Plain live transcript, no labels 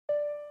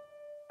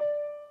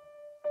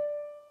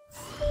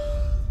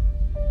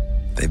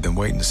They've been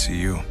waiting to see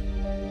you.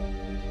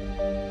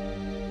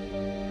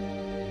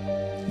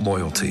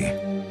 Loyalty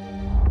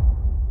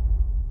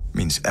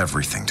means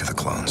everything to the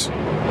clones.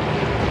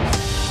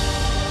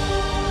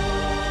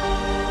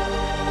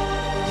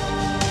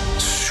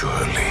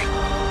 Surely,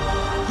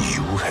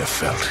 you have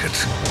felt it.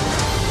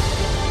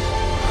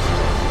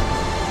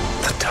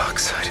 The dark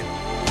side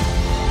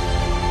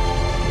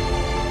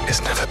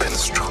has never been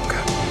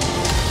stronger.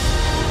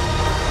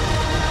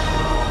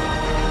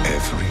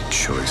 Every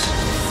choice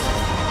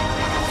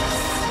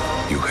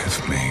you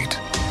have made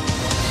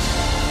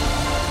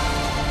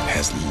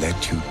has led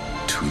you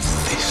to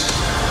this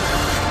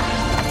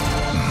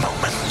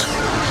moment.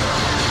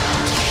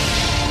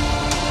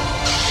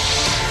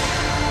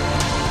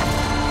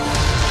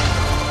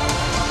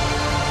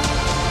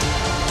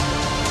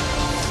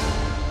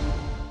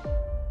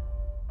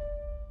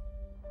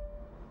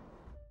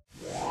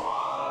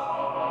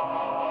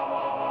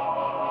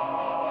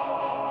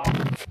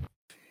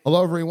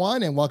 Hello,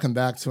 everyone, and welcome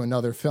back to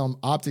another Film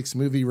Optics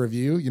movie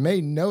review. You may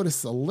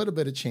notice a little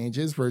bit of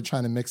changes. We're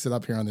trying to mix it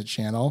up here on the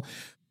channel.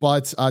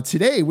 But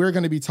today, we're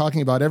going to be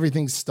talking about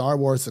everything Star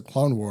Wars: The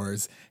Clone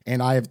Wars.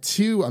 And I have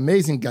two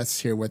amazing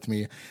guests here with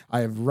me.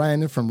 I have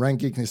Ren from Ren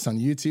Geekness on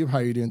YouTube. How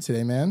are you doing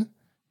today, man?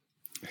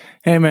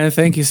 Hey, man,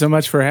 thank you so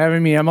much for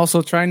having me. I'm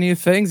also trying new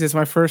things. It's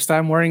my first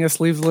time wearing a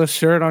sleeveless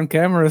shirt on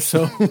camera,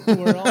 so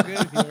we're all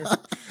good here.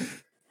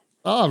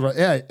 Oh, right.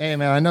 Yeah. Hey,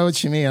 man, I know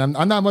what you mean.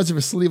 I'm not much of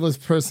a sleeveless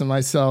person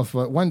myself,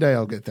 but one day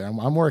I'll get there.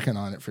 I'm working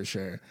on it for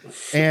sure.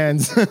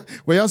 And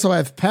we also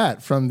have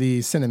Pat from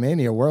the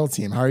Cinemania World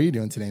team. How are you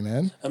doing today,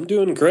 man? I'm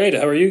doing great.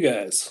 How are you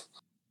guys?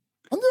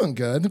 I'm doing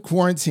good.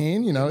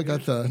 Quarantine, you know, we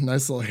got the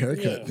nice little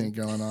haircut thing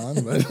going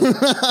on,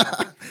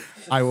 but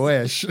I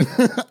wish.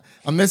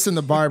 I'm missing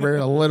the barber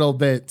a little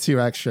bit too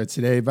extra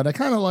today, but I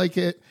kind of like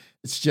it.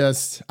 It's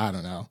just, I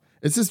don't know.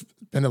 It's just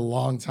been a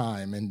long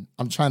time, and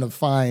I'm trying to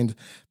find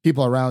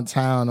people around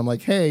town. I'm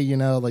like, hey, you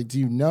know, like, do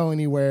you know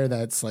anywhere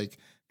that's like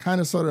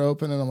kind of sort of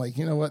open? And I'm like,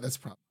 you know what? That's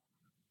probably.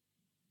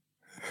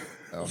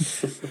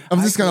 So, I'm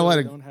just gonna let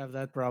it. Don't have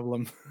that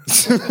problem.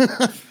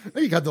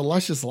 You got the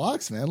luscious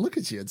locks, man. Look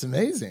at you. It's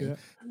amazing.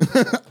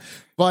 Yeah.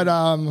 But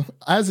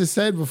as I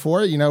said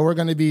before, you know, we're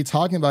going to be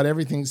talking about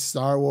everything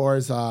Star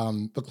Wars,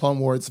 the Clone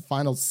Wars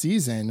final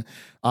season,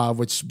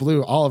 which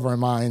blew all of our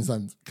minds,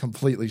 I'm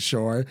completely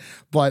sure.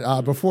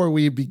 But before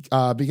we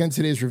begin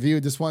today's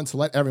review, just wanted to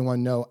let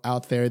everyone know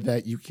out there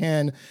that you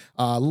can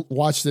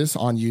watch this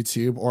on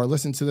YouTube or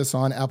listen to this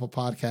on Apple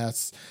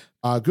Podcasts,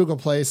 Google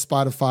Play,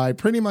 Spotify,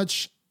 pretty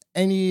much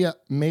any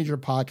major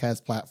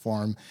podcast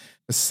platform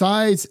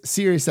besides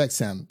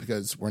SiriusXM,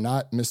 because we're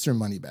not Mr.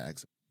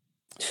 Moneybags.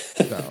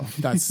 So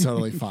that's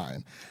totally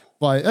fine.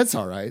 But that's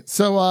all right.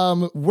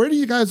 So where do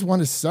you guys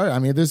want to start? I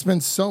mean, there's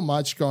been so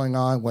much going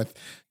on with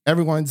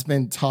everyone's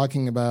been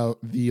talking about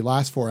the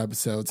last 4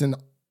 episodes. And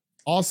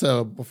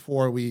also,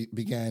 before we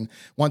begin,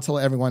 want to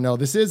let everyone know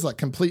this is a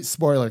complete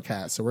spoiler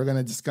cast. So we're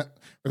going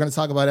to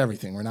talk about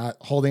everything. We're not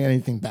holding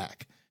anything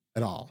back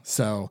at all.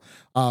 So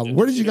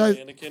where did you guys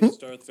Anakin is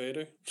Darth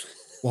Vader?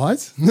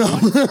 What? No.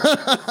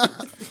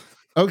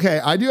 Okay,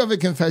 I do have a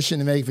confession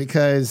to make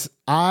because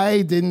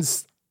I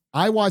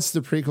watched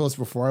the prequels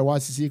before I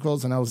watched the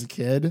sequels when I was a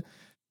kid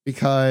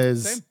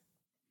because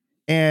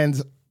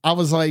and I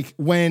was like,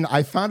 when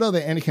I found out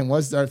that Anakin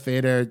was Darth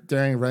Vader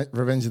during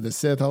Revenge of the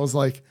Sith, I was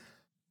like,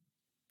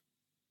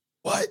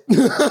 what?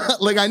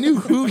 Like, I knew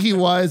who he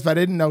was, but I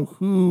didn't know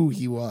who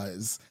he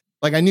was.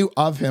 Like, I knew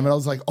of him, and I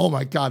was like, oh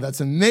my God, that's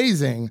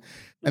amazing.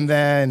 And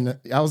then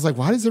I was like,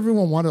 why does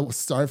everyone want to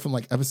start from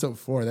like episode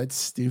 4? That's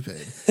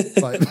stupid.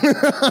 But,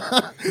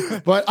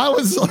 but I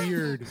was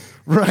Weird.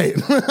 Right.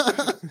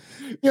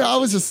 You know, I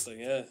was just,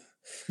 Yeah.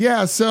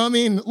 yeah. So, I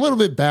mean, a little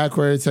bit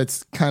backwards.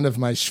 That's kind of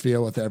my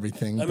spiel with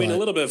everything. I mean, a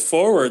little bit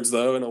forwards,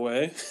 though, in a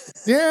way.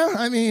 Yeah.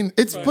 I mean,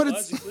 it's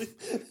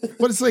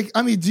like,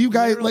 I mean, do you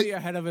guys Literally like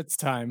ahead of its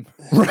time?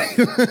 Right.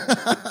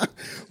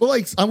 Well,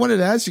 like, I wanted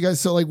to ask you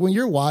guys. So, like, when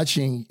you're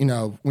watching, you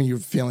know, when you're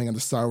feeling in the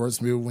Star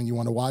Wars movie, when you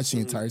want to watch the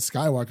entire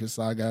Skywalker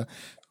saga,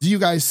 do you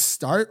guys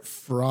start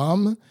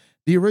from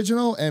the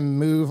original and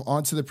move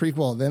on to the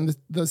prequel, then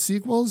the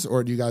sequels,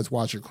 or do you guys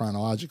watch it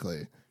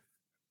chronologically?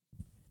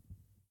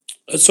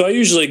 So I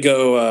usually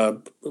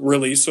go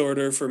release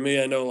order for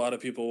me. I know a lot of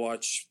people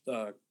watch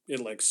it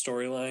like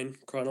storyline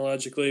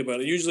chronologically, but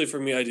usually for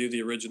me, I do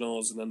the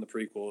originals and then the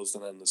prequels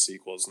and then the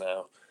sequels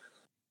now.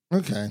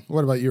 Okay.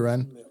 What about you,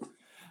 Ren?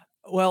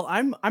 Well,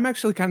 I'm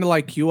actually kind of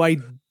like you. I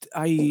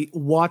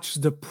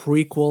watched the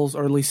prequels,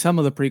 or at least some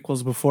of the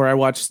prequels, before I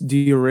watched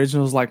the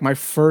originals. Like, my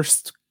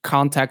first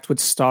contact with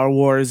Star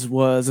Wars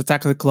was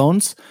Attack of the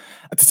Clones.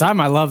 At the time,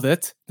 I loved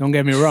it. Don't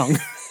get me wrong.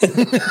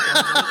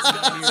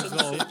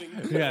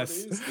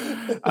 Yes.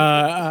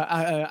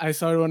 I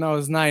saw it when I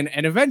was 9,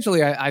 and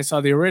eventually I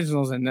saw the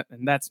originals, and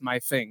that's my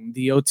thing.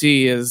 The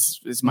OT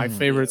is my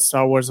favorite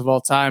Star Wars of all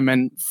time,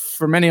 and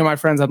for many of my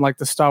friends, I'm like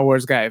the Star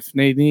Wars guy. If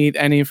they need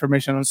any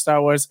information on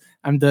Star Wars,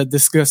 I'm the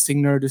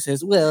disgusting nerd who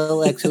says,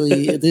 well,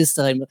 actually, this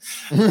time.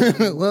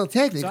 Well,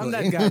 technically. So I'm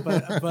that guy,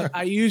 but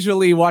I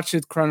usually watch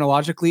it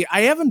chronologically.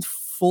 I haven't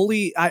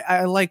fully.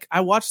 I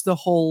watched the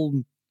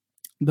whole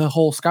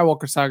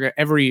Skywalker saga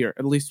every year,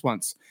 at least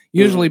once.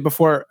 Usually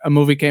before a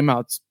movie came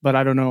out, but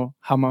I don't know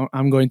how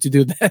I'm going to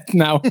do that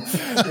now.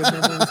 With no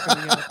movies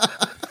coming out.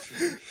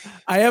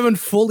 I haven't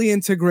fully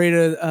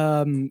integrated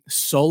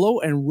Solo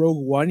and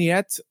Rogue One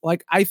yet.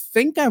 Like, I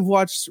think I've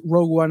watched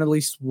Rogue One at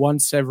least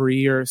once every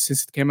year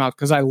since it came out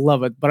because I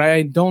love it. But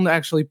I don't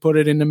actually put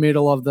it in the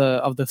middle of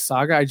the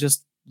saga. I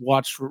just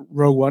watch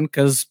Rogue One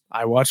because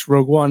I watched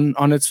Rogue One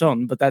on its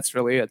own. But that's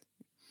really it.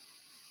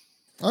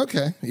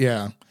 Okay,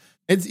 yeah.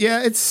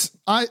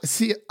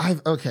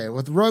 Okay,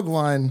 with Rogue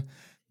One,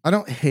 I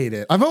don't hate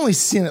it. I've only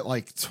seen it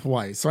like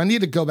twice, so I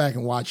need to go back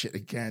and watch it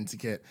again to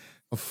get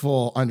a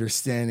full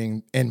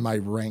understanding in my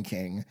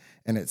ranking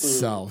in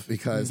itself,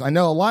 because I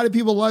know a lot of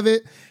people love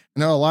it. I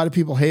know a lot of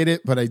people hate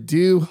it, but I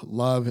do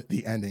love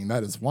the ending.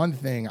 That is one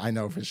thing I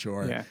know for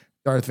sure. Yeah.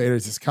 Darth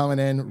Vader's just coming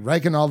in,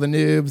 wrecking all the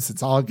noobs.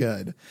 It's all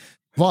good.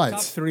 But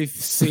top 3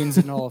 scenes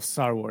in all of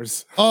Star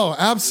Wars. Oh,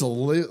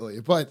 absolutely.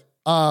 But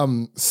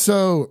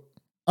so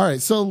all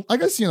right, so I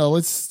guess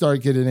let's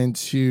start getting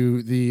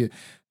into the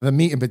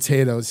meat and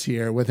potatoes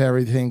here with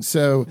everything.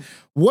 So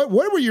what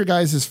were your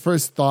guys'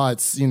 first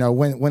thoughts,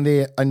 when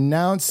they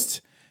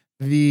announced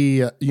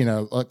the,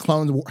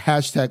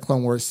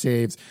 Clone Wars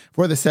saves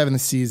for the 7th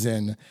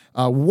season?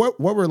 What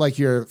were like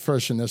your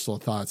first initial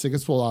thoughts? I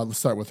guess we'll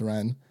start with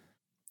Ren.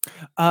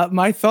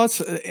 My thoughts,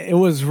 it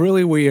was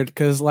really weird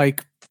because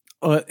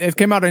it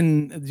came out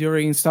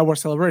during Star Wars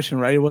Celebration,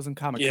 right? It wasn't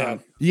Comic-Con.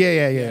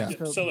 Yeah.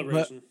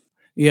 Celebration.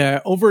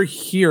 Over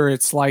here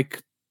it's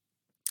like,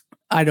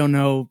 I don't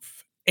know,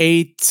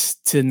 8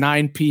 to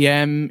 9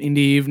 p.m. in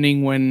the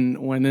evening when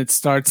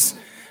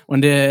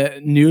the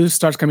news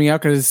starts coming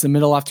out, because it's the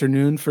middle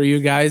afternoon for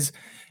you guys.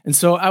 And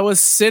so I was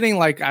sitting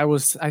I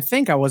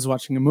think I was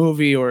watching a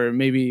movie or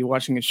maybe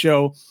watching a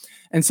show,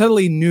 and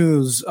suddenly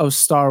news of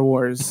Star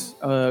Wars,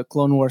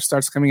 Clone Wars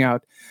starts coming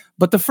out.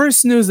 But the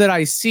first news that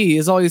I see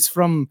is always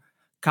from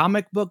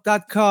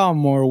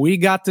comicbook.com or We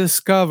Got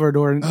Discovered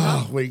or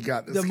We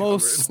Got Discovered. The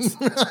most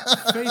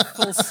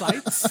faithful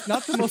sites,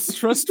 not the most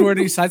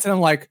trustworthy sites. And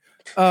I'm like,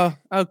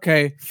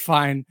 okay,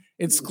 fine.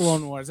 It's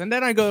Clone Wars. And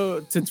then I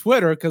go to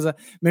Twitter because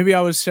maybe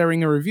I was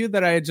sharing a review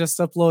that I had just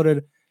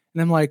uploaded.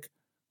 And I'm like,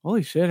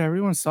 holy shit,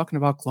 everyone's talking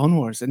about Clone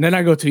Wars. And then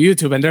I go to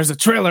YouTube and there's a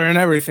trailer and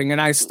everything. And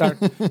I start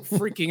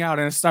freaking out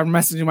and I start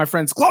messaging my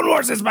friends, Clone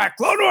Wars is back.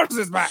 Clone Wars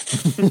is back.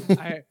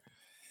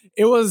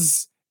 It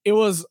was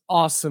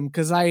awesome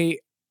because I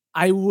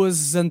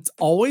wasn't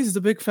always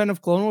the big fan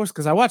of Clone Wars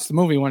because I watched the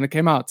movie when it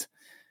came out.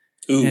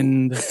 Ooh.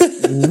 And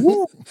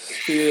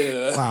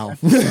yeah. Wow.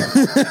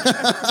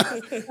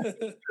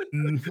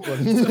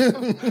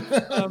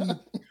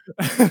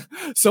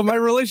 So my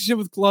relationship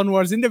with Clone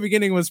Wars in the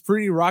beginning was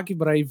pretty rocky,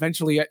 but I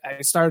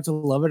started to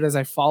love it as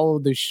I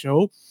followed the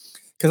show,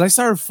 because I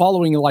started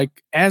following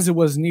as it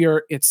was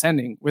near its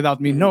ending without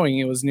me knowing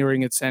it was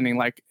nearing its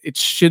ending.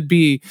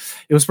 It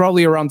was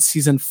probably around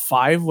season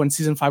 5 when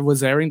season 5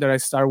 was airing that I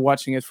started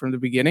watching it from the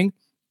beginning.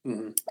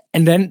 And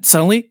then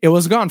suddenly it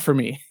was gone for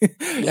me.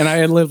 And I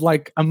had lived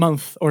a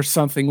month or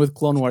something with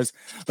Clone Wars.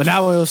 But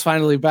now it was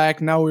finally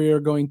back. Now we are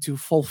going to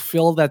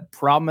fulfill that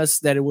promise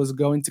that it was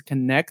going to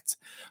connect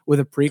with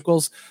the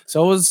prequels.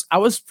 So I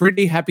was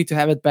pretty happy to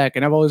have it back.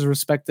 And I've always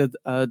respected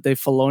Dave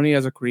Filoni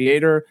as a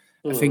creator.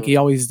 I think he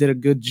always did a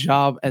good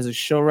job as a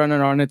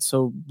showrunner on it.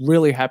 So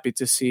really happy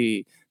to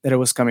see that it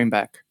was coming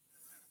back.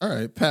 All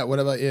right, Pat, what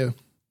about you?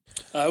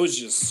 I was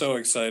just so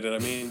excited. I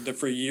mean,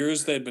 for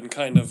years they'd been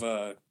kind of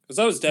because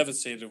I was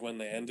devastated when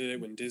they ended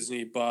it, when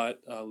Disney bought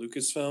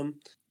Lucasfilm.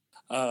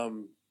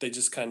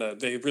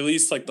 They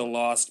released the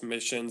lost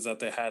missions that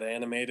they had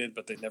animated,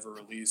 but they never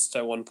released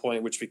at one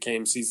point, which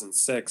became season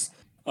 6.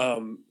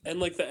 And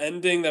the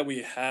ending that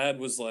we had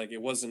was it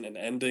wasn't an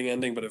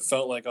ending, but it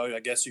felt like, oh,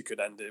 I guess you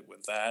could end it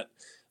with that.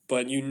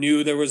 But you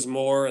knew there was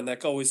more, and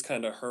that always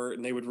kind of hurt.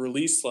 And they would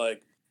release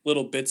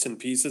little bits and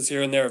pieces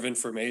here and there of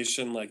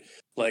information,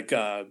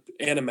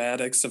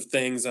 animatics of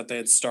things that they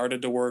had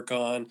started to work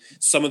on.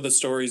 Some of the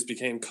stories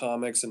became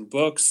comics and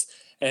books.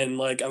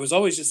 And I was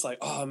always just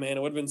oh man,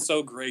 it would have been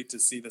so great to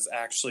see this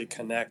actually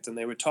connect. And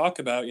they would talk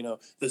about,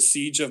 the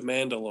Siege of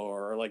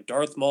Mandalore or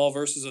Darth Maul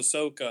versus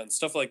Ahsoka and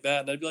stuff like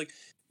that. And I'd be like,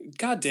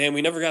 God damn,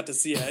 we never got to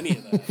see any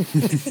of that.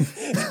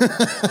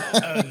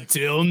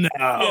 Until now.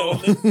 Yeah,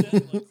 when they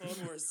said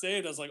Clone Wars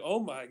saved, I was like, oh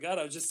my God,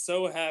 I was just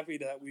so happy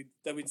that we'd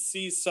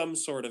see some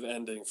sort of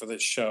ending for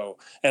this show.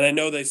 And I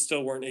know they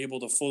still weren't able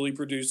to fully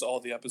produce all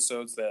the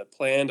episodes they had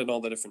planned and all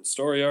the different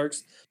story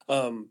arcs.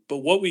 But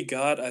what we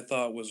got, I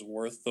thought, was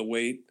worth the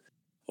wait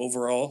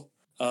overall.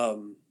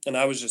 And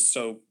I was just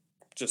so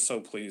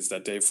pleased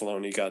that Dave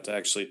Filoni got to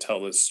actually tell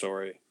this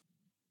story.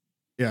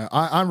 Yeah,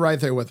 I'm right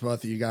there with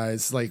both of you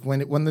guys.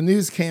 When the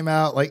news came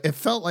out, it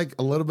felt like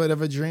a little bit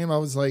of a dream. I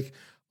was like,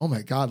 oh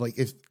my God,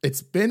 if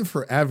it's been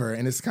forever.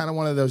 And it's kind of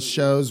one of those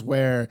shows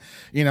where,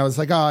 it's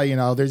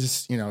they're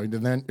just,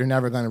 they're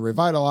never going to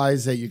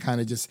revitalize it. You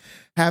kind of just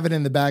have it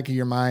in the back of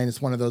your mind.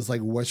 It's one of those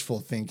wishful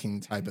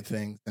thinking type of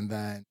things. And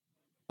then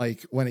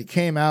when it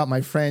came out,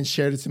 my friend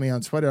shared it to me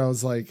on Twitter. I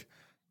was like,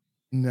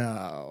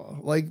 no,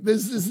 like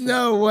this is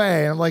no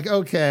way. I'm like,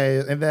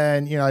 okay. And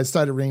then, I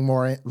started reading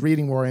more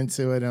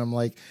into it. And I'm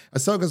like,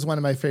 Ahsoka's one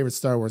of my favorite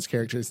Star Wars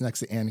characters next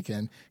to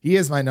Anakin. He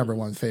is my number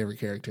one favorite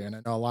character. And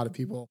I know a lot of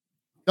people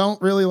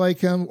don't really like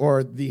him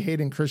or the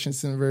Hayden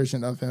Christensen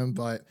version of him,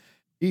 but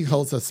he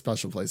holds a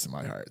special place in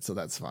my heart. So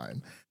that's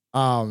fine.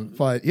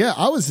 But yeah,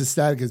 I was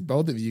ecstatic as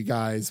both of you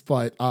guys,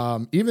 but,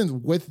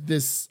 even with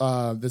this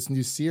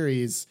new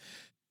series,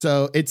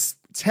 so it's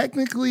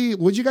technically,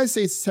 would you guys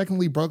say it's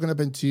technically broken up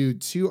into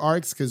two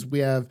arcs? Because we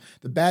have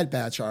the Bad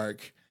Batch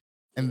arc,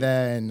 and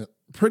then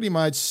pretty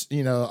much,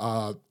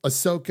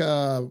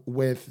 Ahsoka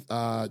with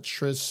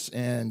Trish,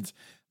 and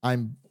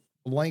I'm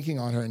blanking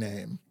on her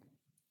name.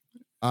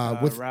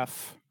 With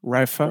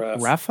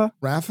Rafa,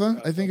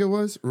 I think it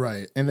was,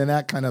 right. And then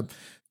that kind of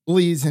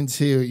bleeds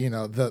into,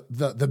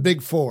 the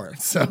big four.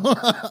 So,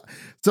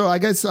 so I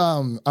guess I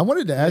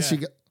wanted to ask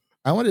you.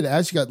 I wanted to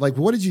ask you, like,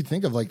 what did you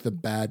think of like the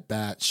Bad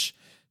Batch?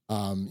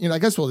 I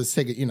guess we'll just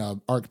take it,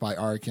 arc by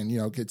arc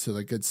and, get to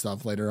the good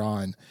stuff later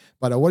on.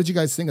 But what did you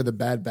guys think of the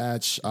Bad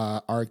Batch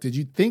arc? Did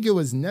you think it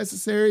was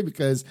necessary?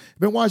 Because I've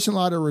been watching a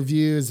lot of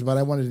reviews, but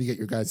I wanted to get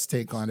your guys'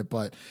 take on it.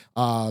 But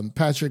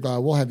Patrick,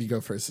 we'll have you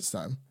go first this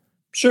time.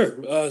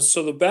 Sure.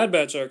 So the Bad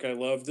Batch arc I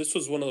love. This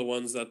was one of the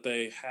ones that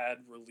they had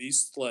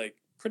released like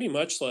pretty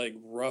much like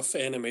rough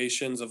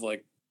animations of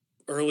like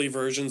early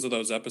versions of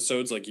those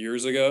episodes like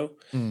years ago.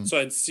 So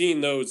I'd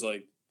seen those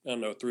like, I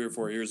don't know, 3 or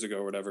 4 years ago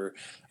or whatever.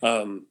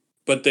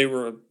 But there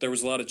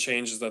was a lot of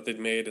changes that they'd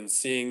made, and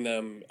seeing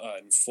them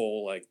in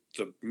full, like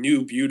the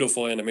new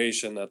beautiful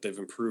animation that they've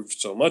improved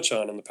so much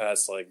on in the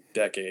past like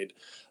decade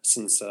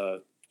since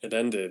it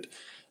ended.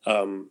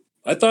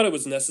 I thought it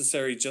was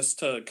necessary just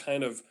to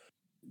kind of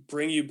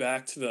bring you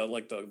back to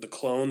the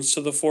clones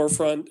to the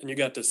forefront, and you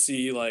got to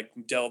see like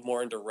delve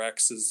more into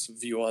Rex's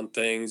view on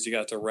things. You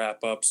got to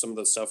wrap up some of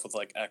the stuff with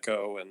like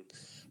Echo and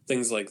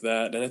things like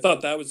that, and I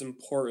thought that was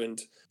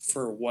important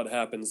for what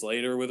happens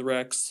later with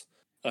Rex.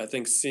 I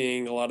think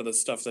seeing a lot of the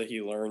stuff that he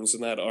learns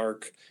in that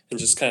arc and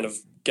just kind of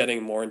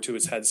getting more into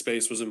his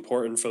headspace was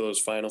important for those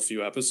final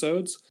few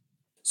episodes.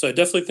 So I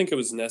definitely think it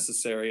was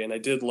necessary, and I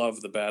did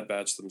love the Bad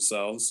Batch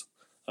themselves.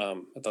 I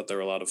thought they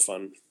were a lot of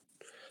fun.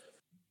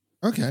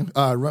 Okay.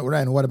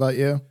 Ryan, what about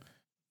you?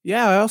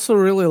 Yeah, I also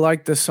really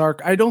like this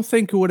arc. I don't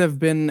think it would have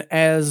been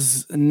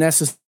as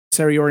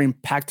necessary or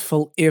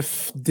impactful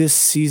if this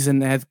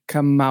season had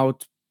come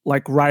out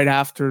like right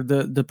after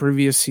the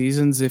previous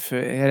seasons, if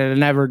it had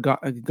never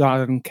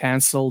gotten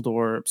canceled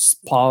or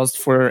paused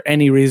for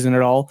any reason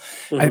at all.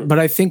 But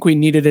I think we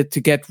needed it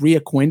to get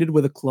reacquainted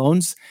with the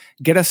clones,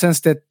 get a sense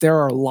that there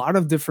are a lot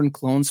of different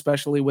clones,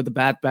 especially with the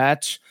Bad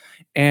Batch,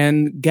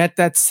 and get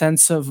that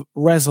sense of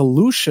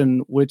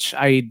resolution, which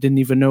I didn't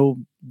even know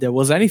there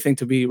was anything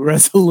to be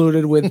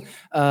resoluted with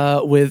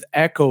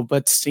Echo,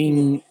 but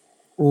seeing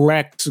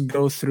Rex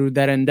go through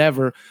that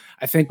endeavor,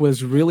 I think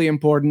was really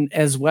important,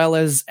 as well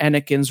as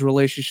Anakin's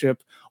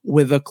relationship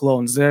with the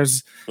clones.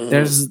 There's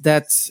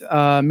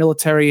that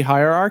military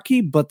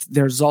hierarchy, but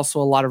there's also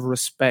a lot of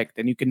respect,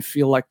 and you can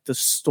feel like the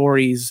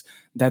stories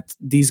that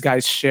these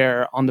guys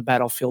share on the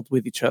battlefield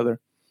with each other.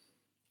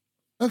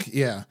 Okay,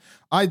 yeah,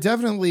 I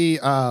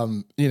definitely,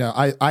 I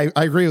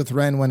agree with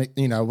Ren when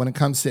it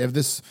comes to if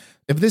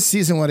this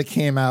season would have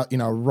came out,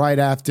 right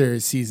after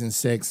season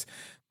 6.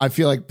 I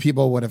feel like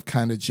people would have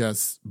kind of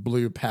just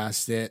blew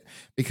past it,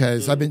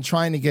 because I've been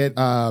trying to get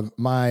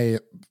my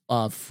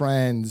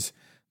friends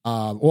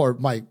or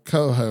my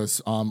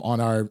co-hosts on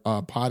our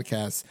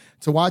podcast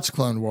to watch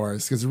Clone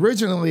Wars, because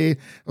originally I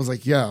was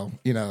like, yo,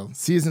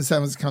 season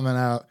 7 is coming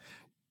out.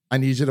 I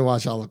need you to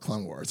watch all of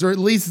Clone Wars, or at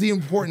least the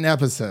important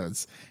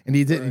episodes. And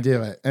he didn't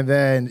do it. And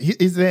then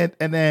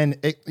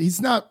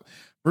he's not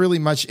really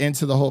much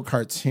into the whole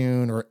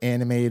cartoon or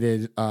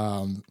animated.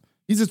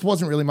 He just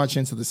wasn't really much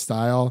into the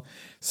style.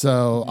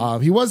 So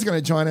he was going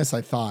to join us,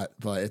 I thought,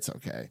 but it's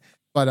okay.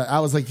 But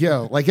I was like,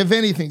 yo, like, if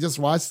anything, just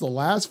watch the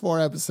last 4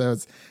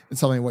 episodes and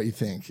tell me what you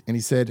think. And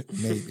he said,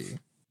 maybe.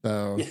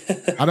 So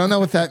I don't know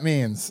what that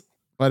means,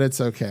 but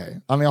it's okay.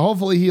 I mean,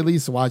 hopefully he at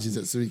least watches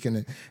it so he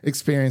can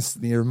experience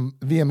the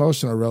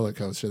emotional roller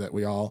coaster that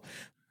we all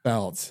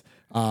felt.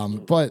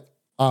 But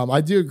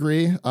I do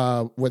agree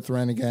with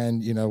Ren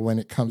again, when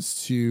it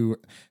comes to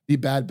the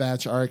Bad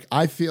Batch arc.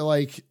 I feel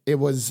like it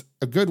was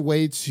a good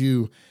way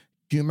to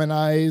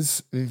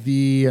humanize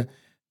the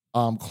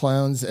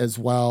clones as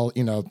well,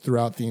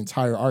 throughout the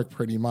entire arc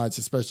pretty much,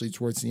 especially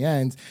towards the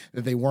end,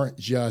 that they weren't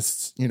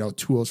just,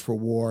 tools for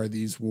war.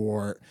 These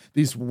were,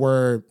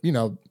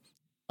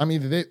 I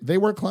mean, they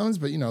were clones,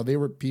 but, they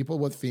were people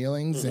with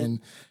feelings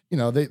and,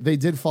 they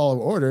did follow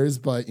orders,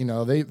 but,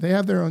 they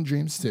have their own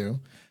dreams too.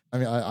 I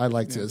mean, I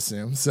like to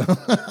assume so.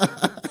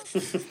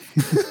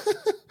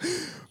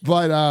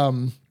 But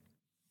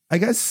I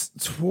guess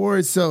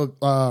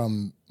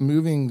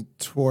moving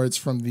towards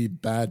from the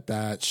Bad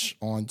Batch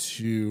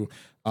onto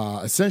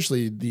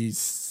essentially the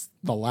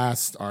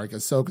last arc,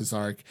 Ahsoka's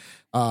arc.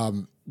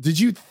 Did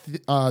you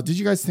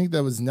guys think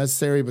that was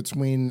necessary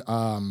between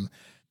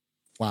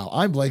Wow,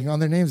 I'm blanking on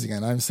their names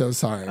again. I'm so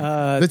sorry.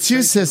 The two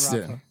Trace and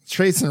sisters, Rafa.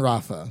 Trace and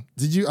Rafa.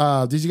 Did you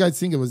guys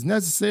think it was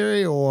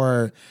necessary,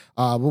 or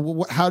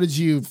how did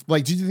you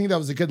like? Did you think that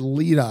was a good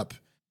lead up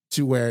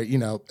to where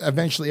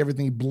eventually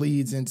everything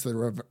bleeds into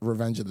the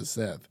Revenge of the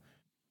Sith?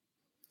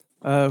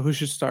 Who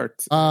should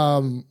start?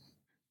 Ren,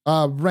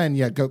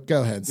 yeah, go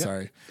ahead. Yep.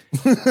 Sorry.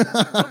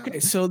 Okay,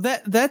 so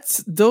that's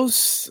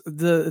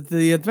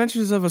the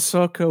Adventures of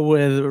Ahsoka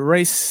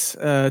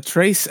with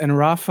Trace and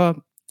Rafa.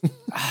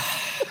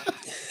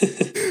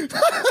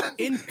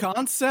 In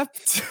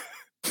concept,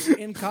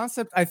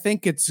 I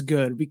think it's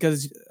good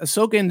because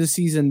Ahsoka in the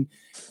season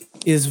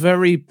is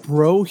very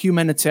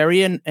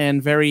pro-humanitarian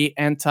and very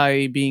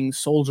anti being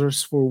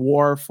soldiers for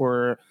war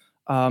for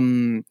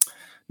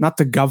not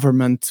the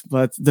government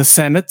but the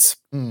Senate.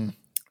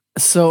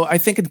 So I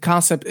think in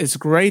concept it's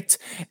great,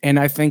 and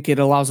I think it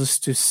allows us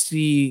to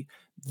see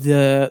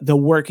the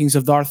workings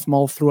of Darth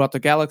Maul throughout the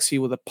galaxy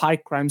with the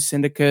Pike Crime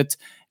Syndicate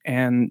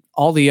and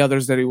all the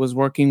others that he was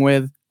working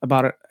with.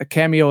 About a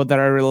cameo that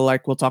I really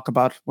like, we'll talk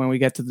about when we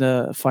get to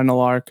the final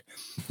arc.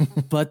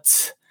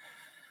 But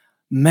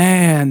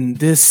man,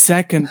 this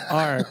second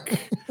arc,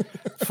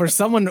 for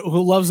someone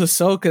who loves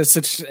Ahsoka,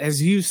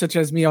 such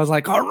as me, I was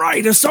like, all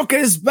right, Ahsoka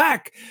is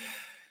back.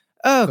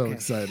 Okay. So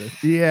excited.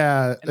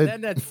 Yeah. And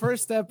then that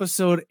first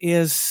episode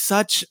is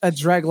such a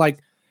drag. Like,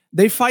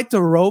 they fight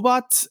the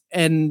robot,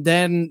 and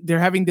then they're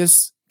having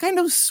this kind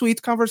of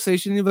sweet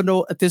conversation, even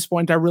though at this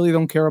point I really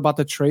don't care about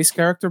the Trace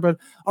character. But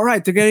all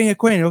right, they're getting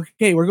acquainted.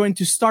 Okay, we're going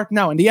to start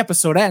now, and the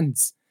episode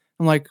ends.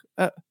 I'm like,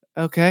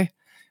 okay,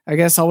 I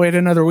guess I'll wait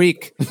another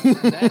week.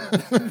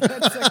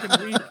 that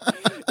second week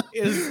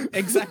is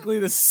exactly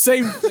the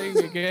same thing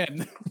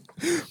again.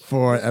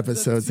 4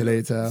 episodes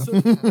later.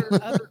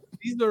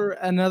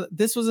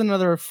 This was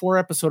another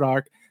 4-episode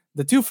arc.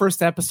 The 2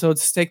 first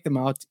episodes, take them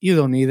out. You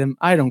don't need them.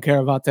 I don't care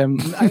about them.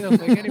 I don't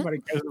think anybody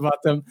cares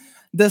about them.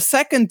 The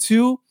second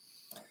 2,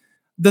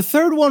 the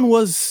third one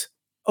was,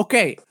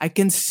 okay, I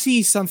can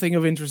see something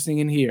of interesting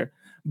in here.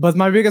 But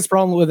my biggest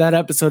problem with that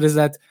episode is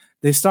that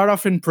they start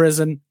off in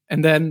prison,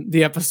 and then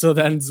the episode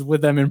ends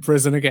with them in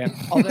prison again.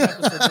 All that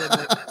episode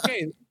did,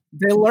 okay,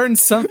 they learned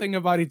something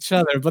about each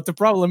other. But the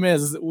problem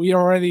is, we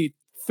are already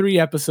 3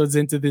 episodes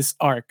into this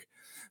arc.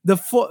 The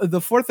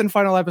fourth and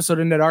final episode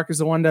in that arc is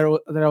the one that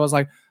I was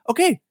like,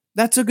 okay,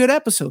 that's a good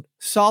episode.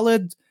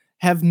 Solid,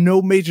 have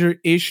no major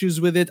issues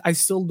with it. I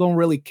still don't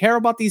really care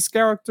about these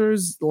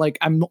characters. Like,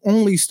 I'm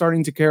only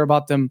starting to care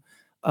about them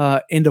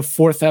in the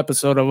 4th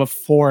episode of a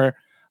 4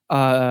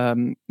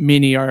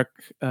 mini arc,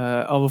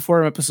 of a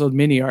 4-episode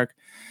mini arc.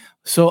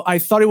 So I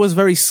thought it was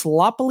very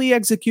sloppily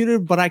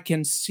executed, but I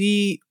can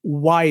see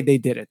why they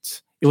did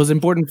it. It was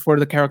important for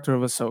the character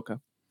of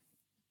Ahsoka.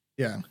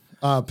 Yeah.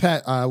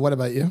 Pat, what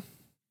about you?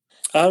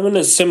 I'm in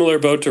a similar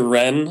boat to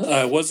Ren.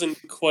 It wasn't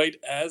quite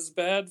as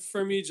bad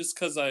for me just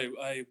because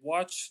I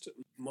watched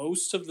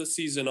most of the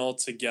season all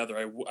together.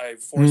 I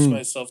forced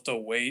myself to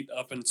wait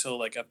up until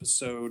like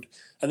episode,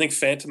 I think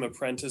Phantom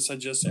Apprentice had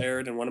just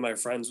aired, and one of my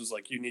friends was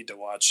like, you need to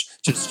watch.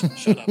 Just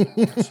shut up and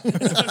watch.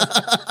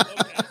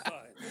 Okay,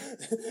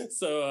 fine.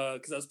 So,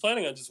 because I was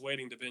planning on just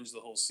waiting to binge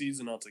the whole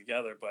season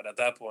altogether, but at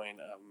that point,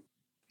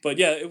 but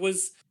yeah, it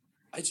was...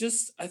 I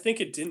think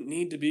it didn't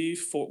need to be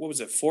 4. What was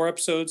it? 4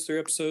 episodes, 3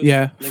 episodes?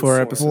 Yeah,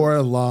 4 episodes.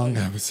 4 long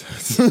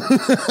episodes.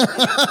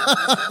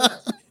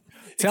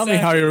 Tell me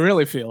how you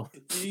really feel.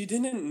 You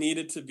didn't need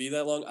it to be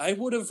that long. I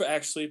would have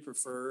actually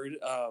preferred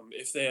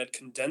if they had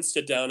condensed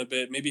it down a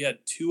bit, maybe had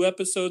 2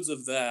 episodes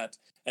of that,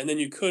 and then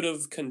you could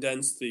have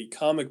condensed the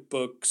comic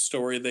book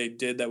story they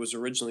did that was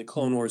originally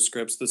Clone Wars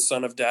scripts, The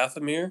Son of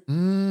Dathomir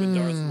with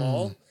Darth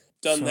Maul.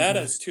 Done so that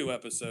as 2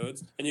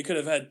 episodes, and you could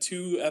have had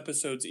 2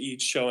 episodes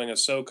each showing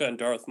Ahsoka and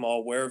Darth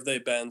Maul. Where have they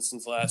been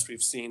since last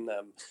we've seen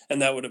them?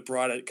 And that would have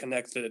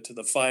connected it to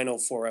the final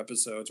 4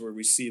 episodes where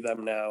we see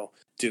them now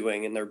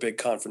doing in their big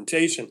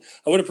confrontation.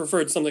 I would have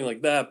preferred something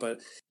like that,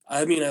 but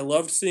I mean, I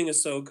loved seeing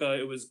Ahsoka.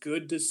 It was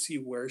good to see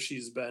where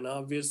she's been,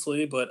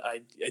 obviously, but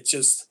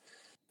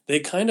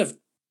they kind of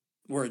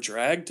were a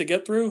drag to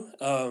get through,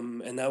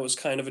 and that was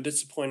kind of a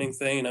disappointing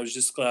thing, and I was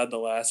just glad the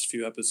last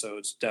few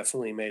episodes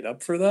definitely made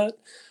up for that.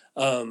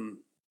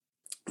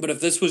 But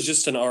if this was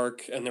just an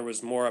arc and there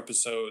was more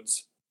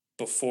episodes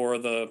before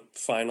the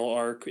final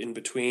arc in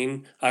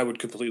between, I would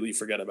completely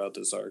forget about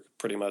this arc,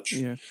 pretty much.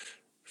 Yeah.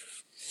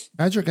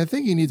 Patrick, I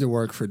think you need to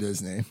work for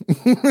Disney.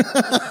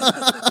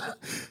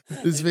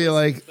 Just be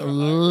like,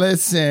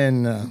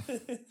 listen,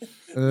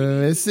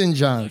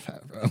 John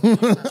Favreau.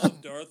 I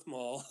love Darth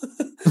Maul.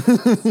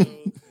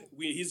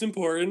 So he's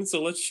important, so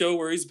let's show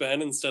where he's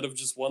been instead of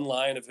just one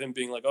line of him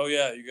being like, oh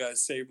yeah, you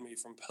guys saved me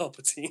from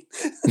Palpatine.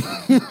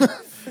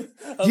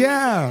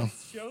 Yeah.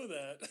 Show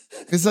that.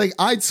 It's like,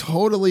 I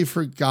totally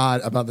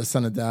forgot about the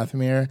Son of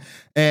Dathomir.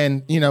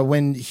 And,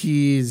 when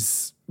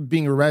he's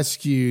being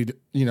rescued,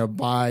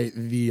 by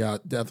the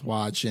Death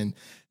Watch, and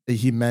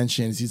he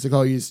mentions, he's like,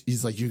 oh,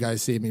 he's like, you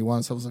guys saved me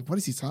once. I was like, what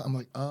is he talking? I'm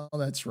like, oh,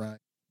 that's right.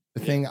 The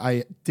thing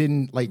I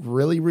didn't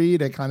really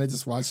read. I kind of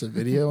just watched a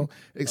video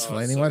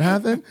explaining what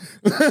happened.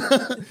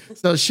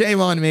 So shame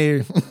on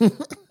me.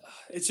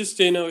 it's just,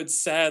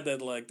 it's sad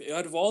that, like,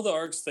 out of all the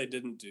arcs they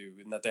didn't do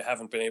and that they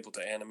haven't been able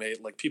to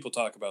animate, like, people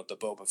talk about the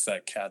Boba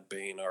Fett Cad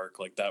Bane arc,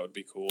 like, that would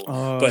be cool.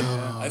 But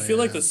I feel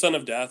like the Son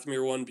of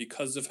Dathomir one,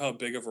 because of how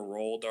big of a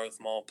role Darth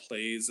Maul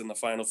plays in the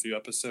final few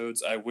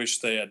episodes, I wish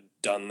they had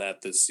done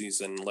that this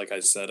season, like I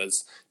said,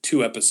 as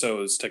 2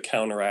 episodes to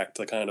counteract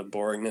the kind of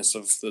boringness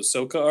of the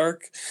Ahsoka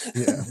arc.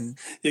 Yeah.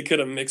 You could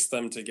have mixed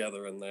them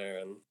together in there,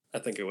 and I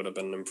think it would have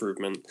been an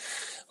improvement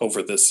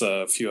over this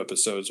few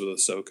episodes with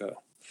Ahsoka.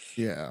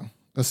 Yeah.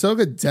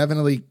 Ahsoka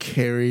definitely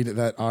carried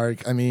that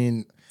arc. I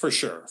mean, for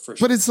sure.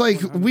 But it's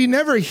like we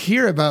never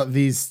hear about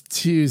these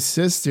 2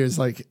 sisters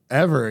like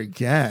ever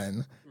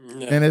again.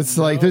 Yeah, and it's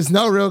like there's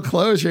no real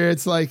closure.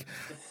 It's like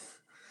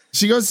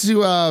she goes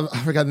to I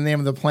forgot the name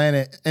of the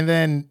planet, and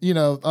then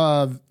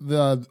the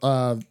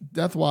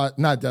Death Watch,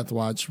 not Death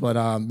Watch, but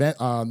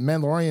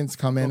Mandalorians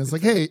come in. It's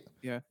like, hey,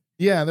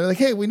 yeah, they're like,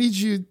 hey, we need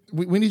you.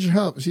 We need your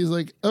help. She's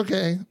like,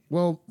 okay,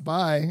 well,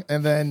 bye.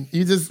 And then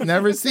you just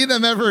never see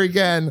them ever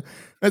again.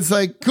 It's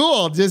like,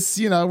 cool. Just,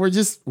 we're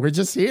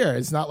just here.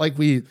 It's not like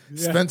we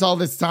spent all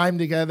this time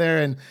together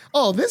and,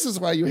 oh, this is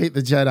why you hate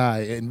the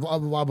Jedi and blah,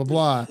 blah, blah, blah,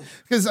 blah.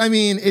 Because, I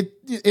mean,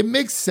 it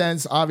makes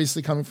sense,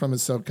 obviously, coming from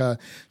Ahsoka.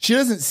 She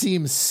doesn't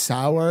seem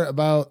sour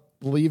about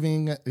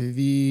leaving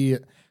the,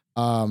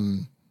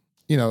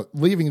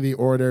 leaving the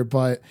Order.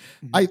 But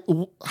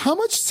how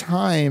much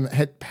time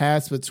had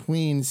passed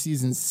between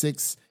season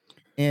 6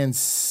 and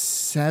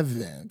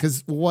 7?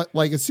 Because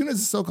as soon as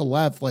Ahsoka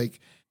left,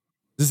 like,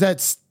 does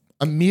that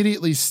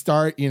immediately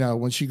start,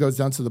 when she goes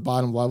down to the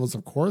bottom levels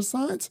of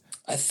Coruscant?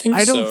 I think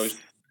so.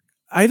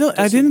 I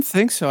didn't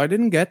think so. I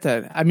didn't get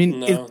that. I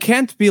mean, It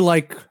can't be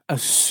like a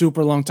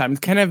super long time.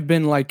 It can have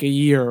been like a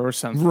year or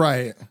something.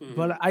 Right.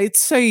 But I'd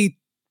say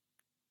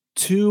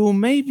 2,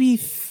 maybe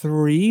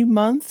 3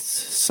 months,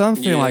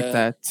 something like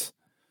that.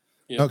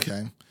 Yeah.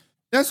 Okay.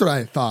 That's what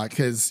I thought,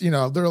 because,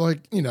 they're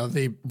like,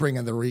 they bring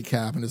in the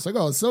recap and it's like,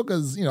 oh,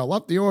 Ahsoka's,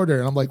 left the Order.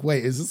 And I'm like,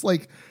 wait, is this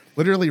like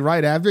literally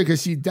right after?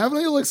 Because she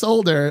definitely looks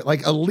older,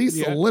 like at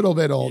least a little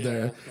bit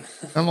older.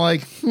 Yeah. I'm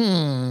like,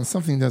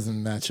 something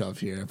doesn't match up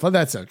here, but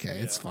that's okay.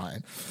 Yeah. It's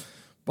fine.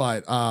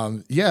 But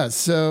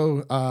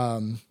so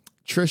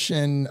Trish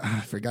and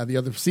I forgot the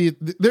other. See,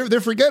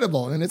 they're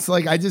forgettable, and it's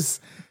like I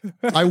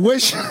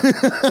wish.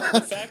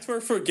 The fact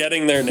we're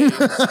forgetting their names.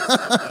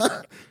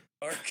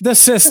 The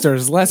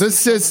sisters,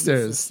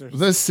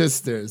 the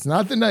sisters,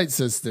 not the Night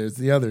Sisters,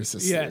 the other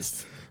sisters.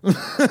 Yes.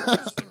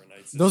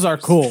 Those are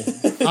cool.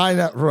 I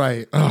know,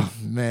 right? Oh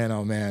man.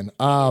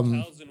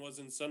 Talzin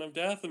wasn't Son of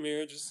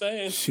Dathomir. Just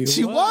saying.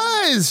 She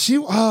was.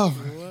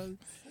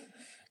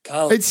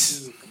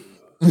 It's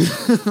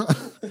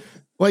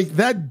like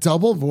that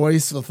double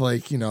voice with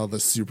the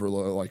super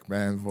low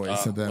man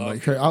voice, and then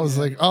her. I was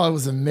like, oh, it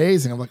was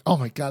amazing. I'm like, oh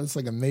my god, it's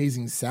like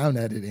amazing sound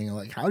editing.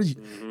 Like, how do you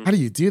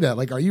do that?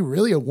 Like, are you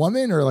really a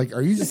woman, or like,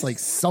 are you just like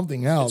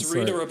something else? It's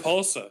Rita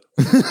Repulsa.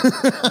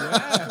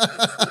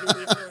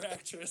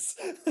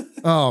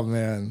 Oh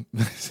man,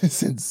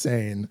 it's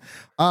insane.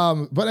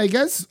 But I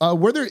guess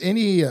were there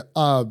any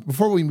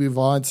before we move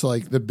on to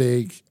like the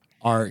big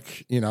arc?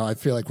 I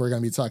feel like we're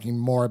going to be talking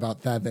more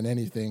about that than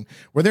anything.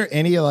 Were there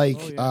any like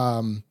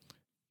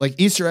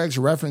Easter eggs,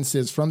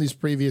 references from these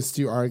previous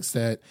 2 arcs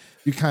that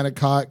you kind of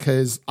caught?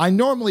 Because I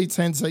normally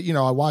tend to,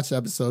 I watch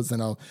episodes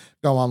and I'll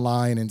go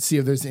online and see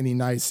if there's any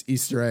nice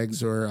Easter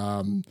eggs or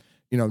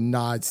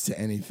nods to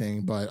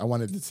anything. But I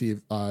wanted to see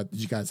if did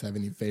you guys have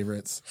any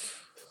favorites?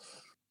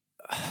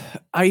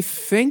 I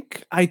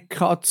think I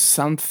caught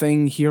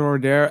something here or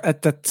there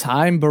at the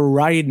time, but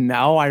right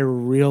now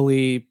I'm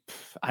really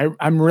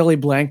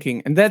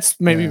blanking, and that's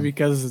maybe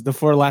because the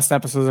 4 last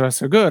episodes are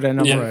so good, and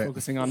I'm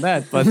focusing on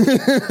that. But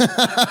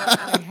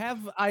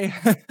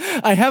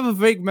I have a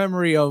vague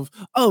memory of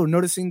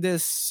noticing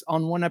this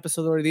on one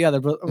episode or the other,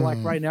 but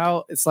like right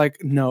now, it's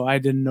like no, I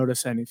didn't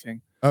notice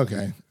anything.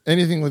 Okay,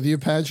 anything with you,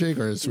 Patrick,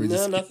 or is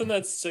nothing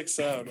that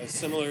sticks out? A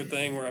similar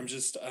thing where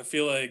I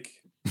feel like,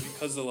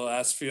 because of the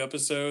last few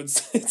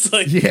episodes, it's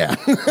like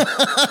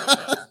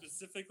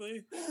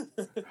specifically.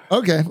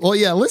 Okay,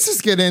 well, let's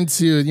just get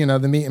into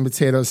the meat and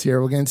potatoes here.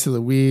 We'll get into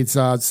the weeds.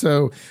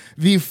 So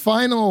the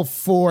final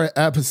 4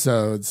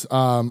 episodes,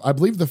 I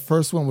believe the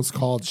first one was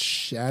called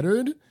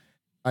Shattered.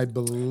 I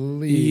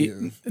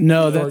believe.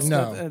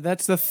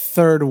 That's the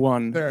third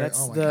one.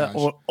 That's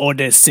the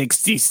Order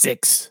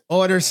 66.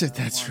 Order 66.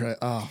 That's right.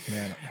 Oh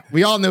man,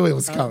 we all knew it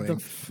was coming.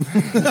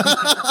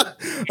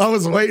 I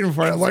was waiting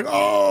for it. I'm like,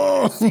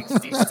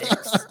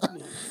 66.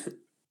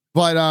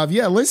 But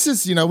let's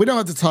just we don't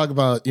have to talk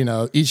about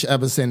each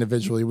episode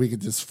individually. We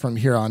could just from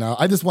here on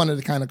out. I just wanted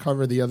to kind of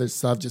cover the other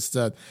stuff just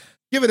to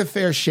give it a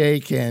fair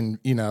shake, and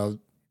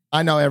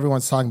I know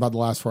everyone's talking about the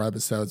last 4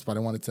 episodes, but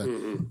I wanted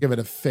to give it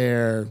a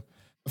fair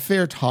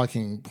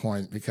talking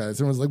point, because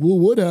everyone's like, well,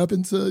 what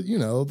happened to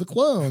the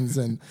clones,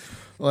 and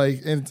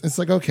it's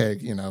like, okay,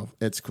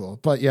 it's cool,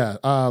 but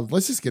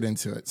let's just get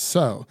into it.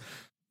 So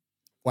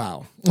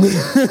wow.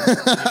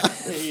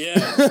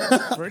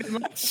 Yeah, pretty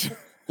much.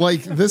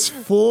 like this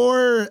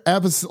 4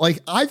 episodes, like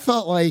I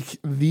felt like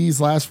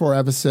these last 4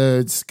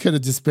 episodes could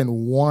have just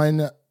been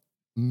one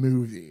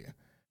movie.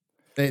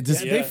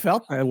 They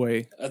felt that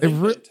way. I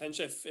think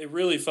it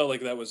really felt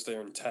like that was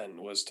their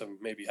intent, was to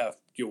maybe have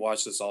you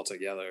watch this all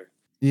together.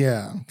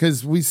 Yeah,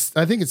 because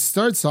I think it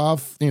starts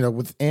off,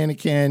 with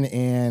Anakin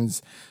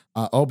and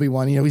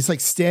Obi-Wan. He's like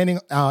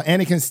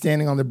Anakin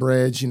standing on the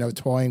bridge,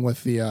 toying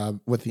with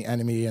the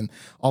enemy and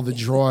all the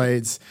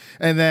droids,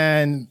 and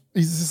then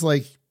he's just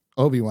like,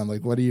 Obi-Wan,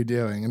 like, what are you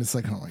doing? And it's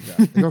like, oh my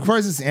god! Like, of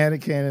course, it's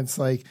Anakin. It's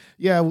like,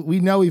 yeah, we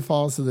know he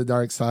falls to the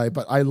dark side,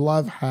 but I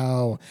love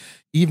how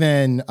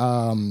even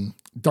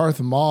Darth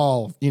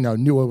Maul,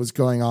 knew what was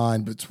going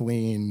on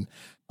between,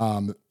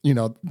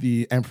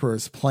 the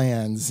Emperor's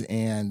plans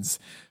and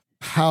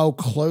how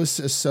close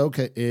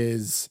Ahsoka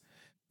is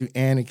to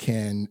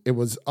Anakin. It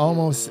was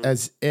almost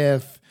as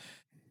if,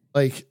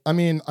 like, I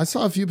mean, I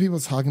saw a few people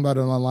talking about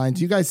it online.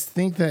 Do you guys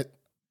think that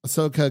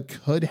Ahsoka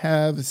could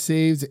have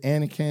saved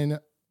Anakin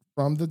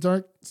from the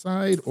dark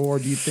side, or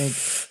do you think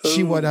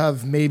she would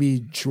have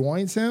maybe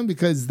joined him?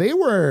 Because they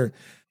were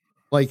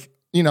like,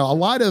 a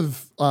lot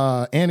of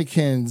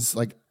Anakin's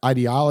like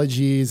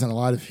ideologies and a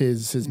lot of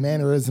his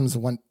mannerisms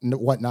and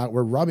whatnot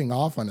were rubbing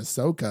off on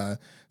Ahsoka.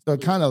 So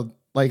it kind of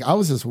like, I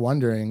was just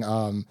wondering,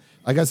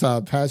 I guess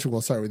Patrick,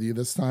 we'll start with you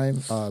this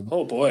time.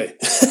 Oh boy.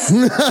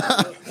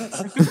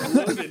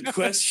 Loaded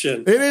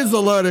question. It is a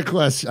loaded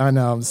question. I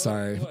know, I'm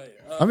sorry.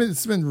 I mean,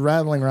 it's been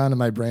rattling around in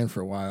my brain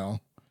for a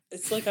while.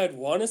 It's like I'd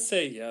want to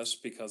say yes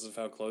because of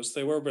how close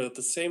they were, but at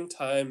the same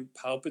time,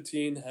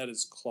 Palpatine had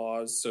his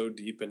claws so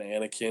deep in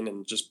Anakin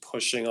and just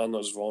pushing on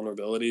those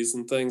vulnerabilities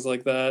and things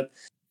like that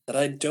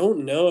I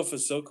don't know if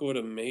Ahsoka would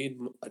have made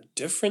a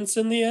difference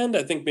in the end.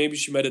 I think maybe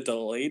she might have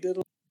delayed it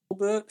a little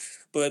bit,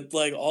 but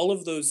like all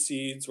of those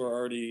seeds were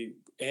already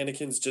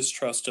Anakin's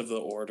distrust of the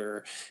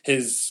Order,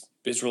 his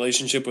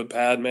relationship with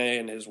Padme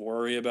and his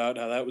worry about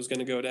how that was going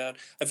to go down.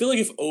 I feel like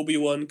if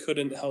Obi-Wan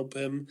couldn't help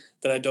him,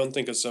 then I don't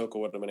think Ahsoka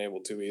would have been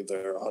able to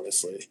either,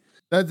 honestly.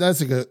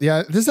 That's a good,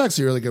 yeah, this is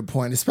actually a really good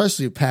point,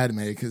 especially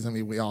Padme, because, I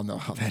mean, we all know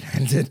how that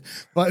ended.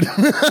 But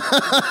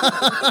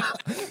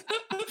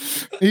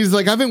he's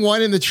like, I've been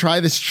wanting to try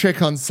this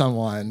trick on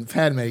someone.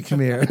 Padme, come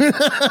here.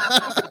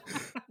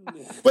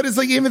 But it's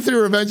like, even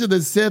through Revenge of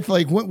the Sith,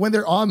 like when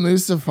they're on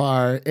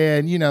Mustafar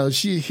and, you know,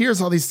 she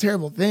hears all these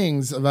terrible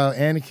things about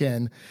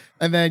Anakin.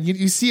 And then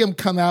you see him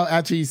come out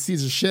after he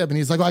sees a ship and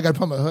he's like, oh, I got to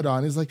put my hood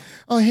on. He's like,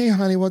 oh, hey,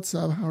 honey, what's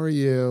up? How are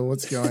you?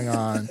 What's going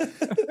on?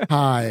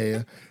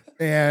 Hi.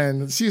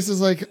 And she's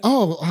just like,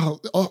 oh,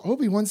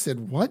 Obi-Wan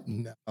said, what?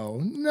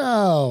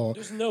 No.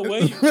 There's no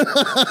way you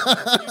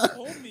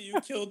told me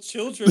you killed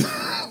children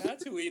on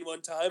Tatooine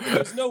one time, but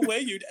there's no way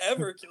you'd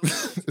ever kill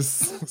children.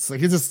 It's like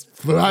he just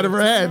flew out of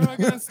her head.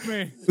 Against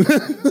me.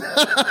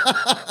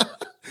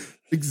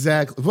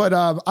 Exactly. But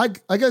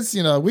I guess,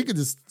 you know, we could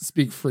just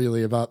speak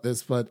freely about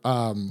this, but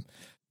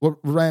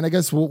Ryan, I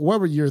guess,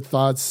 what were your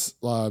thoughts,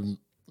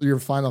 your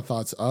final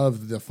thoughts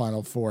of the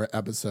final 4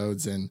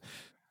 episodes, and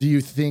do you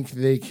think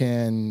they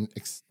can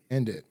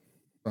extend it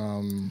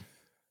from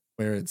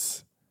where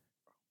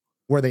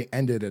they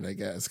ended it, I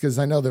guess? Because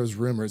I know there was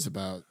rumors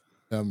about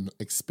them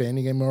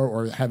expanding it more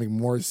or having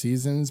more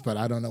seasons, but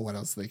I don't know what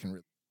else they can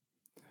really.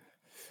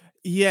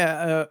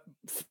 Yeah.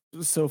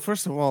 So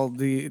first of all,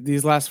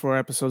 these last 4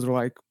 episodes were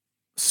like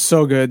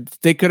so good.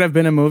 They could have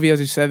been a movie,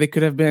 as you said. They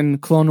could have been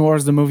Clone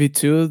Wars, the movie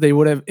too. It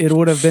would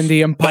have been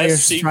the Empire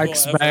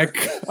Strikes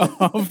Back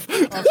of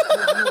movies.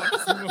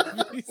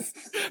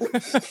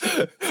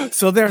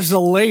 So there's a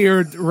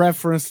layered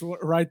reference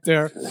right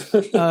there.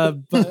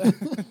 But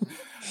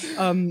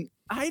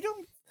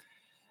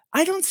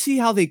I don't see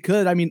how they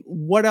could. I mean,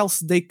 what else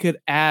they could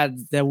add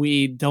that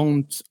we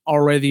don't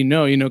already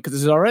know, you know, because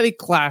it's already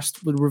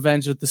clashed with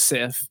Revenge of the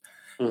Sith.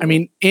 Mm-hmm. I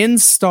mean, in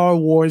Star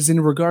Wars, in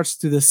regards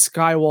to the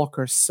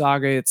Skywalker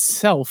saga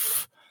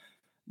itself,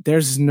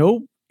 there's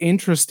no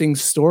interesting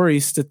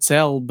stories to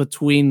tell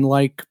between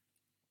like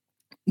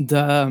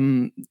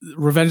the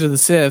Revenge of the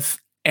Sith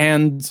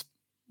and,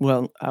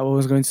 well, I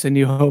was going to say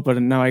New Hope,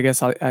 but now I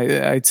guess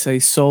I'd say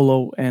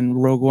Solo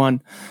and Rogue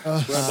One.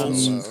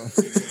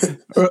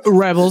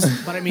 Rebels.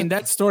 But I mean,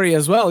 that story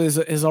as well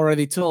is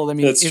already told. I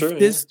mean, if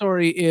this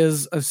story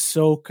is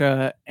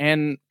Ahsoka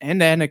and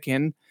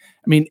Anakin,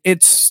 I mean,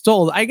 it's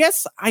told. I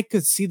guess I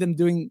could see them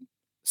doing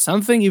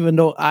something, even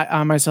though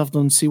I myself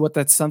don't see what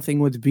that something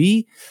would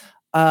be.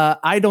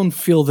 I don't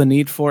feel the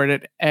need for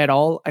it at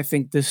all. I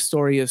think this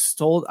story is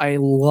told. I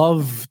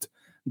loved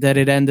that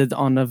it ended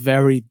on a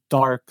very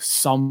dark,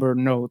 somber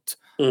note.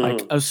 Like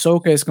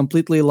Ahsoka is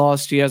completely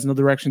lost. She has no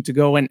direction to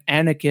go. And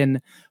Anakin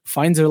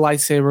finds her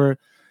lightsaber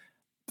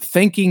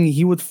thinking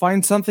he would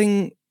find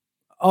something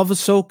of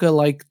Ahsoka,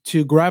 like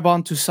to grab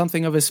onto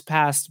something of his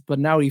past. But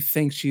now he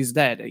thinks she's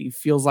dead. He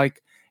feels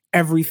like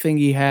everything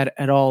he had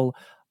at all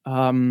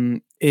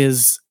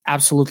is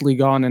absolutely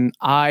gone. And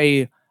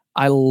I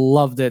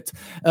loved it.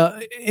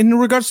 In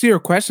regards to your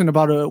question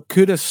about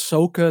could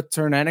Ahsoka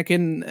turn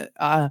Anakin,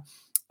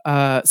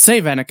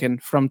 save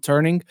Anakin from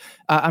turning.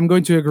 I'm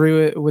going to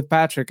agree with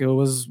Patrick. It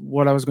was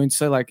what I was going to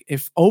say. Like,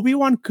 if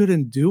Obi-Wan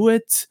couldn't do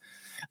it,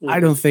 I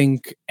don't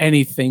think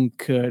anything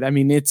could. I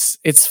mean, it's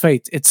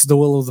fate. It's the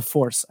will of the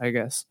Force, I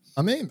guess.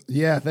 I mean,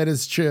 yeah, that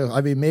is true.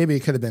 I mean, maybe it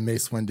could have been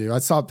Mace Windu. I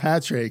saw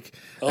Patrick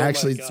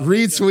actually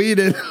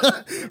retweeted.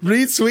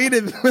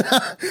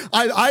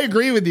 I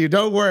agree with you.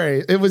 Don't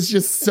worry. It was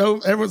just so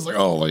everyone's like,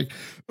 oh, like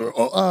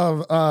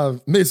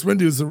Mace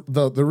Windu's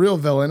the real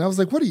villain. I was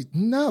like, what do you?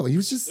 No, he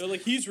was just They're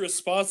like he's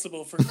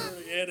responsible for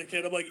turning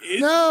Anakin. I'm like,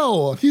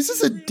 no, he's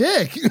just a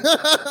dick.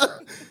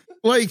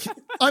 Like,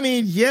 I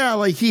mean, yeah,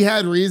 like he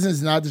had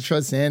reasons not to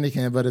trust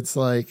Anakin, but it's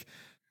like,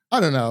 I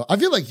don't know. I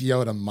feel like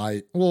Yoda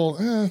might. Well,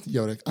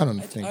 Yoda, I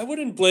don't think. I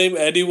wouldn't blame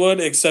anyone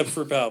except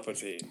for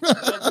Palpatine.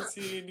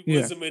 Palpatine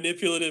was a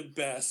manipulative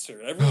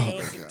bastard.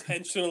 Everyone else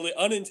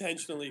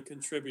unintentionally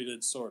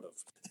contributed, sort of.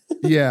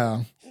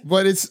 Yeah,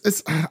 but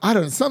it's. I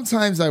don't know.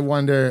 Sometimes I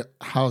wonder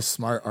how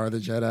smart are the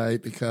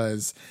Jedi,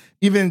 because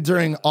even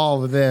during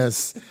all of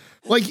this,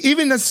 like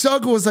even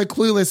Ahsoka was like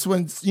clueless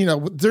when, you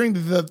know, during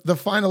the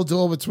final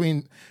duel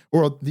between,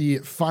 or the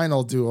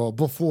final duel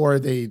before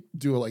they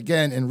duel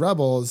again in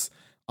Rebels.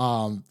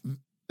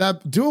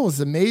 That duel was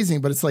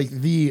amazing, but it's like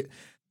the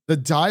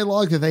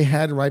dialogue that they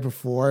had right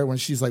before when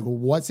she's like,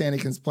 what's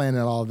Anakin's plan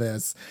and all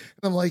this?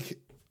 And I'm like,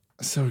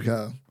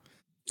 Ahsoka.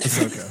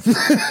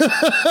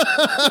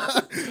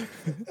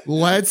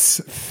 Let's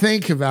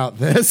think about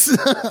this.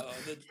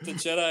 The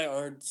Jedi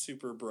aren't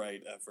super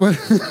bright ever.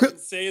 You can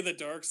say the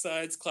dark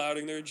side's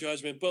clouding their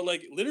judgment, but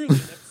like literally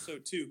in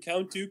episode 2,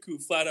 Count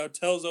Dooku flat out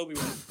tells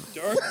Obi-Wan,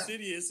 Darth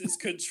Sidious is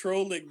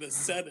controlling the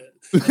Senate.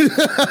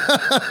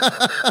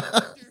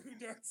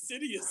 Darth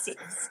Sidious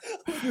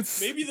is.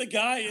 Maybe the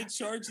guy in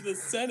charge of the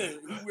Senate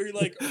who we're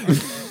like are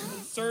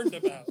concerned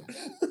about.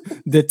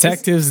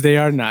 Detectives, they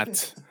are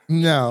not.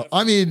 No,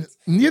 I mean,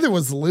 neither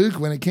was Luke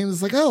when it came.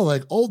 It's like, oh,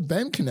 like old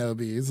Ben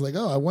Kenobi. He's like,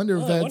 oh, I wonder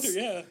if that's.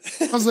 Yeah.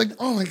 I was like,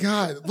 oh my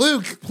God,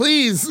 Luke,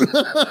 please.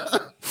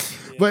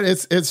 But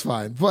it's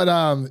fine. But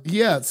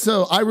yeah.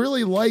 So I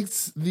really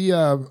liked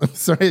the.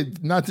 Sorry,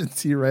 not to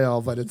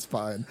derail, but it's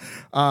fine.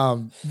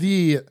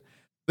 The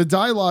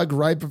dialogue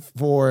right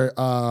before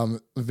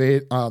not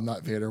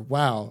Vader.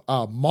 Wow,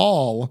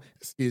 Maul.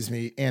 Excuse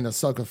me, and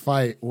Ahsoka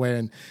fight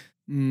when.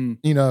 You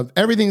know,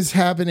 everything's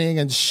happening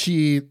and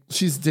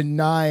she's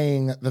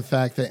denying the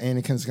fact that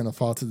Anakin's going to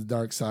fall to the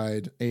dark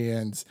side.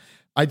 And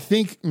I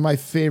think my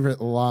favorite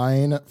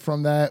line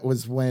from that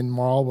was when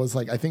Maul was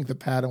like, I think the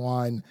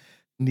Padawan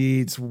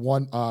needs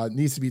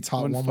to be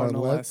taught one more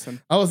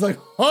lesson. I was like,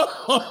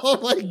 oh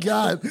my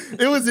God,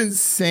 it was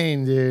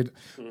insane, dude.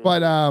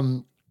 But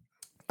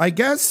I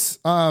guess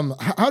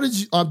how did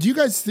you do you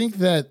guys think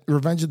that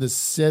Revenge of the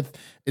Sith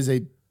is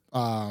a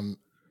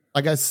I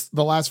guess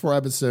the last 4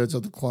 episodes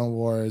of the Clone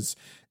Wars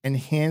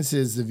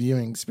enhances the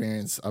viewing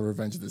experience of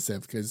Revenge of the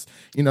Sith, because,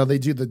 you know, they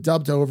do the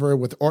dubbed over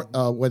with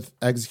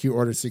Execute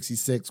Order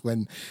 66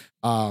 when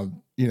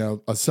you know,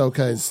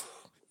 Ahsoka is,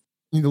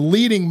 you know,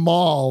 leading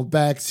Maul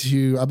back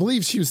to, I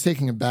believe she was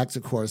taking him back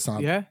to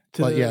Coruscant. Yeah,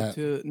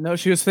 no,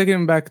 she was taking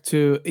him back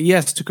to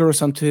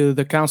Coruscant, to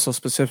the Council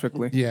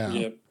specifically. Yeah.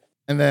 Yep.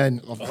 And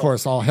then, of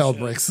course, all hell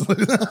breaks.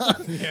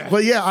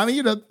 But yeah, I mean,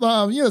 you know,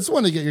 just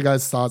wanted to get your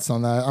guys' thoughts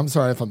on that. I'm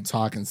sorry if I'm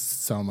talking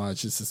so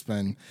much. It's just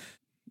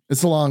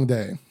it's a long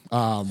day.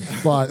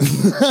 But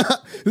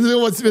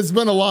it's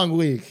been a long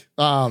week.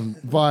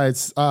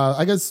 But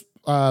I guess,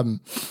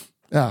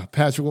 yeah,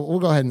 Patrick, we'll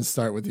go ahead and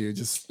start with you.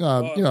 Just, you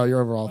know, your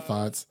overall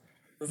thoughts.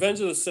 Revenge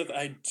of the Sith,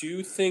 I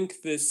do think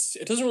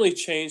it doesn't really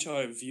change how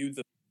I view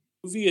the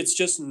movie. It's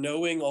just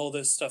knowing all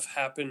this stuff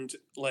happened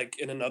like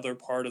in another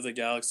part of the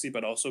galaxy,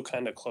 but also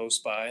kind of close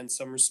by in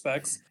some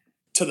respects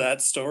to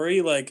that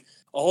story. Like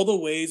all the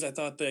ways I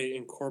thought they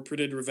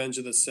incorporated Revenge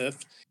of the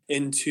Sith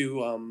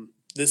into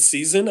this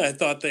season, I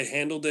thought they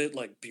handled it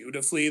like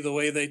beautifully, the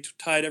way they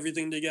tied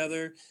everything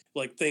together.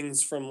 Like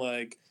things from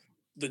like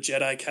the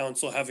Jedi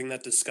Council having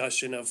that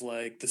discussion of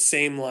like the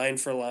same line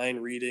for line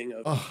reading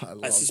of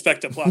I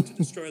suspect a plot to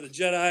destroy the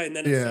Jedi, and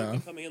then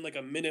it's coming in like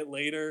a minute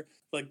later,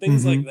 like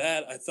things like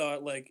that. I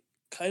thought like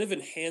kind of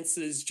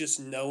enhances just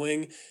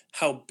knowing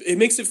how it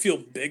makes it feel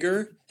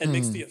bigger and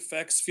makes the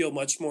effects feel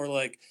much more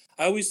like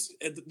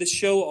the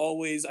show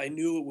always, I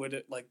knew it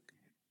would, like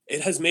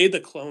it has made the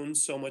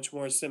clones so much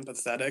more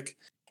sympathetic.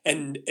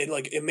 And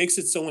it makes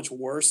it so much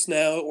worse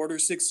now, Order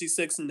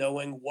 66,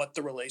 knowing what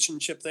the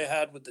relationship they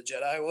had with the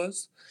Jedi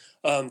was.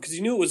 Because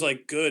you knew it was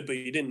like good, but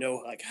you didn't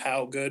know like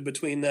how good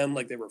between them.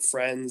 Like they were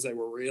friends, they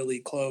were really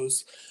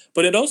close.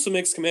 But it also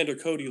makes Commander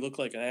Cody look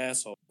like an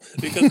asshole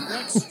because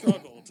Rex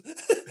struggled.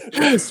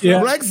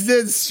 Rex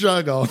did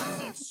struggle.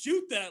 Like,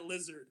 shoot that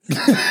lizard.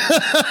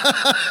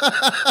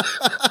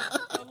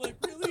 I'm like,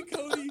 really,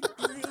 Cody?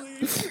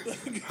 Really?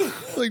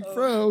 Like,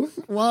 bro,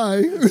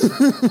 why?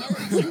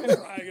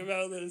 Crying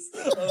about this.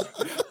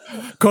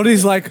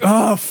 Cody's like,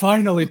 oh,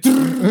 finally.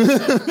 Man,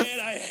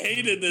 I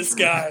hated this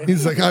guy.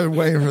 He's like, I've been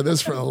waiting for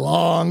this for a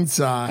long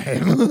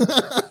time.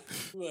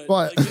 But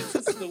like, it's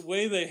just the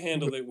way they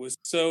handled it was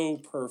so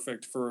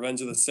perfect for Revenge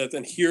of the Sith,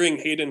 and hearing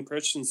Hayden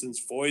Christensen's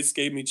voice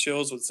gave me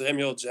chills with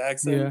Samuel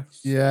Jackson. Yeah.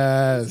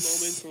 Yes.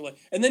 Moments were like,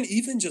 and then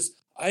even just,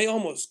 I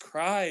almost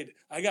cried.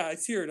 I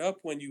teared up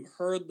when you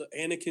heard the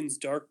Anakin's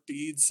Dark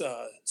Deeds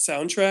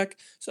soundtrack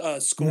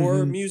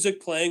score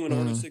music playing when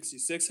Order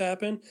 66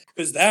 happened,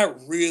 because that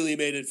really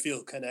made it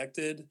feel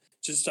connected.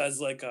 Just as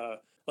like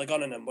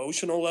on an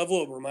emotional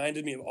level, it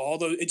reminded me of all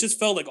those. It just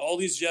felt like all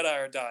these Jedi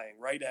are dying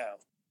right now,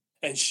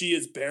 and she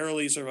is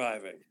barely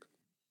surviving.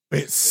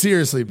 It's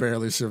seriously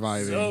barely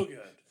surviving. So good.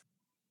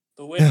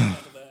 The way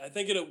I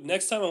think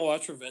next time I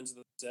watch Revenge of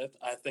the Sith,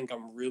 I think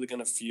I'm really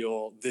gonna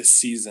feel this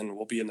season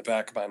will be in the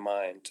back of my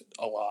mind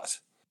a lot.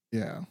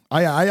 Yeah,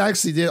 I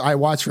actually did. I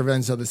watched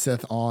Revenge of the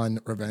Sith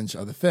on Revenge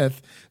of the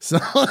Fifth. So,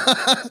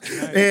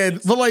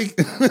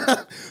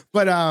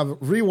 but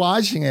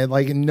rewatching it,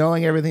 like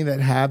knowing everything that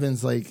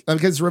happens, like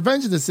because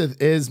Revenge of the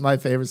Sith is my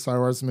favorite Star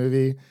Wars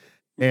movie,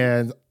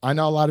 and I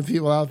know a lot of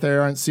people out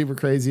there aren't super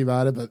crazy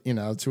about it, but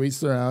to each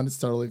their own. It's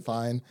totally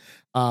fine.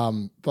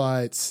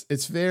 But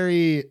it's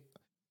very,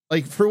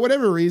 like, for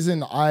whatever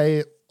reason,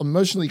 I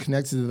emotionally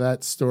connected to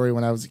that story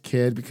when I was a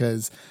kid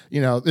because,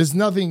 there's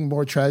nothing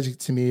more tragic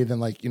to me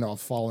than a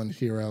fallen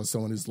hero,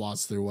 someone who's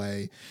lost their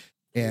way.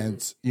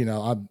 And,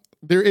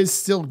 there is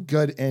still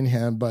good in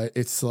him, but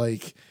it's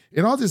like,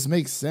 it all just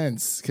makes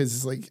sense because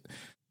it's like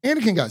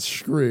Anakin got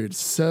screwed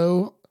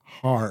so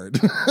hard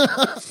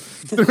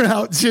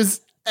throughout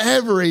just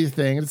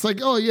everything. It's like,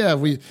 oh yeah,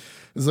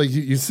 it's like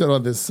you sit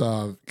on this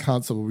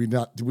console. We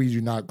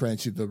do not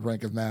grant you the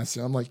rank of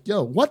master. I'm like,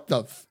 yo, what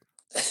the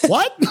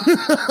what?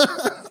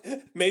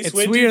 It's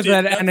weird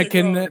that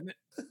Anakin.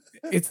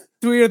 It's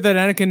weird that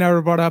Anakin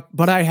never brought up,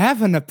 but I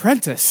have an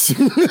apprentice.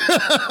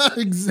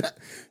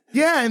 Exactly.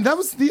 Yeah, and that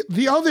was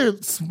the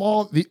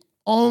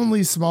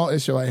only small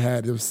issue I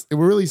had. It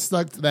really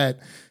sucked that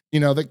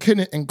they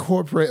couldn't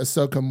incorporate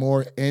Ahsoka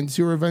more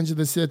into Revenge of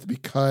the Sith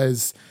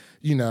because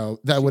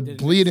that would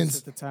bleed into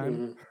at the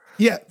time.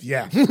 Yeah.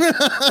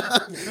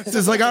 It's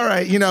just like, all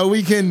right,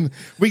 we can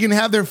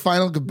have their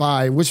final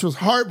goodbye, which was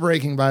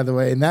heartbreaking, by the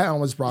way, and that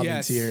almost brought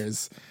me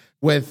tears.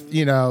 With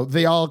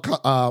they all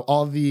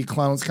the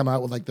clones come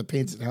out with like the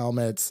painted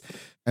helmets,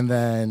 and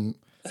then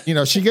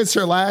she gets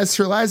her last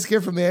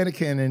gift from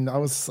Anakin, and I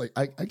was just like,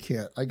 I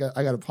can't, I got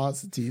to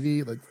pause the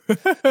TV, like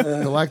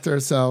collect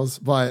ourselves.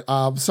 But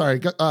sorry,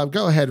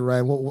 go ahead,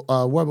 Ryan.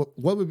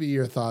 What would be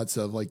your thoughts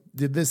of like,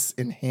 did this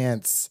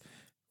enhance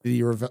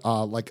the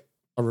like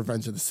a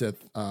Revenge of the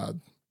Sith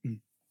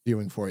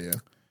viewing for you?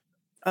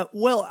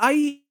 Well,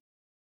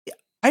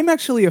 I'm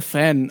actually a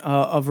fan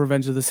of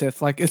Revenge of the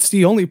Sith. Like, it's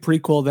the only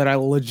prequel that I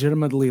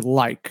legitimately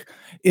like.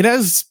 It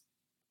has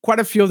quite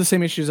a few of the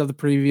same issues of the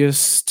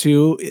previous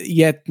two,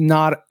 yet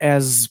not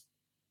as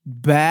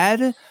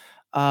bad.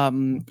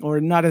 Or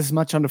not as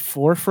much on the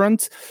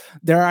forefront.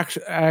 There are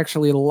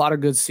actually a lot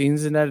of good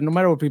scenes in that. And no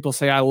matter what people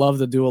say, I love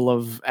the duel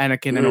of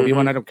Anakin and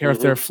Obi-Wan. I don't care if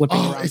they're flipping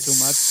around too much.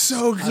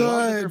 So good.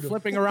 They're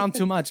flipping around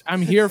too much.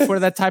 I'm here for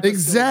that type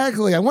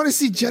exactly. I want to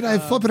see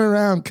Jedi flipping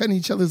around, cutting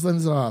each other's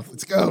lenses off.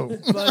 Let's go.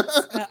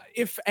 But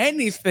if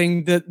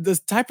anything, the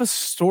type of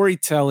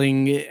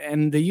storytelling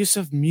and the use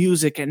of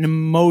music and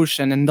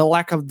emotion and the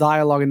lack of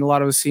dialogue in a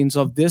lot of the scenes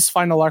of this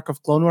final arc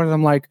of Clone Wars,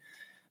 I'm like,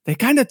 they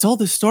kind of told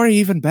the story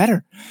even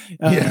better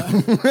at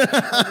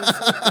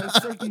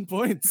certain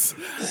points.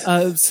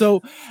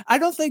 So I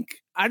don't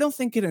think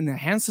it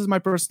enhances my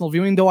personal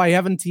viewing, though I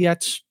haven't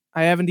yet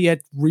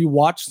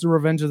rewatched The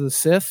Revenge of the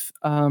Sith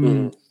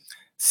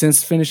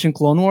since finishing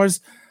Clone Wars,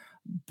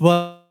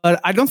 but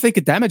I don't think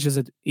it damages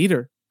it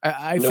either.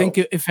 I think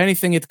if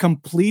anything, it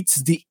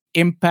completes the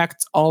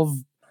impact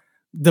of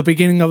the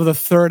beginning of the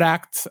third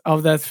act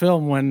of that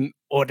film when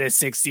Order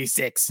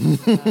 66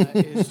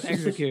 is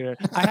executed.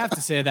 I have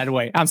to say it that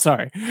way. I'm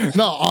sorry.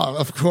 No,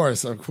 of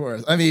course.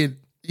 I mean,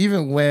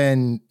 even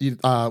when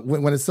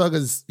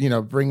Ahsoka's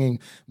bringing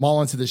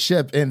Maul into the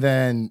ship, and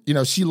then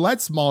she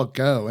lets Maul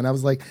go, and I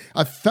was like,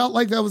 I felt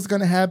like that was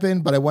going to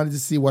happen, but I wanted to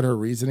see what her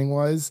reasoning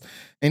was.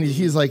 And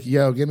he's like,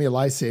 "Yo, give me a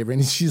lightsaber,"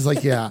 and she's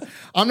like, "Yeah,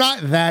 I'm not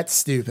that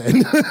stupid."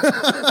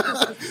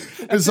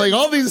 It's like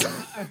all these.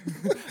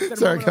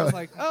 Sorry, I was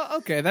like, oh,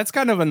 okay, that's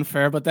kind of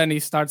unfair. But then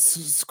he starts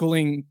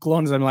schooling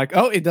clones. I'm like,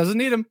 oh, he doesn't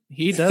need him.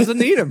 He doesn't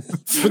need him.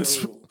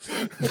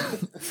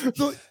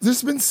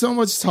 There's been so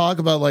much talk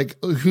about like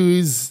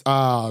whose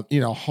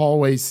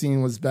hallway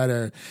scene was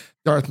better,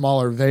 Darth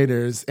Maul or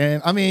Vader's,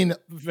 and I mean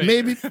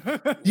maybe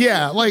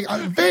like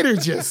Vader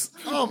just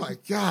oh my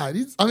god.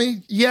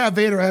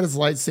 Vader had his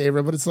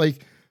lightsaber, but it's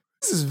like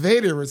this is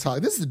Vader we're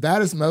talking. This is the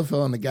baddest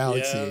mofo in the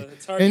galaxy,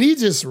 and he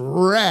just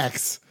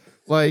wrecks.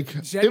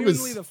 Like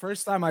genuinely, the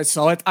first time I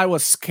saw it, I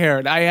was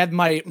scared. I had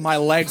my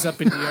legs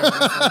up in the air.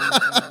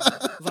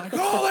 I was like,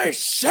 holy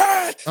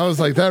shit! I was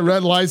like, that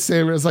red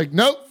lightsaber. It's like,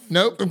 nope,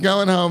 I'm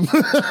going home.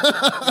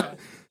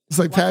 It's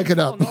like pack it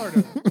up.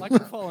 Like a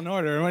Fallen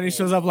Order. And when he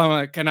shows up, I'm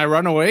like, can I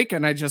run away?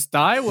 Can I just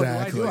die? What do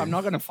I do? I'm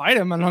not going to fight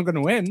him. I'm not going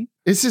to win.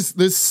 It's just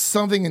there's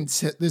something.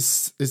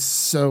 This is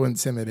so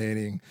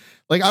intimidating.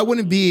 Like I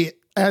wouldn't be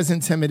as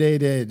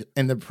intimidated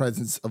in the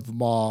presence of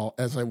Maul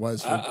as I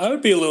was. I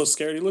would be a little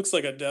scared. He looks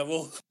like a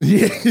devil.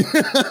 Yeah,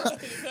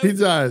 he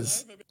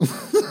does.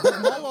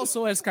 Maul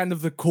also has kind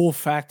of the cool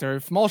factor.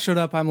 If Maul showed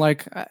up, I'm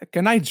like,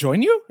 can I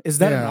join you? Is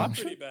that an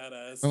option? Pretty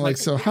badass. I'm like,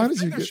 so how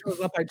did you get? Shows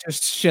up, I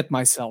just shit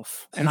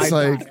myself, and It's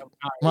I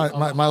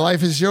like my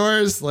life is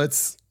yours.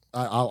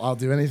 I'll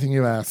do anything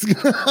you ask. You're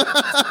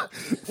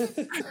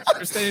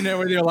standing there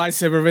with your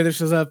lightsaber. Vader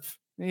shows up.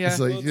 Yeah, it's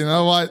like, Well, you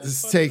know what?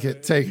 it's Just funny,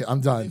 take it.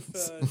 I'm done.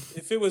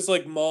 If it was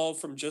like Maul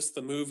from just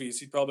the movies,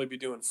 he'd probably be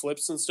doing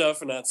flips and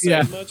stuff and not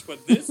saying much.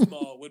 But this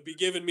Maul would be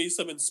giving me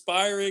some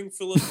inspiring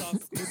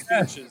philosophical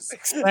speeches.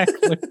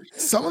 exactly.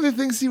 Some of the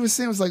things he was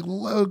saying was like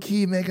low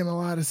key making a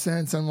lot of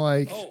sense. I'm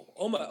like,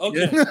 Oh my,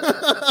 okay.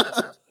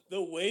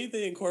 The way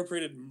they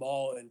incorporated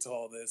Maul into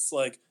all this,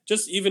 like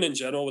just even in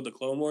general with the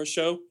Clone Wars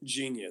show,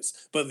 genius.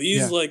 But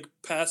these like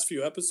past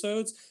few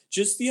episodes,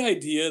 just the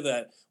idea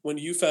that when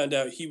you found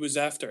out he was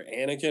after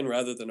Anakin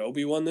rather than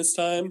Obi-Wan this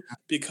time,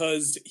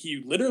 because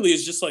he literally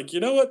is just like,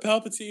 you know what,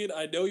 Palpatine,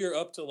 I know you're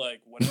up to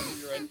like whatever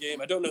your end game.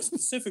 I don't know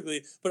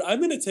specifically, but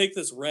I'm gonna take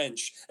this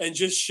wrench and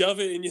just shove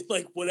it in you,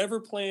 like whatever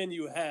plan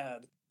you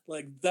had.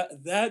 Like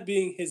that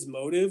being his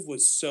motive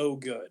was so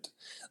good.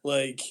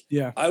 Like,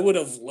 yeah, I would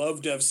have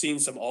loved to have seen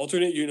some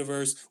alternate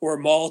universe where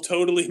Maul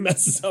totally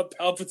messes up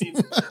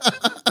Palpatine's.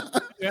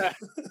 yeah.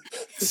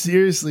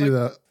 seriously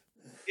though.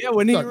 Yeah,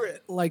 when he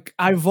like,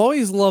 I've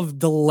always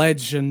loved the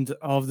legend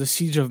of the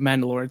Siege of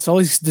Mandalore. It's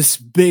always this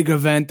big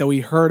event that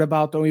we heard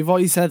about, and we've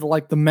always had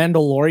like the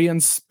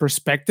Mandalorian's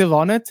perspective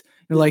on it.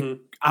 You're like,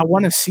 I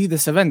want to see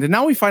this event, and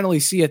now we finally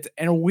see it,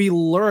 and we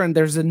learn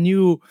there's a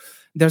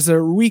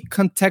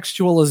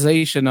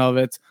recontextualization of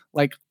it.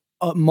 Like,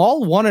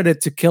 Maul wanted it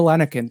to kill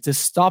Anakin, to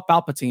stop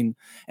Palpatine,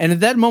 and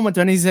at that moment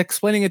when he's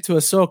explaining it to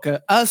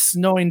Ahsoka, us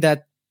knowing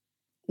that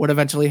what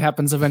eventually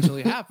happens,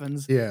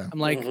 Yeah, I'm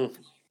like.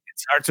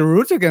 It's hard to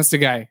root against the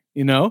guy,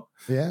 you know?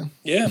 Yeah.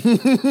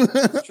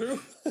 It's true.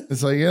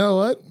 It's like, you know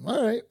what?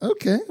 All right.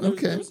 Okay.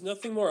 There was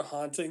nothing more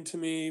haunting to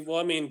me. Well,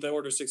 I mean, the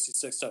Order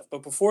 66 stuff.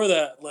 But before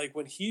that, like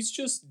when he's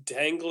just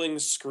dangling,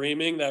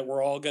 screaming that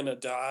we're all going to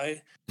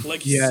die,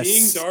 like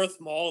seeing Darth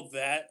Maul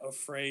that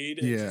afraid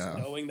and just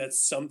knowing that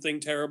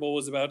something terrible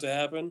was about to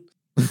happen.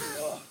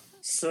 Oh,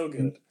 so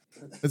good.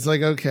 It's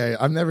like, okay,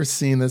 I've never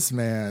seen this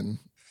man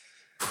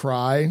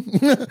cry.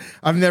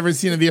 I've never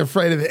seen him be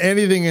afraid of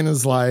anything in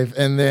his life.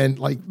 And then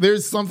like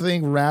there's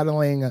something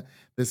rattling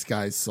this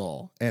guy's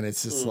soul. And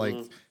it's just like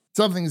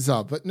something's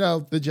up. But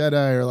no, the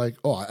Jedi are like,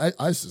 oh,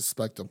 I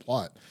suspect a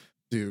plot,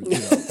 dude. You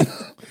know?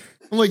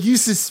 I'm like, you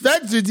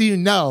suspect or do you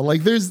know?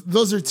 Like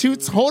those are two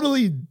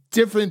totally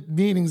different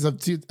meanings of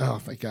two. Oh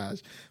my gosh.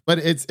 But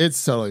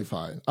it's totally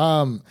fine.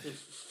 I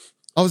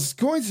was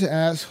going to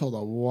ask, hold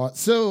on, what?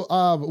 So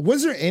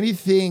was there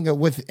anything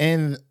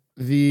within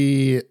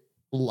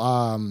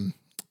the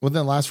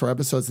last 4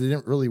 episodes that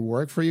didn't really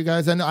work for you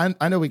guys?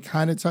 I know we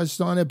kind of touched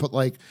on it, but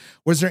like,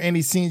 was there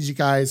any scenes you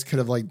guys could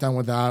have like done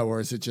without, or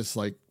is it just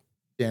like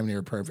damn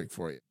near perfect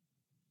for you?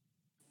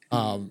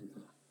 I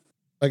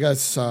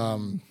guess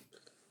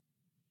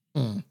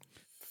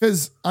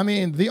because I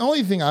mean the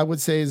only thing I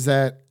would say is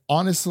that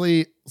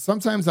honestly,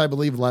 sometimes I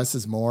believe less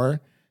is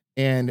more,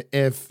 and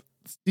if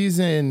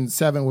season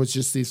 7 was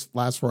just these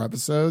last 4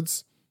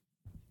 episodes,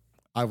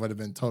 I would have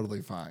been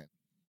totally fine.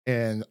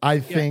 And I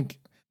think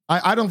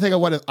I don't think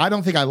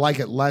I like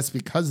it less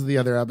because of the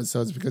other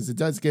episodes, because it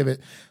does give it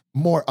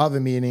more of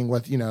a meaning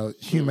with, you know,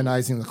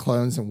 humanizing the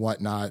clones and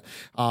whatnot.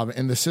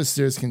 And the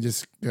sisters can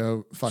just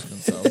go fuck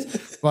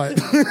themselves. But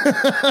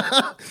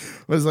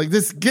it was like,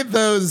 just get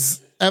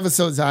those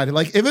episodes out.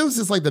 Like if it was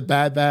just like the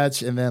Bad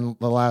Batch and then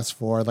the last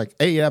 4, like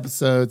 8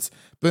 episodes,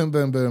 boom,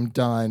 boom, boom,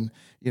 done.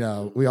 You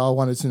know, we all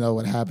wanted to know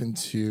what happened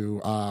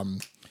to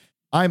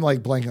I'm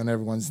like blanking on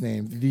everyone's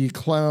name. The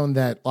clone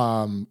that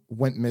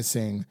went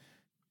missing.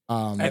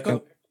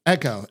 Echo,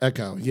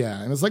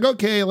 yeah. And it's like,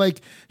 okay,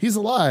 like he's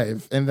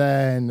alive. And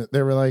then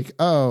they were like,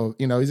 oh,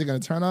 you know, is he going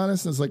to turn on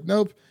us? And it's like,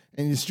 nope.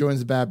 And he just joins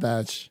the Bad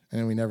Batch,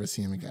 and we never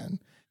see him again.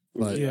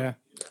 But yeah,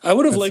 I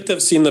would have liked to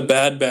have seen the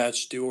Bad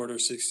Batch do Order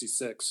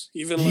 66.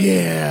 Even like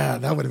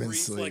that would have been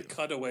brief, sweet. like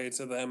cutaway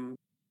to them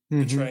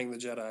betraying the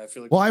Jedi. I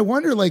feel like. Well, I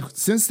wonder, like,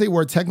 since they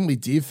were technically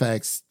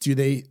defects,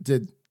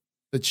 did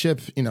the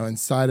chip, you know,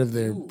 inside of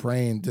their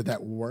brain, did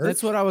that work?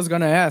 That's what I was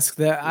gonna ask.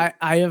 That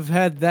I have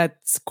had that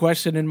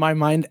question in my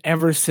mind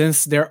ever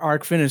since their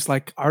arc finished.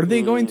 Like, are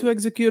they going to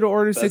execute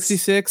Order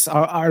 66?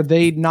 Are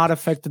they not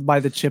affected by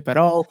the chip at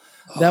all?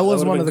 That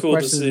was one of the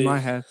questions in my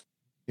head.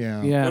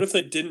 Yeah. What if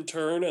they didn't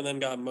turn and then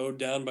got mowed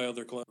down by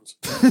other clones?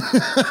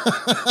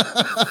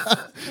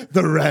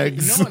 The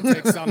regs. No one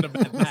takes on the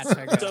Bad Batch,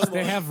 I guess.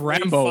 They have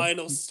Rambo.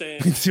 Final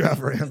stand. They do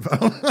have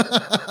Rambo.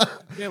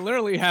 They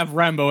literally have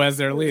Rambo as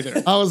their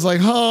leader. I was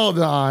like, hold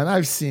on,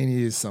 I've seen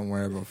you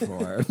somewhere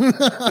before.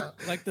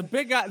 Like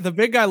the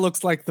big guy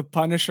looks like the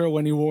Punisher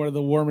when he wore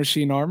the War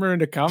Machine armor in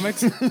the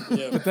comics.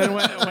 But then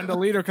when the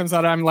leader comes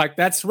out, I'm like,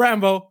 that's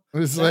Rambo.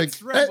 It's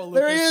that's like, Rambo,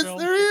 there he is.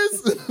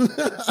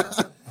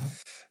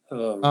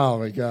 Oh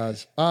my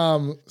gosh.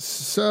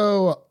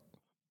 So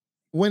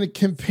when it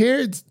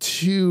compared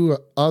to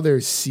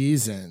other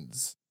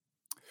seasons,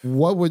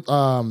 what would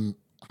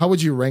how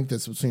would you rank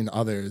this between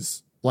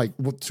others? Like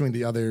between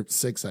the other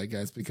 6, I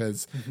guess,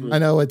 because I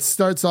know it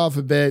starts off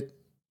a bit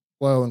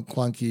slow and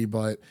clunky,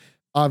 but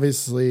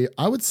obviously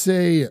I would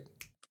say,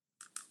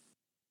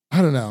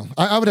 I don't know.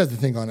 I would have to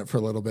think on it for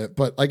a little bit,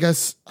 but I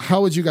guess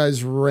how would you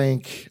guys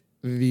rank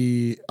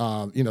the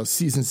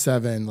season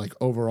 7 like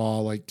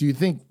overall? Like, do you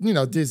think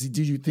Disney?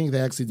 Do you think they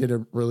actually did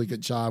a really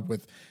good job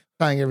with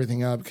tying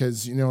everything up?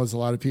 Because there's a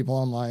lot of people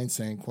online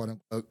saying "quote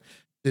unquote"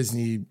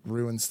 Disney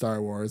ruined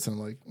Star Wars, and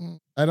I'm like,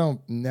 I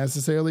don't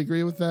necessarily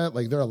agree with that.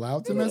 Like, they're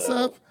allowed to mess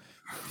up.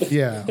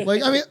 Yeah,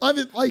 like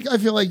I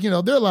feel like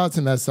they're allowed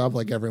to mess up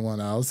like everyone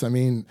else. I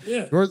mean,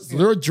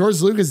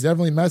 George Lucas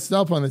definitely messed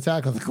up on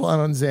Attack of the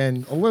Clones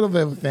and a little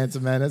bit with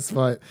Phantom Menace,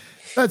 but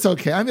that's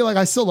okay. I mean, like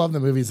I still love the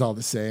movies all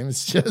the same.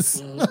 It's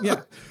just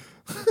yeah.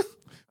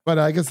 But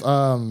I guess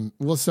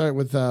we'll start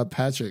with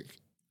Patrick.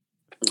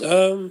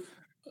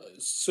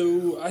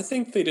 So I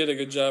think they did a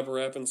good job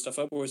wrapping stuff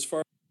up. But as far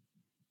as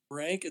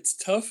rank, it's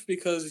tough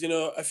because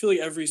I feel like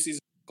every season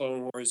of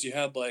Clone Wars you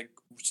had like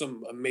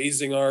some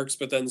amazing arcs,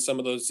 but then some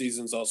of those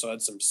seasons also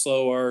had some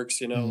slow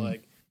arcs.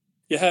 Like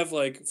you have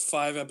like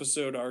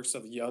 5-episode arcs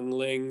of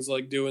younglings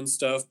like doing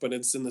stuff, but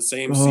it's in the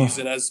same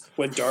season as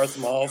when Darth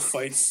Maul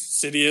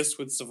fights Sidious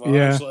with Savage.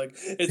 Yeah. Like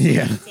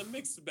it's a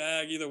mixed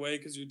bag either way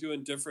because you're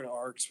doing different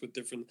arcs with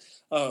different.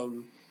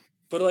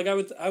 But like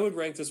I would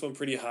rank this one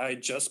pretty high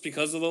just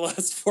because of the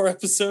last 4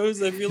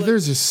 episodes. I feel like they're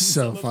just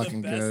so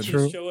fucking good.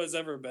 The show has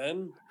ever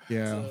been.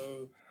 Yeah.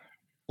 So.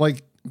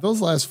 Like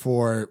those last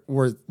 4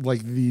 were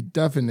like the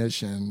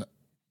definition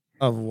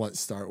of what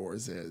Star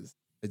Wars is.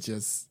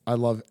 I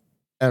love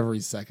every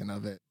second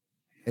of it.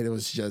 And it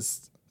was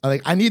just I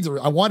want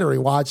to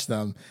rewatch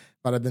them,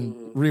 but I've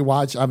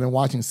been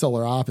watching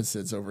Solar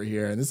Opposites over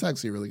here, and it's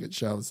actually a really good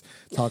show. I was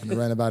talking to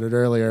Ren about it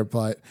earlier,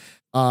 but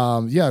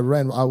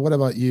Ren, what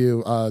about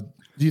you?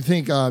 Do you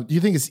think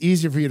it's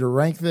easier for you to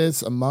rank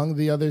this among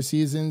the other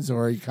seasons,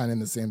 or are you kind of in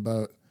the same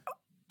boat?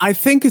 I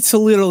think it's a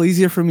little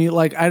easier for me.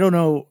 Like, I don't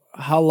know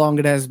how long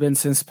it has been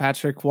since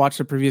Patrick watched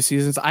the previous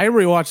seasons. I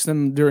rewatched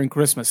them during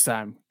Christmas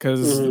time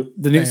because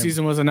the new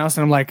season was announced,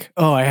 and I'm like,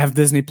 oh, I have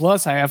Disney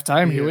Plus. I have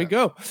time. Here we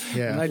go.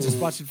 Yeah. And I just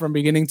watched it from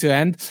beginning to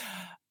end.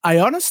 I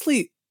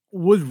honestly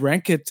would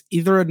rank it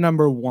either at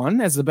number 1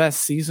 as the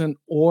best season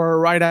or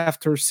right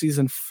after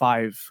season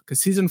 5, because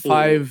season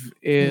 5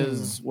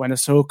 is when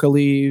Ahsoka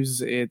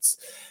leaves. It's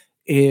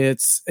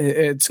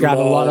got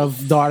a lot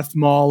of Darth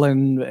Maul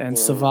and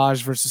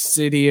Savage versus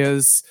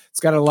Sidious. It's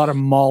got a lot of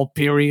Maul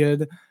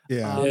period.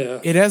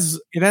 It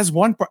has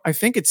one. I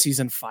think it's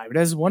season 5. It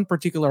has one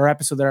particular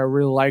episode that I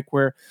really like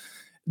where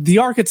the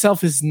arc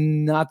itself is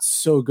not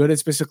so good.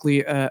 It's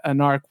basically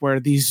an arc where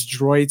these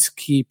droids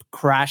keep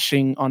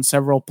crashing on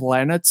several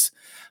planets.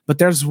 But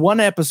there's one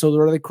episode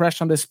where they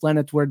crash on this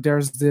planet where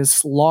there's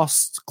this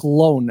lost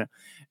clone,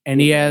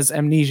 and he has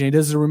amnesia. He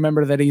doesn't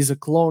remember that he's a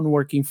clone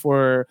working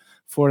for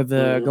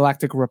the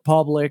Galactic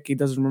Republic. He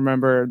doesn't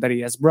remember that he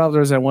has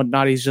brothers and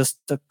whatnot. He's just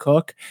a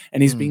cook,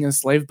 and he's being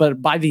enslaved.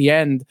 But by the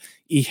end,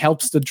 he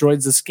helps the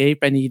droids escape,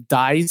 and he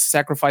dies,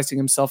 sacrificing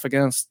himself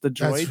against the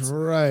droids. That's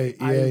right.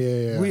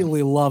 Yeah.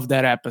 Really love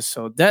that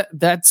episode.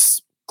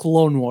 That's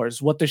Clone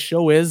Wars. What the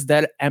show is,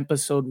 that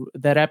episode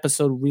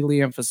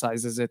really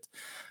emphasizes it.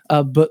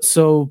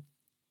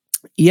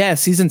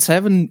 Season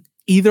 7,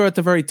 either at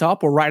the very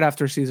top or right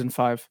after season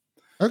 5.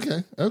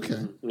 Okay.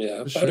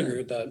 Yeah, I'd agree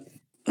with that.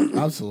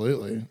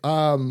 Absolutely.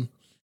 Man,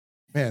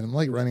 I'm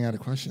like running out of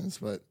questions,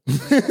 but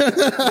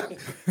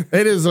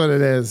it is what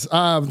it is.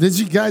 Did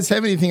you guys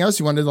have anything else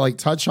you wanted to like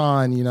touch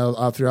on,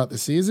 throughout the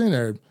season,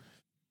 or?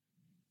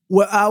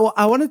 Well,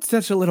 I wanted to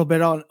touch a little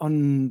bit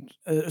on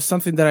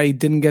something that I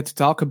didn't get to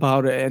talk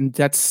about, and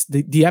that's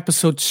the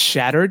episode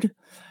Shattered.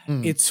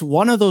 It's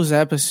one of those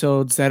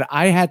episodes that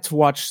I had to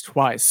watch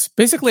twice.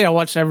 Basically, I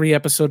watched every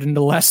episode in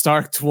the last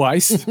arc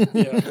twice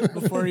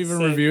before even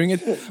reviewing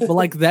it. But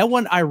like that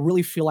one, I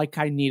really feel like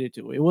I needed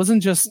to. It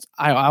wasn't just,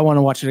 I want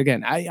to watch it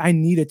again. I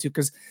needed to,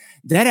 because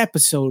that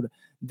episode,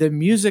 the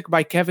music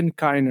by Kevin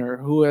Kiner,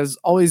 who has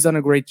always done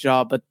a great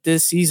job, but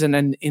this season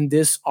and in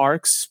this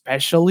arc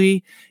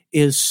especially,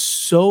 is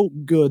so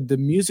good. The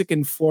music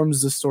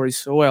informs the story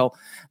so well.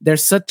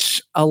 There's such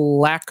a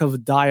lack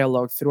of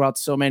dialogue throughout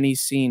so many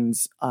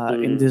scenes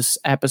in this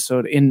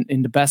episode in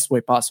the best way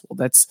possible.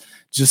 That's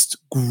just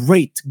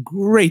great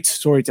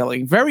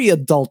storytelling. Very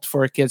adult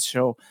for a kids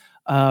show.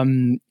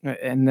 And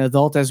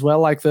adult as well,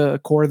 like the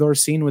corridor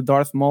scene with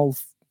Darth Maul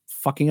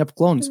fucking up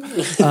clones.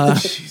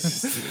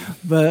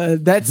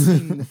 But that's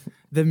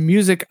the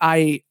music.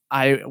 I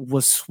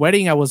was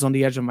sweating. I was on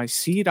the edge of my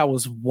seat. I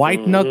was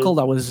white-knuckled.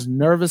 I was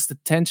nervous. The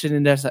tension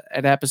in that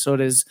episode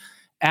is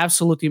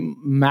absolutely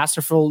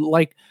masterful.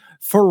 Like,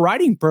 for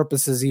writing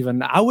purposes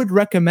even, I would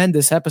recommend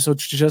this episode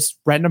to just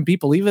random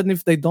people, even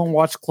if they don't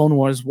watch Clone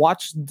Wars.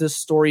 Watch the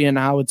story and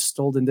how it's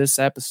told in this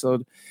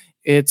episode.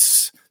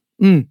 It's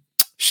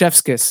chef's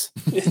kiss.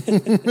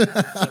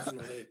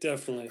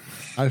 Definitely.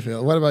 I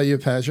feel. What about you,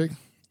 Patrick?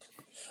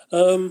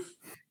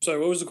 Sorry,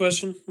 what was the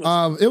question?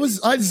 It was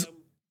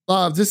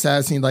just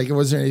asking, like,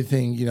 was there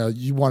anything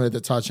you wanted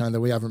to touch on that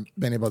we haven't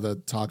been able to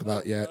talk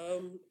about yet?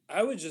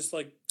 I would just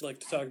like to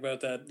talk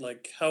about that,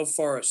 like how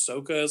far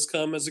Ahsoka has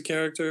come as a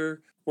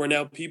character. Where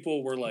now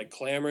people were like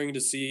clamoring to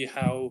see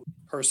how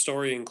her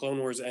story in Clone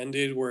Wars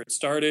ended, where it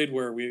started,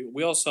 where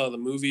we all saw the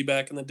movie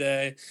back in the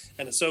day,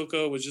 and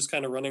Ahsoka was just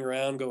kind of running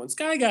around going,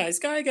 "Sky guy,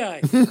 sky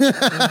guy."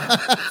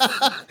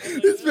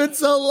 It's been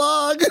so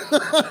long.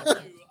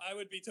 I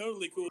would be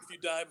totally cool if you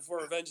die before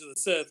Revenge of the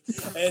Sith,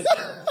 and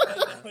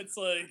now it's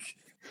like.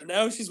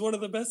 Now she's one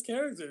of the best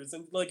characters,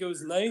 and like it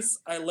was nice.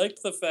 I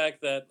liked the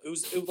fact that it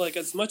was like,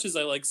 as much as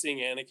I like seeing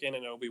Anakin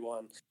and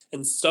Obi-Wan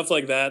and stuff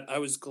like that, I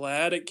was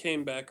glad it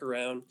came back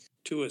around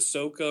to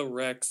Ahsoka,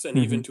 Rex, and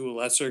even to a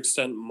lesser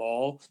extent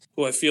Maul,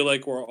 who I feel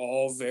like were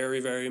all very,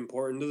 very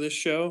important to this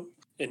show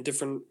in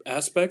different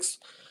aspects.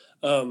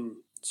 So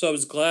I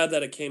was glad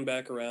that it came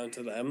back around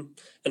to them,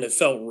 and it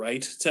felt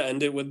right to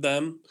end it with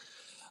them.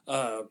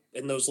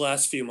 In those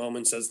last few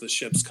moments as the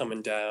ship's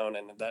coming down,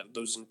 and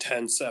those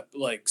intense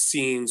like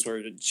scenes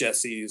where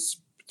Jesse's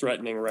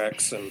threatening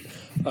Rex and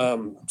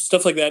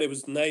stuff like that, it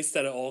was nice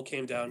that it all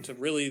came down to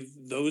really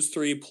those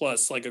three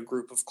plus like a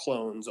group of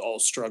clones all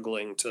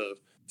struggling to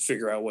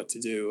figure out what to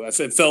do.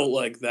 It felt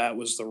like that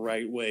was the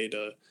right way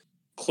to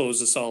close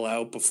this all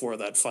out before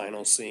that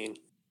final scene.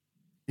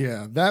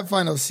 Yeah, that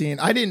final scene,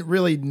 I didn't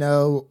really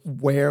know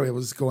where it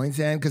was going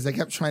to end because I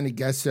kept trying to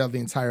guess throughout the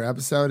entire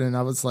episode, and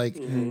I was like,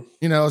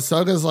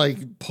 Ahsoka's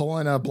like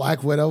pulling a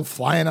Black Widow,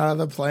 flying out of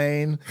the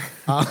plane.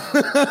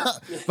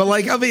 But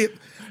like, I mean,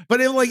 but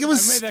it was.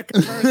 I made that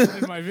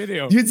comparison in my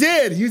video. You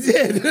did. I even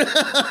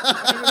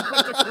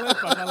put the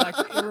clip up. I'm like,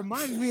 it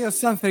reminds me of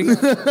something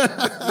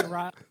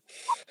right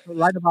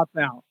about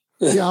now.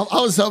 Yeah, I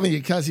was hoping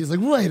you cuss. He's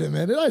like, wait a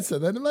minute, I said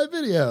that in my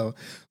video.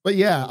 But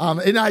yeah,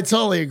 and I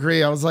totally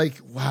agree. I was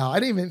like, wow, I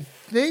didn't even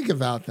think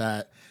about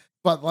that.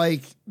 But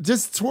like,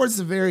 just towards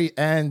the very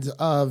end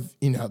of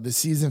the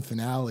season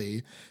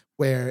finale,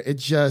 where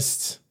it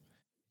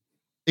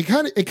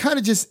kind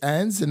of just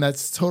ends, and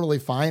that's totally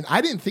fine. I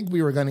didn't think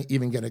we were going to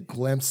even get a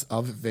glimpse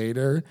of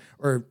Vader,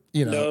 or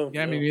me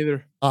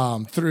neither.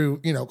 Through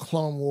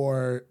Clone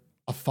War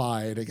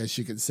fight, I guess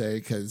you could say,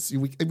 because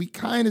we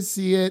kind of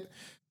see it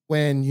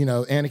when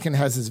Anakin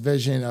has his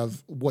vision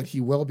of what he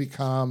will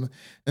become, and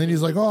then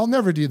he's like, "Oh, I'll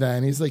never do that,"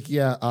 and he's like,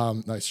 "Yeah,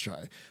 nice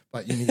try,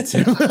 but you need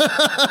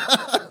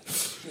to."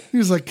 He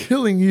was like,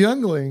 killing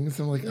younglings.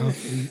 I'm like, oh.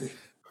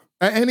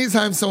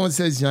 Anytime someone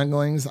says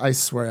younglings, I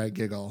swear I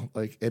giggle.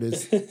 Like it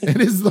is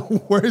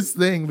the worst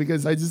thing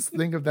because I just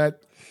think of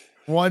that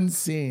one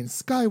scene.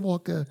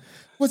 Skywalker,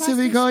 what's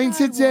he going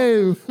to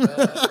do?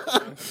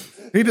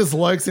 He just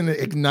looks and it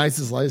ignites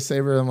his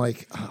lightsaber. I'm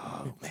like,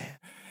 oh man.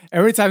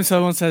 Every time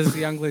someone says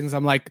younglings,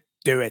 I'm like,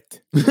 do it.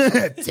 Do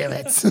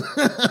it.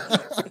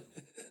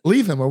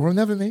 Leave him or we'll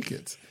never make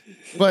it.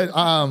 But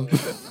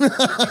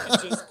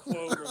just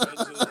quote Revenge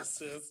of the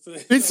Sith.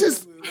 It's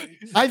just,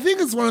 I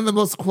think it's one of the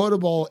most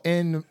quotable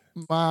in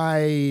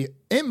my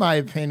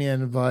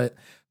opinion. But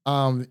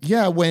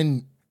yeah,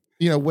 when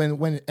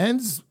it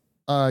ends,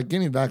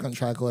 getting back on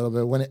track a little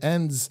bit, when it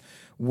ends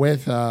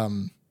with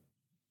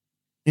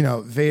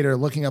Vader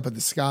looking up at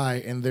the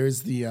sky and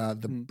there's the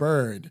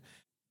bird.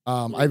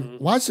 I've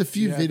watched a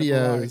few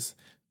videos.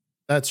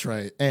 That's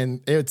right.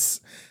 And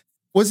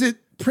was it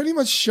pretty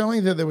much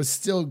showing that there was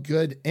still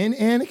good in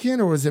Anakin,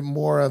 or was it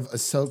more of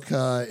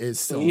Ahsoka is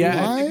still alive?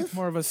 I think it's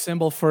more of a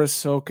symbol for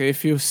Ahsoka.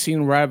 If you've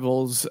seen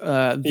Rebels,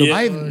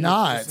 I've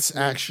not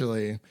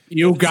actually.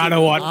 You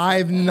gotta watch.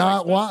 I've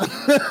not watched.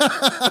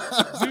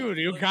 Dude,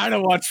 you gotta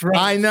watch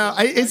Rebels. I know.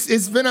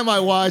 It's been on my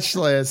watch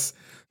list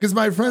because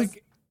my friends,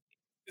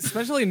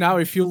 especially now,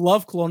 if you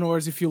love Clone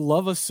Wars, if you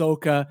love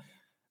Ahsoka.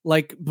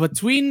 Like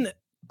between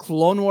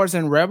Clone Wars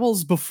and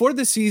Rebels, before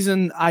the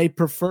season, I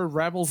preferred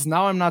Rebels.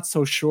 Now I'm not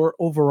so sure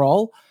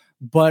overall,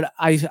 but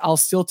I'll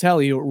still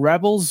tell you,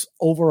 Rebels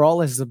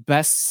overall is the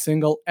best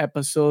single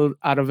episode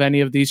out of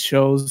any of these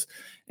shows.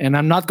 And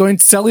I'm not going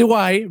to tell you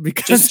why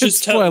because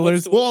just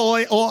spoilers. Well,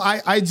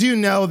 I do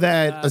know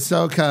that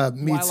Ahsoka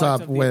meets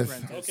up with.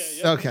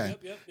 Okay.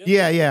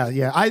 Yep.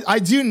 Yeah. I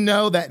do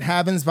know that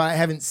happens, but I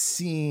haven't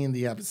seen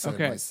the episode.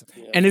 Okay.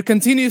 And it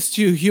continues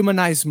to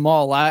humanize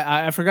Maul.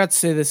 I forgot to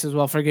say this as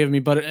well. Forgive me,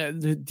 but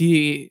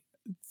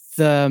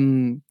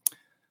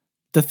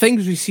the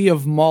things we see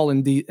of Maul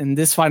in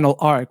this final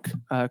arc,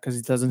 because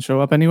it doesn't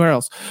show up anywhere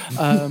else,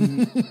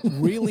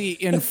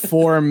 really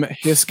inform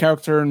his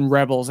character in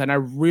Rebels, and I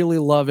really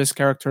love his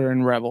character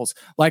in Rebels.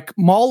 Like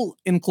Maul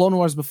in Clone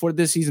Wars before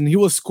this season, he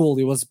was cool,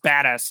 he was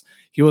badass,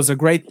 he was a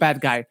great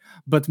bad guy.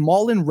 But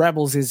Maul in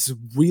Rebels is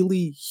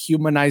really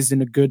humanized in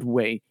a good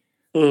way.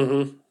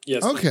 Mm-hmm.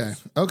 Yes.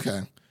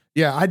 Okay.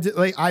 Yeah, I did.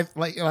 Like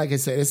I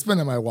said, it's been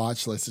on my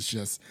watch list. It's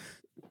just.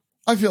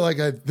 I feel like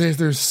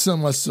there's so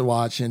much to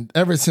watch, and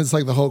ever since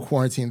like the whole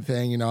quarantine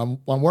thing, I'm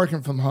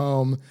working from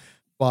home,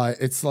 but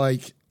it's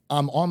like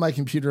I'm on my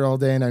computer all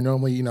day, and I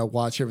normally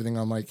watch everything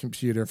on my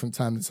computer from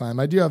time to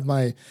time. I do have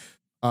my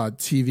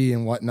TV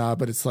and whatnot,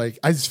 but it's like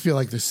I just feel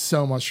like there's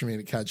so much for me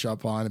to catch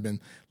up on. I've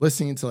been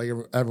listening to like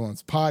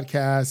everyone's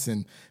podcasts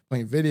and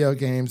playing video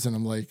games, and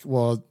I'm like,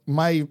 well,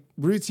 my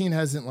routine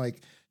hasn't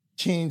like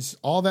changed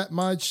all that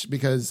much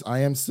because I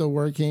am still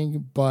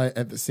working, but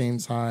at the same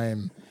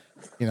time,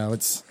 you know,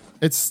 it's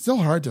still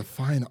hard to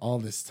find all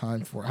this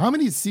time for. How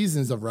many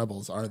seasons of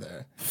Rebels are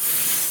there?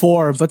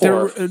 4, but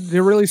they're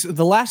really,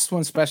 the last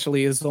one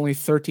especially is only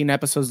 13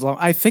 episodes long.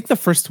 I think the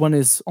first one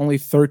is only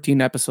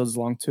 13 episodes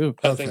long too.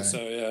 I think so,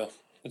 yeah.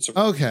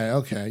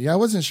 Okay. Yeah, I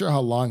wasn't sure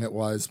how long it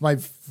was. My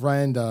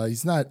friend,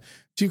 he's not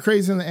too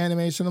crazy in the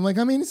animation. I'm like,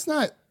 I mean, it's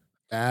not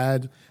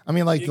bad. I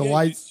mean, like you the get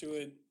lights. used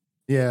to it.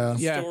 Yeah.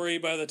 The story,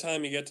 by the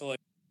time you get to like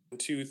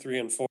 2, 3,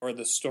 and 4,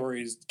 the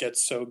stories get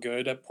so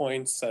good at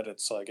points that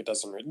it's like it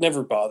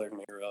never bothered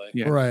me really.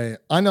 Yeah. Right.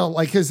 I know,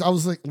 like, because I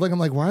was like, looking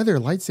like, why are their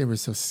lightsabers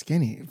so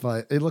skinny?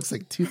 But it looks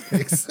like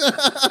toothpicks.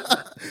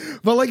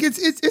 But like,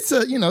 it's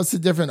a, you know, it's a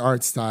different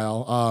art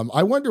style.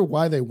 I wonder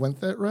why they went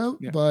that route,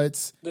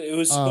 but it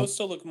was supposed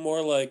to look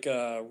more like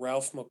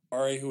Ralph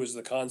McQuarrie, who was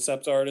the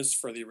concept artist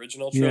for the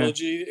original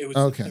trilogy. It was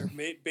they're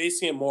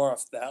basing it more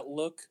off that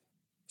look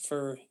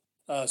for.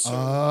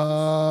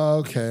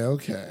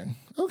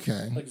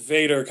 Okay. Like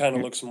Vader kind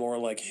of looks more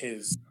like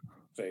his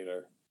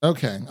Vader.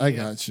 Okay, I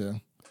got you.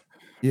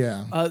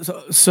 Yeah.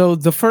 So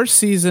the first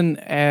season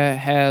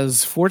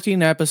has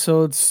 14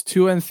 episodes.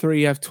 2 and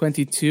 3 have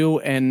 22,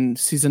 and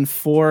season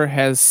 4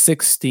 has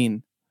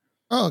 16.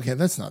 Oh, okay,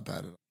 that's not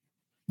bad at all.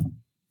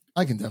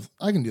 I can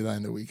do that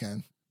in the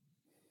weekend.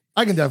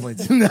 I can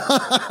definitely do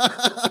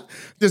that.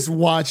 Just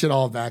watch it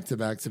all back to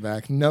back to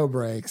back, no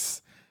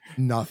breaks.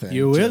 Nothing.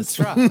 You will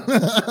try.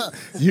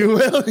 You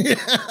will. Yeah.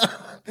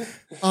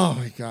 Oh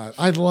my god,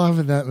 I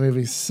love that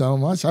movie so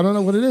much. I don't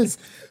know what it is,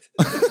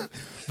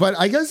 but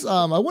I guess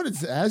I wanted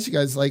to ask you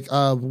guys, like,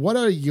 what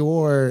are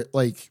your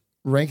like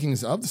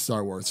rankings of the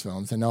Star Wars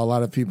films? I know a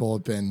lot of people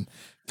have been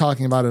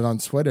talking about it on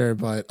Twitter,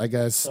 but I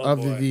guess I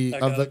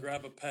gotta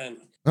grab a pen.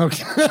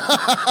 Okay.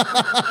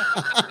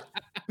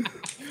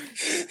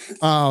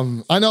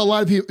 I know a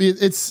lot of people.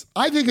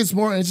 I think it's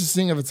more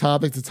interesting of a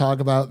topic to talk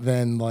about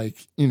than like,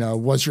 you know,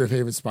 what's your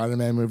favorite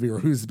Spider-Man movie or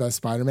who's the best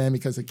Spider-Man,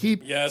 because I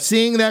keep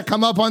seeing that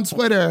come up on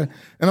Twitter,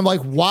 and I'm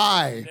like,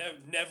 why?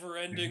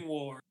 Never-ending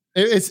war.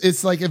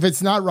 It's like if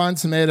it's not Rotten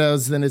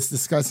Tomatoes, then it's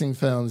discussing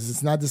films.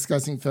 It's not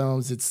discussing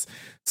films. It's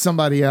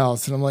somebody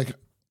else, and I'm like,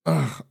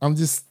 ugh, I'm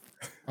just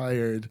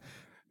tired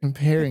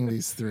comparing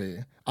these three.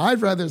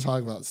 I'd rather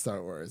talk about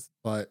Star Wars,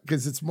 but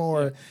because it's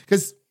more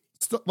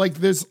like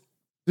there's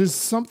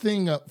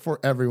something for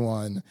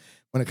everyone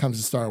when it comes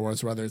to Star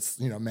Wars, whether it's,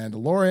 you know,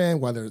 Mandalorian,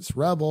 whether it's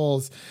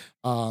Rebels,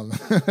 Clone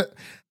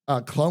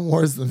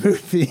Wars, the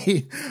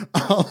movie.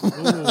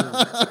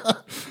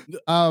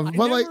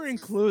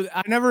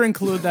 I never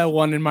include that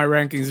one in my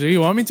rankings. Do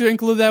you want me to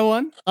include that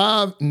one?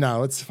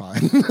 No, it's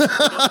fine.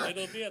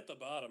 It'll be at the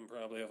bottom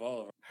probably of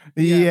all of them.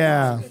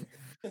 Yeah.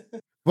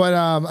 But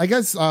I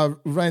guess,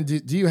 Ren,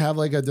 do you have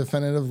like a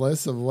definitive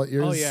list of what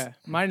yours? Oh yeah,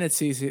 mine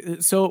it's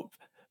easy. So,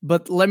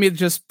 but let me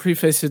just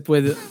preface it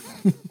with,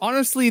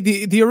 honestly,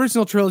 the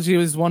original trilogy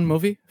is one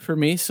movie for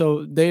me,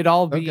 so they'd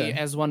all be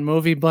as one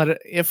movie. But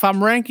if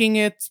I'm ranking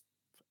it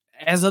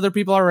as other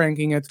people are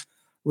ranking it,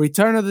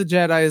 Return of the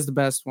Jedi is the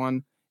best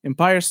one.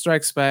 Empire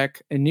Strikes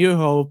Back, A New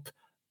Hope,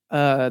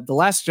 The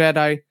Last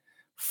Jedi,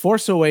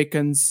 Force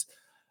Awakens,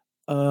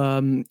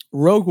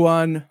 Rogue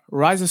One,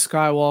 Rise of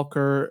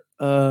Skywalker,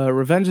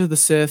 Revenge of the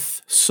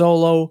Sith,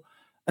 Solo,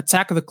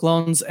 Attack of the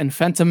Clones, and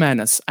Phantom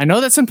Menace. I know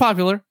that's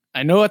unpopular.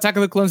 I know Attack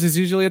of the Clones is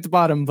usually at the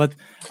bottom, but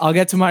I'll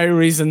get to my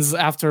reasons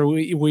after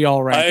we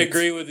all rank. I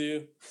agree with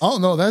you. Oh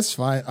no, that's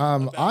fine.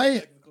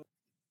 I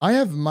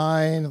have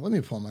mine. Let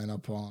me pull mine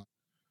up on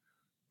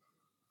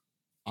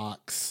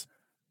Ox.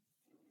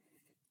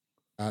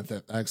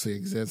 That actually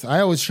exists. I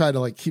always try to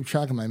like keep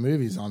track of my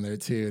movies on there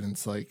too, and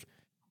it's like,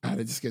 God,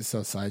 I just get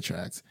so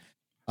sidetracked.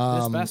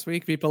 This past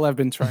week, people have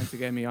been trying to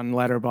get me on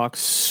Letterboxd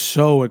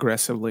so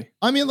aggressively.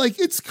 I mean, like,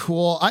 it's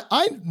cool.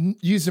 I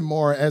use it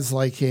more as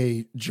like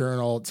a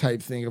journal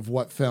type thing of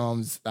what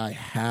films I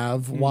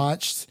have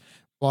watched.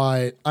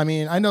 But I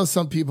mean, I know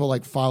some people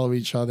like follow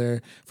each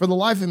other. For the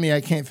life of me, I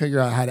can't figure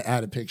out how to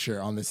add a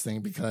picture on this thing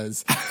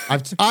because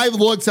I've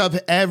looked up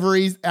I've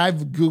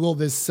Googled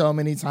this so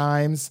many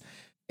times,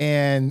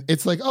 and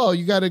it's like, oh,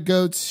 you got to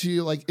go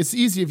to like, it's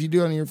easy if you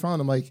do it on your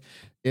phone. I'm like,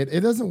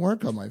 it doesn't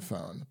work on my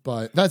phone,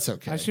 but that's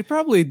okay. I should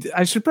probably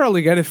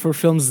get it for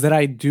films that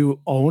I do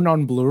own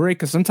on Blu-ray,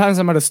 because sometimes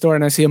I'm at a store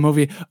and I see a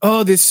movie.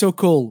 Oh, this is so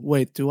cool.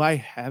 Wait, do I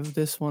have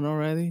this one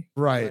already?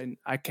 Right.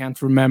 I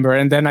can't remember,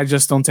 and then I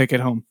just don't take it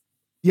home.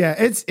 Yeah,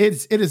 it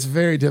is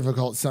very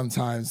difficult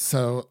sometimes.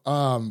 So,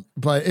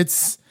 but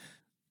it's,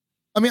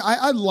 I mean,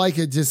 I like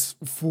it just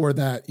for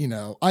that, you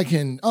know, I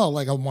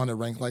want to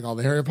rank like all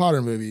the Harry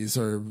Potter movies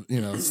or, you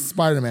know,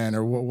 Spider-Man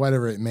or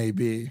whatever it may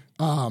be.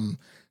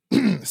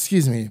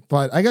 Excuse me.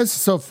 But I guess,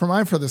 so for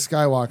the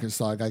Skywalker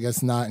saga, I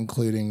guess not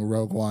including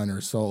Rogue One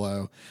or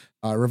Solo,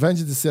 Revenge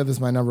of the Sith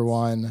is my number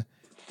one.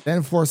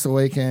 Then Force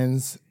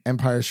Awakens,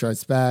 Empire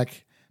Strikes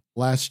Back,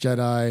 Last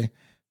Jedi,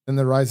 than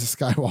The Rise of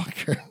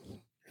Skywalker.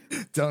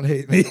 Don't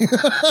hate me.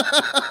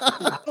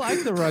 I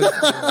like The Rise of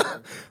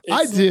Skywalker.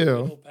 I It's do.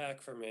 Middle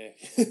pack for me.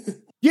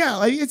 Yeah,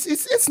 like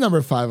it's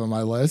number 5 on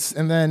my list,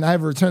 and then I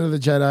have Return of the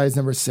Jedi is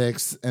number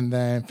 6, and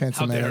then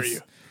Phantom How dare Menace.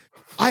 you.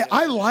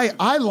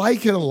 I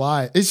like it a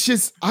lot. It's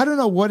just I don't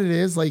know what it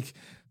is. Like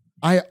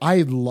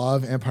I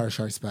love Empire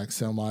Strikes Back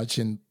so much,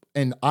 and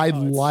I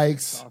liked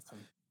It's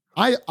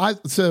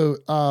awesome.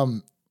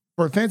 so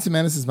for Phantom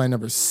Menace is my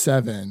number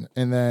 7,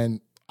 and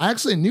then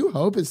actually New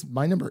Hope is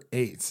my number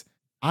 8.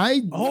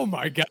 Oh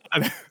my god.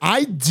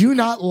 I do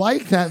not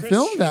like that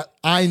film. That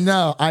I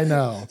know.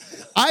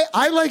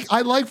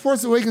 I like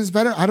Force Awakens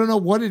better. I don't know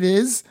what it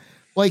is.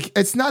 Like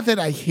it's not that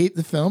I hate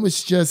the film.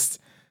 It's just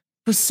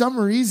for some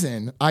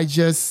reason I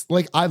just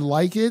like I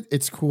like it.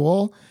 It's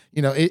cool.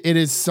 You know, it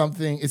is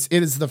something. It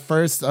is the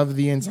first of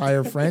the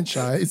entire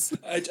franchise.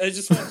 I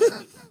just want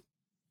to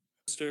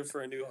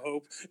for A New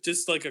Hope,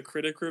 just like a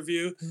critic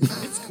review.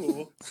 It's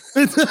cool.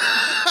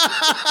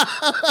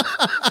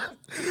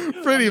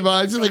 Pretty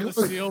much. Like Like,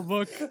 the Seal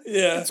book.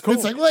 Yeah, It's cool.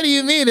 it's like, what do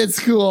you mean it's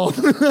cool?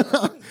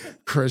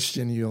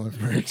 Christian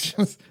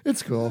Eulenberg.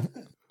 It's cool.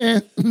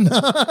 And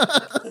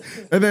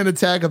then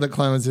Attack of the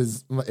Clones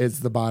is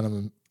the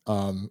bottom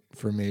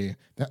for me.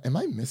 Now, am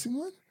I missing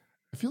one?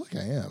 I feel like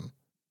I am.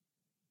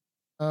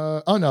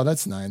 Oh no,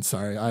 that's 9.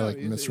 Sorry, I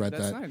misread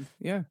That's that. 9.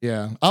 Yeah.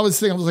 Yeah, I was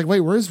like,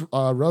 wait, where's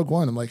Rogue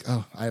One? I'm like,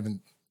 oh, I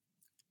haven't.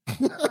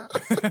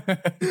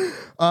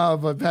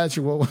 But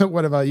Patrick,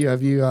 what about you?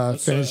 Have you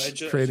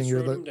finished creating your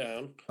wrote list? them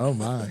down. Oh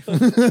my!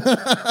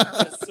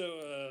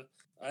 So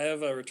I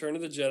have Return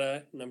of the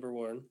Jedi number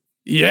 1.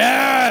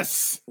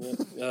 Yes.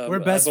 We're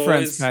best I've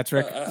friends, always-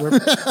 Patrick.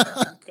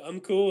 I'm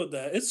cool with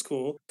that. It's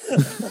cool.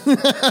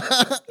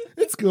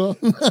 It's cool.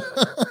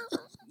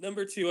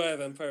 Number 2, I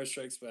have Empire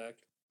Strikes Back.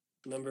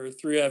 Number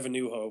 3, I have A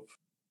New Hope.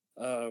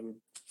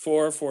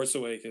 4, Force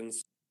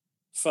Awakens.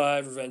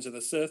 5, Revenge of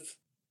the Sith.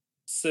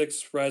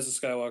 6, Rise of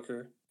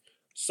Skywalker.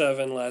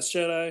 7, Last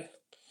Jedi.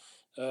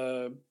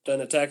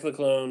 Then Attack of the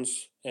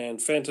Clones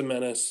and Phantom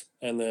Menace,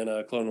 and then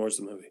Clone Wars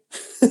the movie.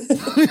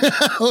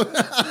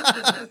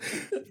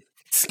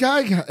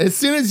 Sky Guy. As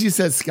soon as you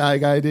said Sky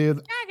Guy,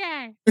 dude.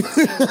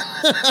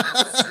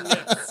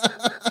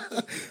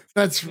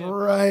 That's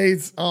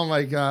right. Oh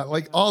my god!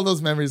 Like all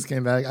those memories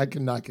came back. I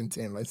could not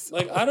contain myself.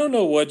 Like, I don't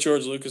know what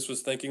George Lucas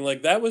was thinking.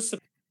 Like, that was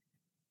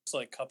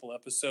like a couple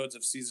episodes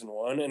of season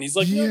 1, and he's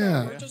like,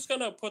 Yeah. we're just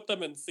gonna put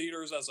them in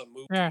theaters as a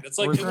movie. Yeah, It's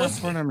like, we're it gonna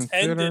wasn't put 'em in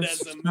intended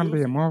theaters. as a It's gonna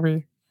be a movie.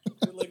 movie.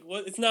 Like,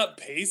 what? It's not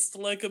paced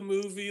like a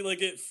movie.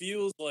 Like, it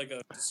feels like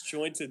a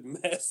disjointed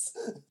mess.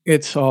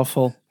 It's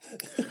awful.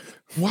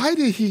 Why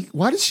did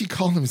she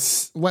call him?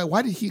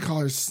 Why did he call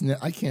her Snip?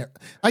 I can't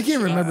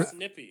remember.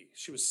 Snippy.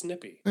 She was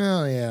snippy.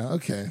 Oh yeah,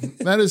 okay,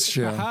 that is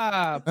true.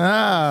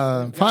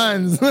 Aha.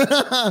 Puns.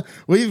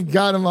 We've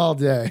got them all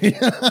day.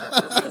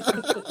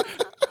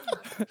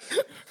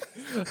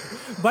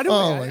 By the way,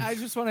 Oh, my- I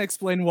just want to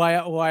explain why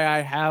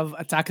I have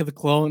Attack of the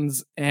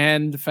Clones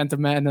and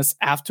Phantom Menace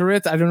after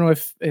it. I don't know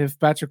if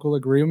Patrick will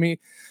agree with me.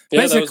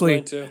 Yeah, Basically,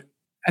 that was mine too.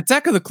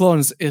 Attack of the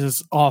Clones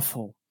is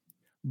awful,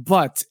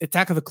 but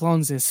Attack of the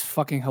Clones is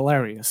fucking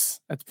hilarious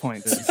at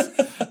points.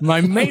 My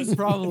main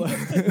problem,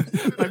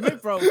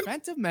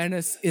 Phantom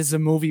Menace is a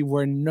movie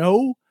where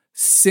no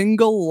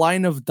single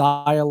line of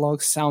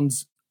dialogue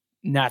sounds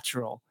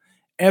natural.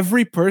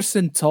 Every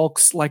person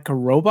talks like a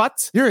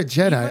robot. You're a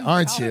Jedi, Even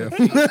aren't you?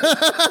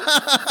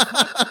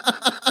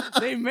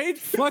 They made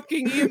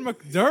fucking Ian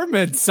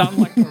McDermott sound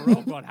like a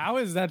robot. How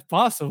is that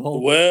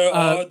possible? Where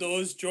are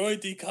those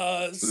droidy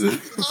cars?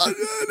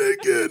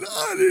 Anakin,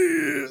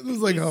 it was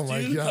like, oh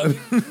my god.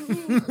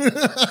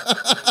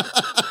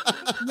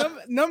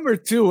 Number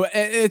 2,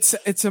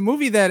 it's a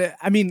movie that,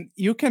 I mean,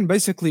 you can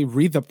basically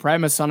read the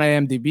premise on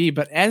IMDb,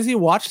 but as you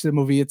watch the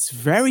movie, it's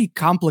very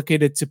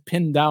complicated to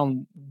pin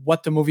down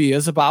what the movie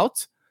is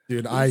about.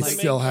 Dude, I Like,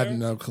 still have there?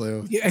 no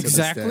clue. Yeah, to this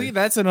exactly. day.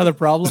 That's another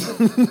problem.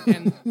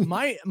 And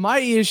my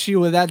issue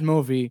with that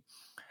movie,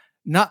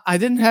 I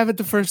didn't have it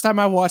the first time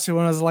I watched it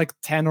when I was like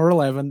 10 or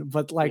 11,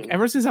 but like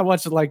ever since I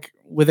watched it like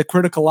with a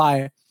critical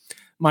eye,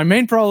 my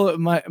main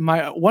problem, my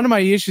one of my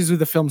issues with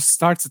the film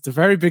starts at the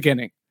very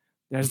beginning.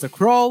 There's the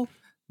crawl,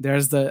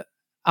 there's the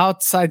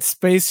outside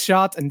space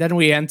shot, and then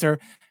we enter.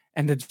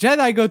 And the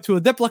Jedi go to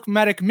a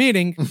diplomatic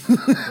meeting.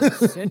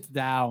 Sit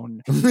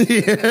down.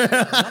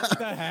 Yeah. What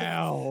the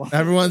hell?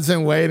 Everyone's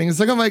been waiting. It's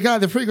like, oh my god,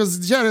 the prequels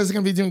Jedi is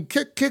going to be doing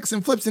kicks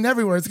and flips and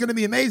everywhere. It's going to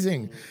be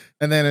amazing.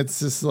 And then it's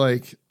just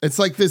like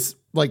this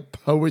like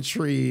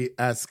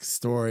poetry-esque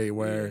story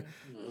where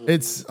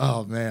it's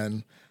oh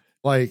man,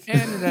 like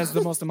And it has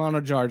the most amount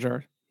of Jar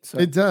Jar. So.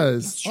 it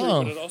does. It's true,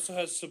 but it also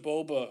has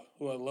Saboba,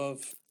 who I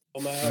love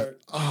on my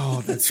heart.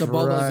 Oh, that's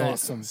Saboba's right.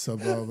 awesome.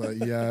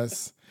 Saboba,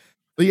 yes.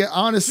 But yeah,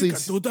 honestly,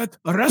 it's- do that.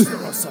 Arrest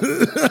us.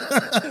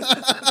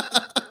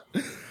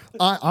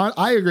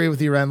 I agree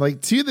with you, Ren.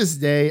 Like to this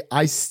day,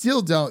 I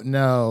still don't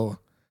know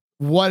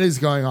what is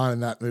going on in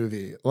that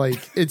movie. Like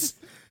it's,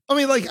 I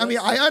mean,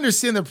 I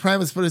understand the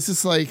premise, but it's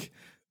just like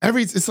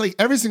every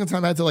single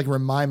time I had to like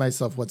remind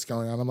myself what's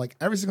going on. I'm like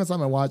every single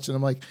time I watch it,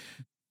 I'm like,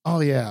 Oh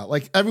yeah,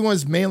 like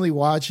everyone's mainly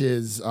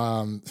watches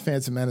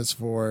Phantom Menace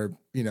for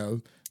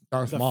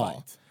Darth The Maul.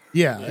 fight.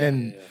 Yeah,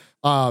 and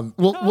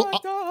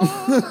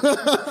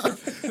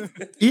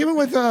even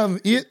with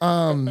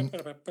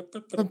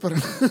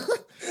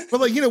but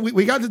like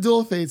we got the Duel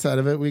of Fates out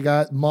of it, we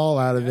got Maul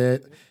out of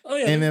it, Oh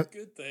yeah, and there's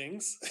then good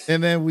things.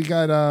 and then we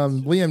got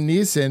Liam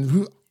Neeson,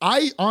 who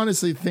I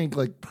honestly think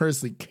like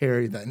personally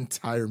carried that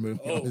entire movie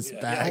on his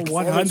back. Oh,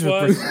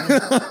 100%.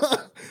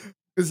 100%.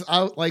 Because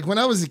I like when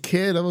I was a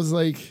kid, I was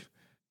like,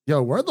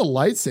 "Yo, where are the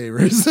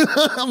lightsabers?"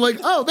 I'm like,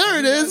 "Oh, there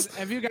it is."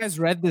 Have you guys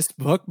read this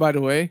book, by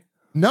the way?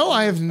 No,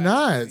 I have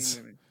not.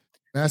 Master and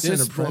This book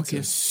is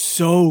Apprentice.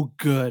 so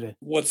good.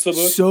 What's the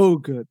book? So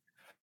good.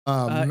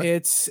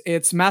 It's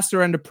It's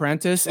Master and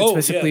Apprentice. It's Oh,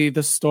 basically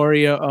the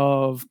story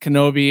of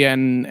Kenobi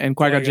and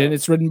Qui-Gon yeah. Jinn.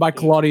 It's written by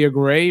Claudia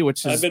Gray,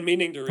 which I've is been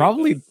meaning to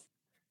read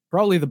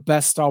probably the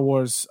best Star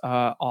Wars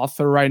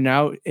author right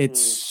now. It's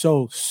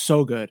so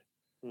good.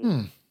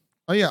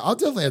 oh yeah, I'll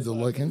definitely have to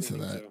look into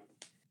that.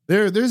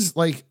 There's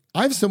like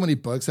I have so many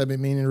books I've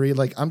been meaning to read.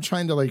 Like I'm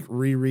trying to like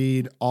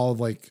reread all of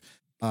like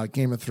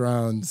Game of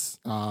Thrones,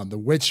 The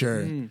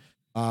Witcher.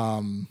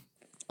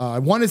 I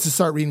wanted to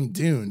start reading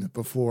Dune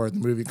before the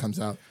movie comes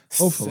out.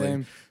 Hopefully.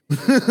 Same.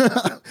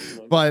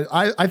 But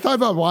I thought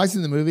about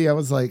watching the movie. I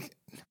was like,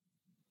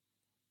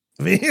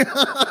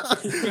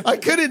 I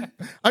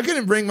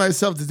couldn't bring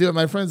myself to do it.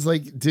 My friend's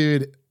like,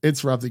 dude,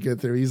 it's rough to get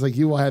through. He's like,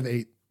 you will have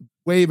a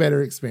way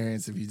better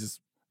experience if you just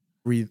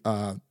read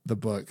the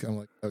book. I'm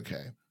like,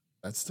 okay,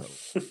 that's total.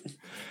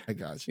 I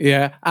got you.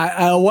 Yeah.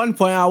 At one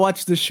point, I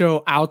watched the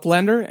show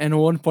Outlander, and at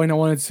one point, I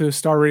wanted to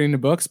start reading the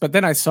books, but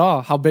then I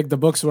saw how big the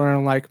books were, and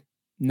I'm like,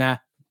 nah.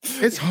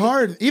 It's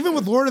hard. Even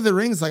with Lord of the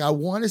Rings, like I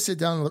want to sit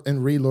down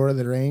and read Lord of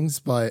the Rings,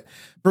 but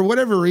for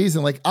whatever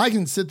reason, like I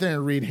can sit there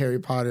and read Harry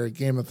Potter,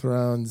 Game of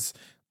Thrones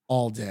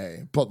all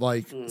day. But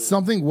like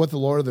something with the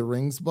Lord of the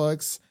Rings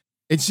books,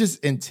 it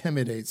just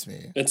intimidates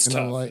me. It's And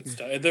tough. I'm like, It's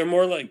tough. They're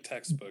more like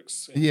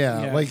textbooks.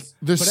 yeah, Yeah. like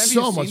there's But have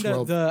so you much seen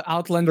world. the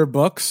Outlander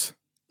books?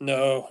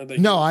 No.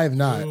 No, I have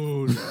not.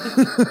 Dude.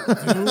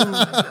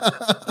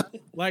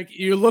 Like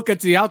you look at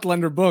the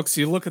Outlander books,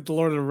 you look at the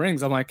Lord of the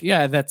Rings. I'm like,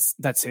 yeah, that's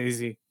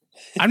easy.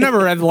 I've never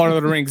read the Lord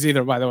of the Rings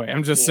either, by the way.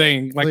 I'm just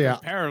saying, like, Yeah.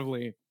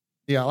 comparably.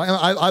 Yeah,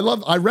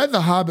 I read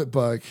the Hobbit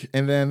book,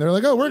 and then they're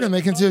like, oh, we're gonna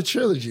make it into a It's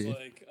trilogy.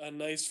 like a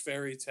nice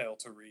fairy tale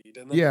to read.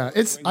 And then Yeah, the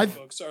it's- Rings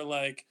books are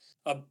like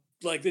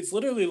it's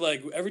literally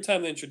like every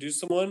time they introduce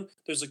someone,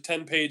 there's like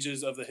 10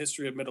 pages of the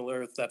history of Middle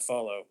Earth that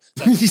follow.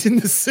 In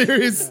the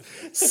series,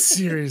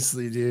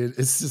 seriously, dude,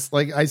 it's just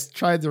like I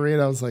tried to read.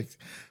 I was like,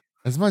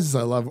 as much as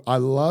I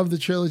love the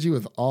trilogy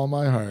with all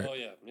my heart, Oh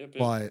yeah. Yep.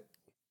 but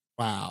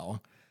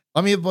wow, I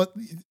mean, but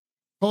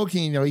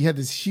Tolkien, he had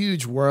this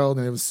huge world,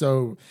 and it was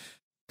so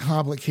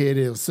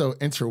complicated. It was so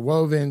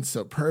interwoven,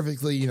 so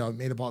perfectly,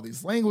 made up all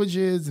these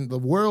languages, and the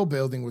world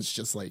building was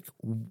just like,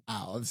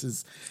 wow,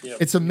 Yep.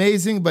 it's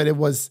amazing, but it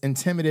was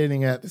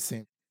intimidating at the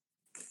same.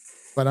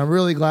 But I'm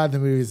really glad the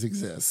movies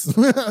exist,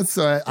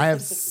 so I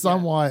have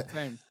somewhat,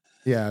 Same.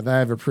 I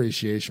have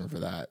appreciation for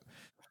that.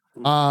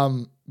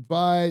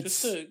 But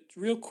Just a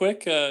real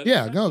quick. go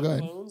ahead.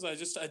 Clones, I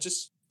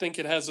just think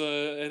it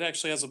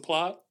actually has a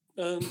plot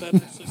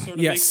that actually sort of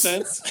makes Yes.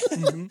 sense.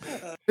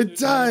 It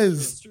does.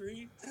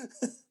 History.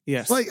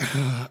 Yes. Like,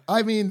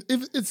 I mean,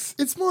 if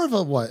it's more of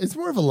a what? It's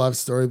more of a love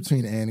story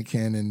between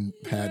Anakin and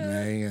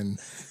Padme, and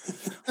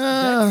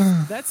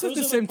that's Those at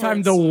the are the same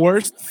time parts the of-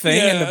 worst thing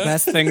and the Yeah.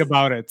 best thing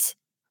about it.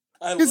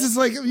 I because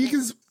love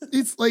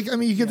it's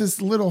like you get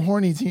this little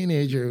horny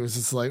teenager who's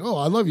just like, oh,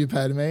 I love you,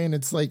 Padme, and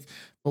it's like,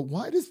 but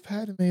why does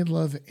Padme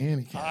love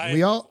Anakin? I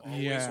We all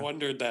always Yeah.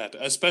 wondered that,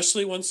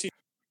 especially once he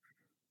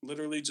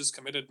literally just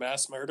committed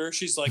mass murder.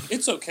 She's like,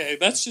 it's okay.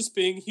 That's just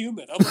being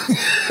human. I'm like,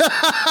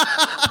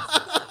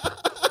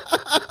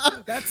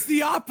 That's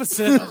the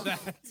opposite of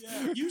that.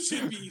 yeah, you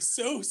should be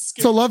so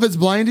scared. so love has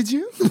blinded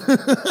you.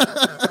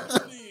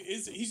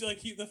 He's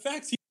like, the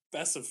fact he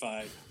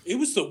specified, it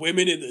was the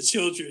women and the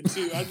children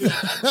too. I'm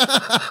just like, get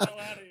the hell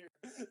out of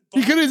here.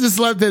 You could have just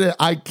left it at,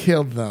 I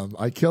killed them.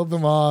 I killed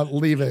them all.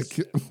 Leave it.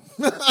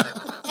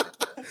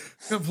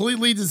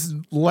 Completely just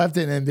left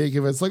it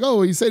ambiguous. Like,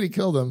 oh, he said he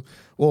killed him.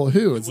 Well,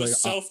 who? It It's was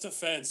like,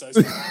 self-defense. I was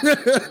like,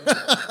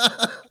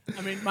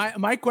 I mean,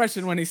 my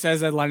question when he says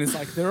that line is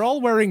like, they're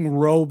all wearing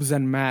robes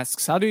and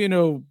masks. How do you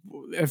know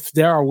if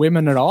there are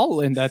women at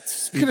all in that it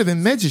speech? could have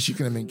been midgets you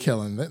could have been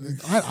killing.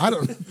 I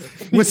don't.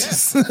 Which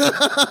is,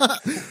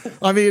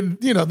 I mean,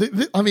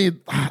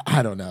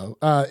 I don't know.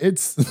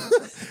 It's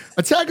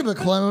Attack of the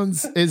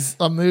Clones is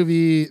a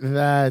movie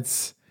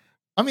that,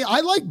 I mean,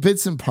 I like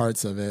bits and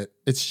parts of it.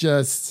 It's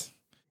just,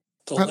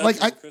 the like,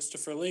 legend I- of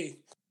Christopher Lee.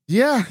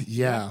 yeah.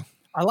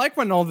 I like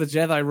when all the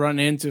Jedi run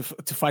in to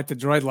fight the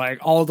droid, like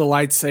all the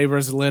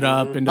lightsabers lit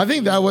up. And I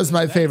think that was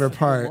my favorite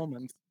part.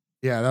 Moment.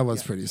 Yeah, that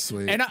was pretty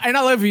sweet. And I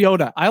love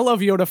Yoda. I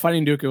love Yoda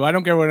fighting Dooku. I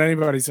don't care what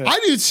anybody says. I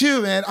do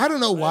too, man. I don't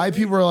know why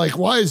people are like,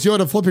 why is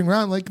Yoda flipping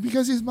around? Like,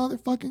 because he's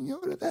motherfucking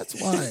Yoda. That's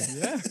why.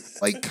 yeah.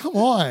 Like, come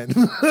on.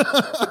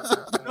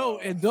 No,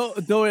 and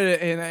though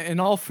in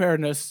all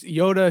fairness,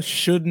 Yoda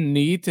shouldn't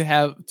need to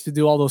have to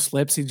do all those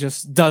flips. He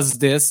just does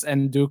this,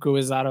 and Dooku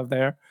is out of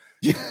there.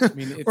 I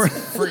mean,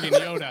 it's friggin'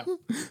 Yoda.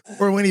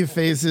 Or when he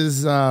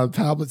faces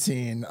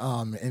Palpatine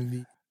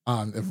in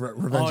the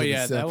Revenge of the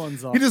Sith. That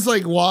one's awesome. He just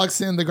like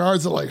walks in, the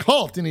guards are like,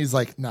 halt, and he's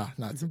like, nah,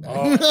 not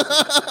today.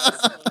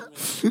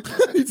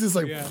 He's just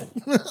like, I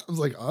was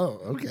like, oh,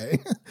 okay.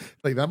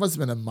 Like that must have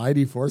been a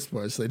mighty force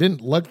push. They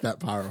didn't look that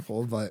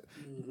powerful, but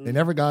they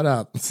never got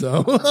up.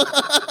 So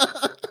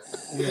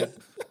Yeah.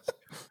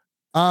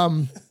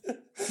 oh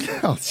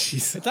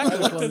jeez. It's I actually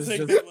like fun. to It's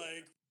think just- that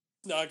like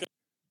not gonna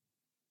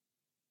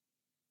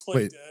play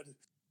Wait. dead.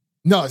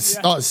 No,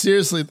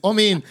 seriously. I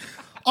mean,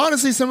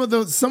 honestly, some of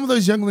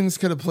those younglings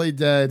could have played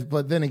dead,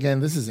 but then again,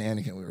 this is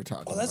Anakin we were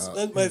talking Well, about.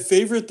 that's my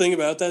favorite thing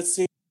about that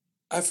scene.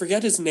 I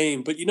forget his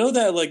name, but you know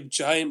that like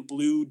giant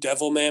blue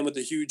devil man with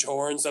the huge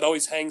horns that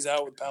always hangs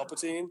out with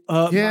Palpatine?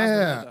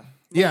 Yeah. Maz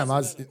Yeah,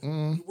 Maz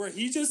Maz, Where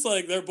he just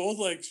like they're both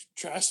like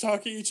trash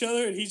talking each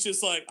other, and he's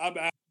just like, "I'm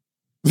out."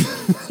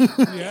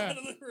 Yeah. Out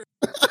of the room.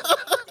 I'm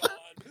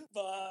gone.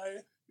 Bye.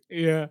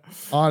 Yeah.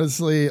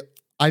 honestly,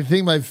 I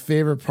think my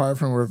favorite part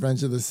from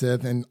Revenge of the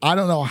Sith, and I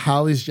don't know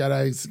how these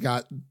Jedi's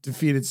got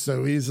defeated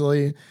so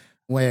easily,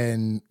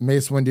 when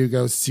Mace Windu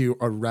goes to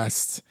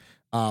arrest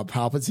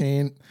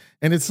Palpatine,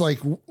 and it's like,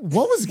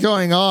 what was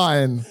going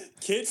on?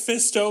 Kit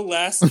Fisto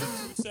lasted 2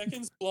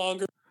 seconds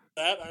longer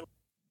than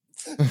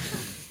that.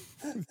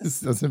 This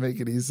doesn't make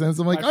any sense.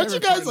 I'm like, My aren't you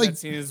favorite part guys of like? that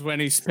scene is when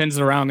he spins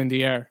around in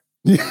the air.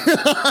 He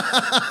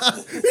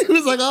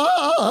was like,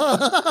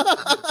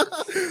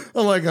 oh.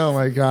 I'm like, oh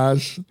my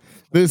gosh,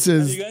 this Have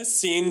is you guys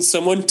seen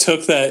someone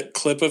took that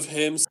clip of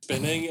him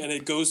spinning and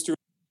it goes through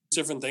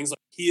different things? Like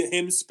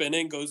him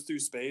spinning goes through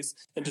space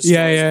and destroys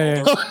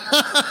Yeah. all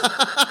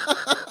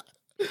the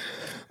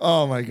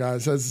oh my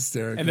gosh, that's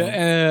hysterical.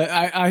 And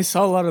I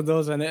saw a lot of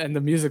those, and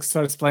the music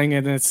starts playing,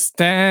 and it's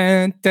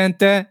dun, dun,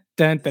 dun,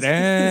 dun, dun, dun.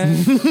 And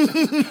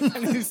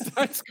he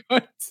starts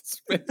going to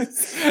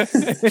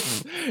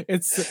space.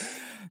 It's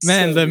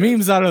man, the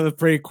memes out of the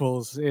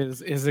prequels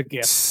is a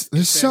gift.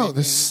 There's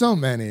so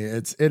many.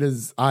 It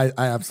is. I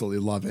absolutely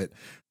love it.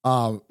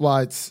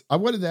 But I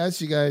wanted to ask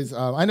you guys.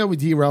 I know we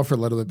derailed for a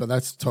little bit, but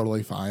that's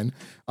totally fine.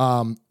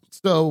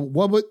 So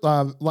what would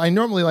I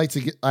normally like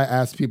to I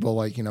ask people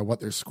like, you know, what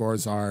their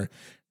scores are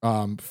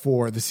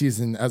for the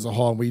season as a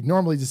whole. We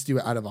normally just do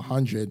it out of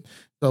 100.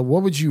 So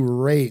what would you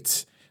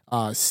rate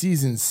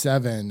season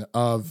 7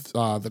 of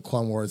the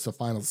Clone Wars, the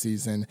final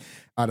season,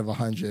 out of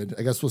 100?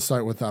 I guess we'll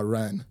start with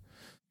Ren.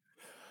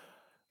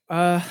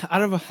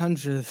 Out of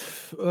 100,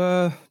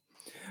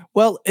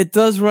 well, it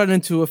does run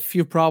into a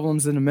few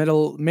problems in the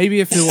middle. Maybe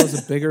if it was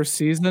a bigger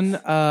season,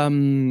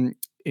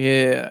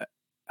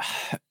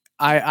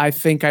 I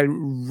think I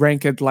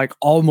rank it like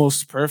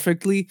almost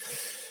perfectly.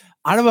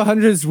 Out of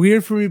 100 is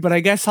weird for me, but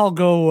I guess I'll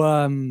go.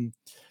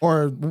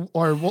 Or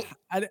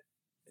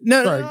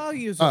No, sorry. I'll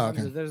use Oh,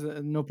 100. okay. There's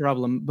no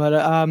problem. But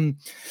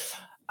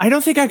I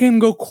don't think I can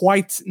go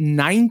quite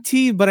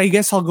 90, but I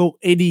guess I'll go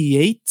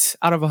 88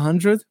 out of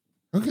 100.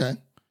 Okay.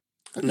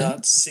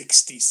 not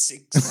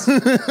 66.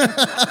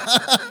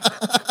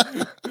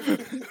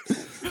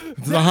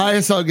 It's the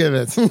highest I'll give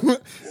it.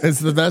 It's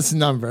the best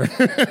number.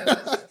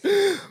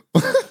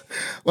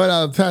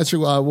 What,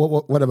 Patrick?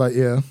 What about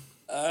you?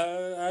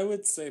 I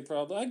would say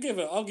probably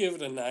I'll give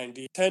it a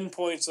 90. 10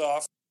 points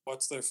off.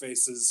 What's their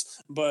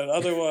faces, but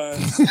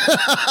otherwise,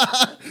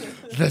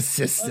 The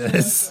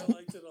sisters. I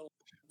liked it a lot.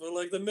 But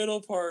like the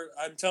middle part,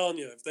 I'm telling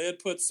you, if they had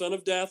put Son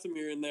of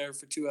Dathomir in there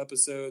for 2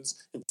 episodes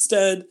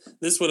instead,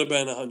 this would have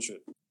been 100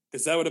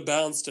 because that would have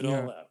balanced it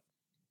all out.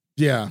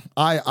 Yeah,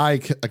 I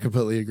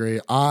completely agree.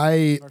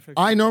 I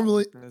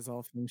normally as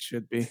all things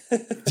should be.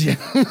 yeah.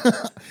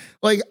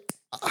 Like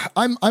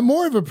I'm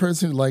more of a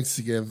person who likes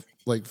to give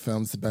like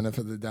films the benefit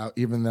of the doubt,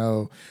 even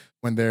though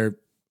when they're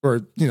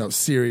or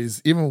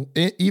series, even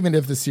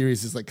if the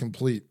series is like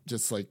complete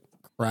just like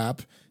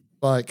crap.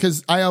 But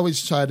because I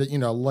always try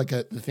to look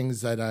at the things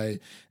that I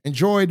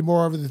enjoyed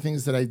more over the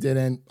things that I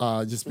didn't,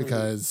 just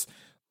because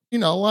a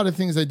lot of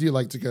things I do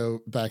like to go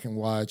back and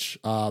watch.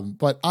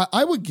 But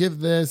I would give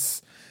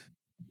this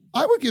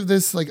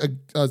like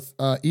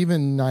a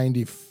even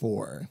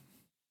 94,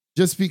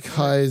 just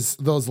because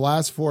those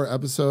last 4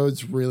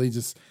 episodes really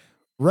just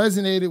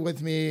resonated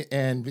with me,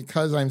 and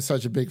because I'm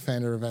such a big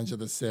fan of Revenge of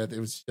the Sith, it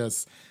was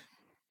just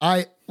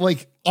I'm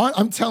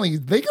telling you,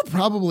 they could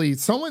probably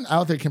someone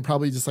out there can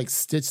probably just like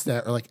stitch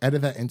that or like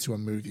edit that into a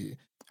movie.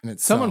 And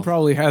Someone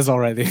probably has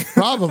already.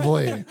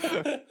 probably,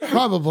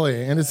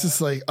 and it's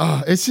just like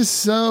it's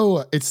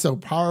so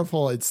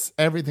powerful. It's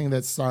everything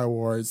that Star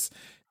Wars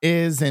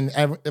is, and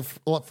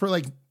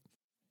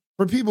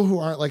for people who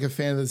aren't like a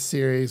fan of the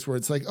series, where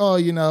it's like,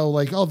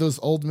 like all those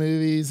old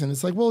movies, and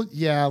it's like, well,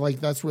 yeah, like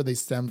that's where they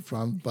stem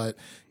from, but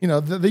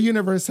the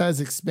universe has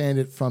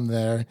expanded from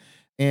there.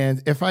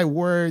 And if I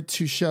were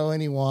to show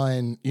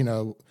anyone,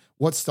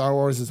 what Star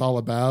Wars is all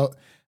about,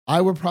 I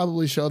would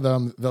probably show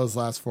them those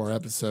last 4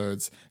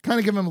 episodes, kind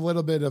of give them a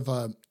little bit of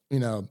a,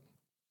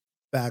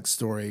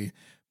 backstory.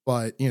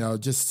 but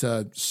just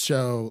to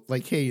show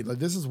like, hey, like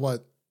this is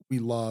what we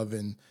love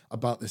and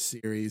about the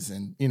series,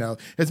 and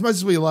as much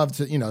as we love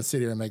to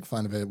sit here and make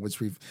fun of it, which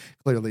we've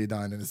clearly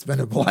done, and it's been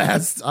a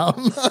blast.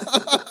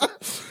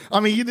 I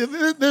mean,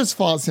 there's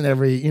faults in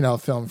every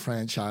film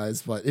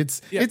franchise, but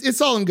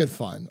it's all in good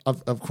fun.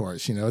 Of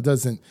course, it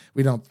doesn't.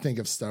 We don't think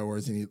of Star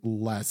Wars any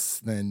less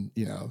than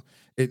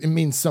it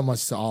means so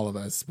much to all of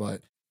us.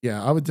 But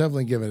yeah, I would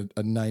definitely give it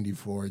a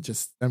 94.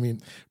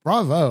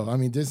 Bravo. I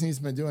mean, Disney's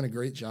been doing a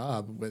great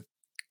job with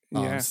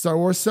Star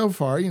Wars so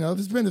far.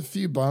 There's been a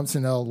few bumps,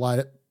 and a lot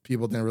of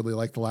people didn't really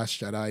like The Last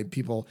Jedi.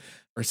 People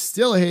are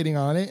still hating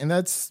on it, and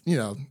that's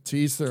to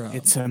each their own.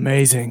 It's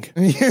amazing.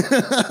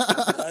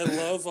 I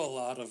love a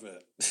lot of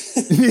it.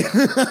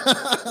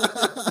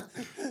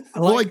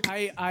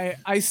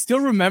 I still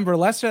remember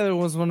Last Jedi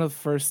was one of the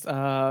first.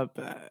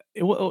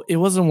 It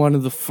wasn't one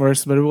of the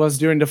first, but it was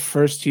during the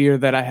first year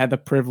that I had the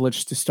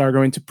privilege to start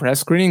going to press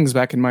screenings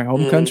back in my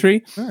home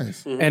country.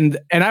 Nice. And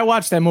I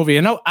watched that movie,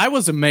 and I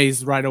was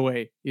amazed right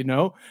away.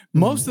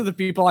 Most of the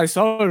people I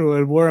saw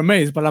it were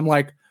amazed, but I'm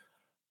like,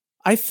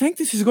 I think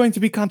this is going to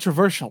be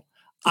controversial.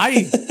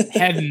 I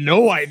had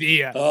no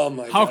idea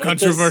how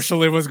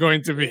controversial it was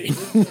going to be.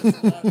 It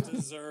does not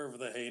deserve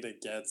the hate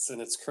it gets, and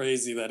it's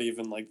crazy that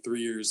even like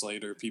 3 years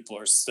later, people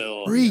are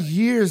still 3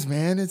 years,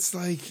 man. It's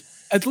like,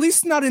 at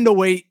least not in the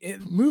way.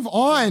 Move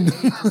on.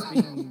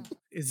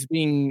 It's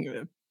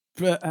being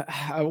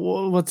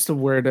what's the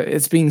word?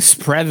 It's being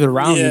spread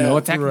around,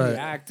 attacking the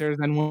actors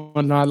and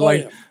whatnot.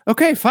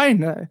 Okay,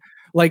 fine.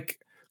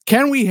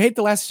 Can we hate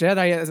The Last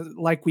Jedi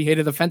like we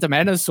hated The Phantom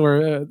Menace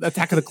or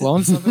Attack of the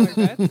Clones, something like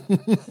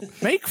that?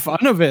 Make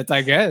fun of it,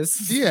 I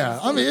guess. Yeah,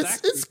 I mean,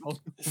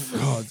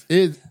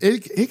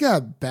 it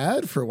got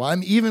bad for a while. I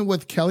mean, even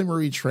with Kelly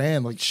Marie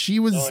Tran, like she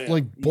was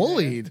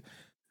bullied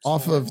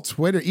off of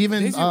Twitter.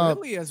 Even Daisy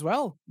Ridley as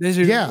well.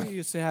 Daisy Ridley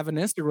used to have an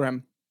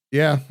Instagram.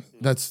 Yeah,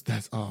 that's.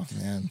 Oh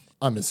man,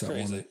 I miss that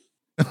crazy.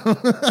 Woman.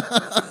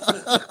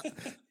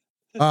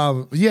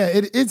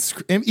 It's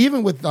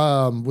even with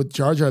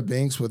Jar Jar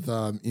Binks, with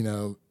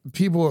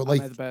people are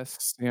like the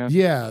best.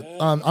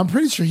 I'm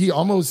pretty sure he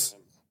almost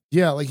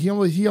he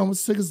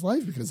almost took his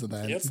life because of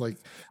that. Yep. It's like,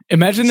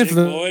 imagine if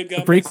the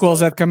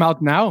prequels had come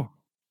out now.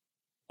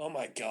 Oh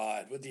my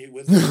god, with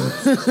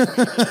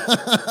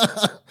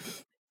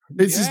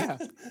it's just,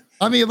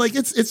 I mean, like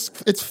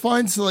it's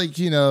fun to like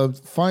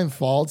find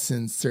faults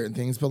in certain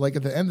things, but like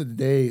at the end of the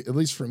day, at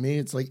least for me,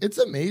 it's like it's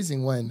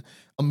amazing when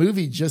a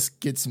movie just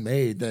gets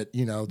made that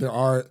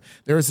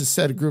there is a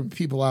set group of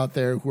people out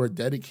there who are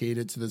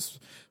dedicated to this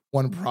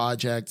one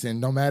project, and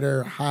no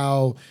matter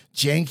how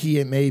janky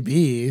it may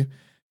be,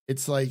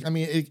 it's like, I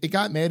mean, it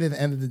got made at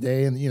the end of the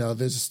day, and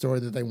there's a story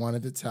that they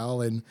wanted to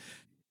tell, and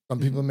some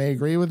people may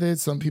agree with it,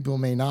 some people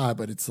may not,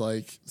 but it's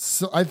like,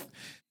 so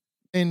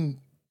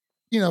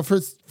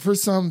for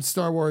some,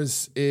 Star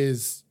Wars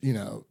is,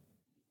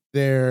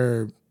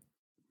 they're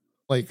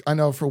like, I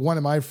know for one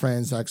of my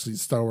friends, actually,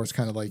 Star Wars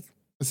kind of like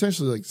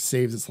essentially like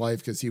saved his life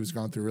because he was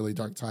going through a really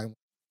dark time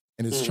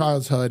in his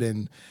childhood.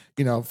 And,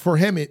 for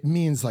him, it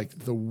means like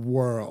the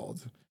world.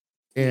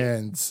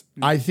 And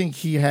I think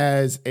he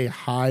has a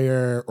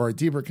higher or a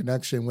deeper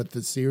connection with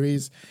the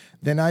series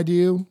than I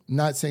do.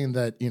 Not saying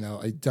that,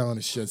 I don't.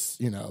 It's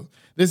just,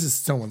 this is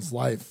someone's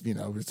life,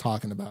 we're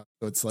talking about.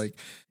 So it's like,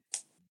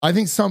 I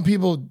think some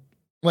people,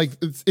 like,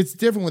 it's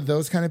different with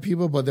those kind of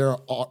people, but there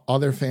are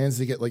other fans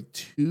that get like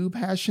too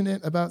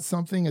passionate about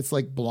something. It's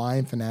like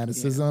blind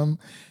fanaticism.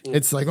 Yeah.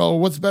 It's like, oh,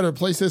 what's better,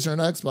 PlayStation or an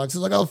Xbox? It's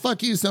like, oh,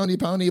 fuck you, Sony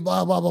Pony,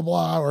 blah, blah, blah,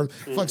 blah, or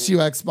fuck you,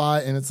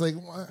 Xbox. And it's like,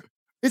 what?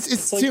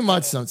 It's like, too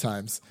much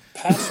sometimes.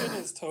 Passion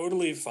is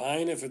totally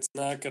fine if it's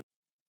not going to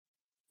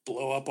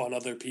blow up on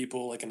other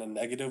people like in a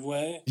negative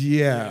way.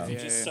 Yeah. If you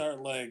just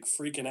start like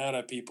freaking out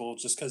at people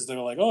just because they're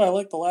like, oh, I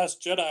like The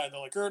Last Jedi.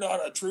 They're like, you're not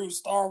a true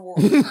Star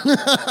Wars.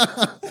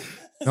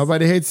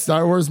 Nobody hates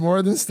Star Wars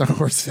more than Star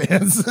Wars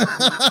fans.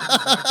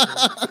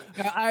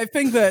 I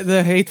think that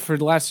the hate for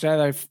The Last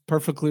Jedi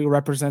perfectly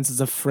represents as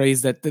a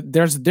phrase that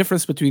there's a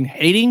difference between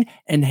hating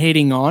and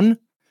hating on.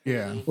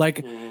 Yeah.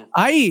 Like,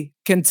 I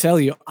can tell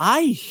you,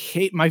 I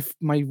hate my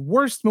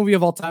worst movie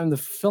of all time, the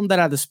film that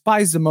I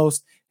despise the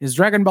most, is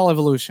Dragon Ball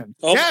Evolution.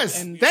 Oh,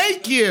 yes,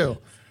 thank you.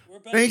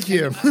 Thank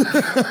you.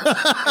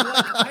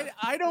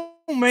 I don't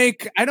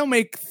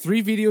make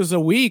 3 videos a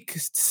week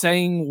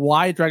saying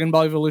why Dragon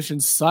Ball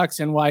Evolution sucks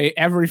and why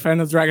every fan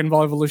of Dragon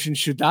Ball Evolution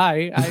should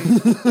die. I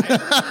haven't made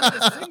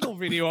a single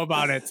video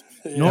about it.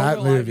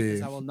 That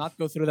movie. I will not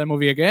go through that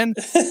movie again.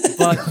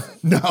 But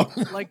no,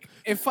 like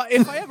if I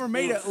ever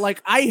made it,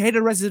 like I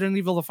hated Resident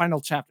Evil: The Final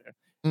Chapter.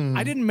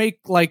 I didn't make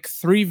like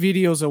 3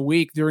 videos a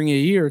week during a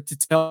year to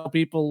tell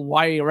people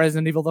why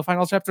Resident Evil: The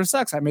Final Chapter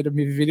sucks. I made a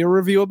video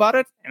review about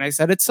it, and I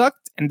said it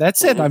sucked, and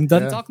that's it. I'm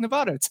done talking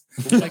about it.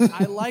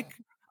 Like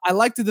I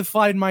like to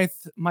define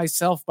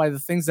myself by the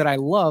things that I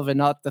love and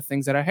not the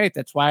things that I hate.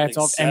 That's why I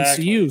talk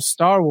MCU,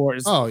 Star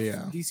Wars,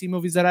 DC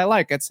movies that I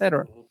like,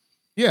 etc.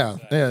 Yeah,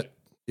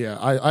 Yeah,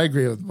 I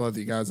agree with both of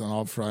you guys on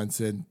all fronts.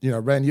 And,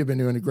 Ren, you've been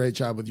doing a great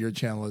job with your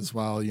channel as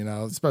well,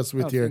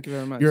 especially with thank you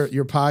very much.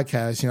 your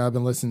podcast. I've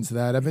been listening to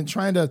that. I've been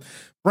trying to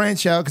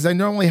branch out because I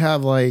normally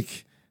have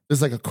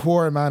there's a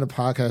core amount of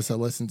podcasts I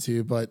listen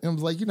to, but it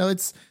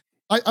was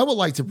I would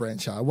like to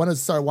branch out. I want to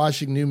start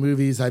watching new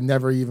movies I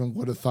never even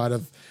would have thought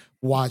of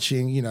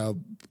watching,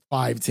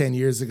 5-10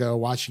 years ago,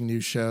 watching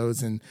new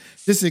shows and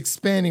just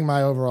expanding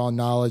my overall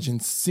knowledge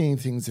and seeing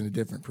things in a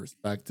different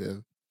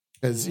perspective.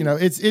 Because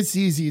it's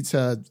easy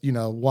to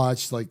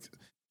watch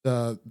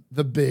the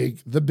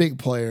big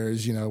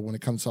players when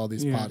it comes to all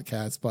these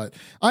podcasts, but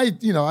I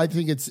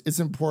think it's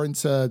important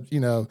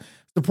to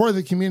support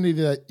the community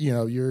that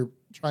you're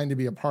trying to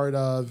be a part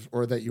of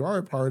or that you are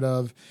a part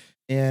of,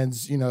 and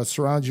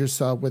surround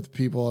yourself with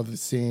people of the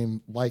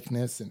same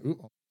likeness. And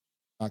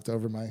knocked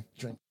over my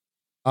drink.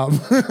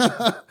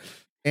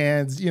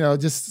 And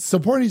just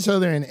support each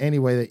other in any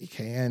way that you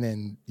can,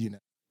 and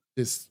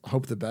just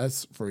hope the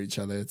best for each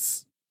other.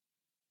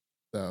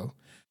 So,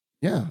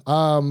 yeah.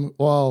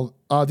 Well,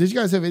 did you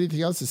guys have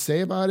anything else to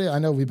say about it? I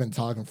know we've been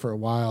talking for a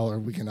while, or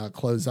we can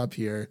close up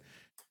here.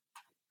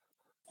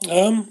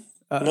 No,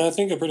 I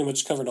think I pretty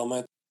much covered all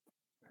my.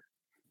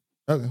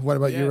 Okay. What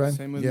about you, Ren?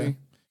 Same with me.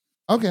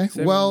 Okay.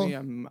 Same well,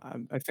 with me.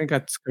 I think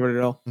I covered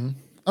it all.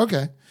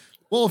 Okay.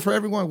 Well, for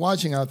everyone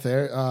watching out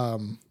there,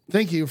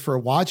 thank you for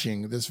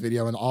watching this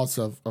video. And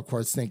also, of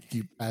course, thank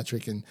you,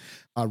 Patrick and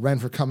Ren,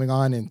 for coming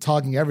on and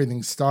talking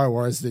everything Star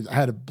Wars. I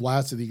had a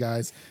blast with you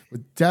guys.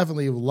 Would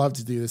definitely love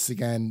to do this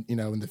again,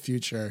 in the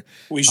future.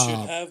 We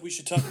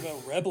should talk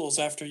about Rebels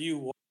after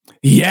you.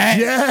 Yeah.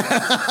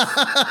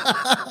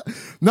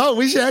 No,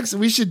 we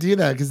should do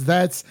that, because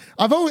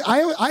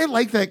I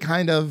like that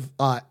kind of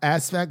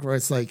aspect where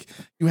it's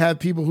you have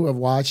people who have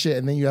watched it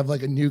and then you have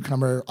a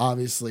newcomer,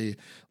 obviously.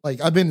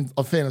 I've been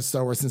a fan of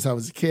Star Wars since I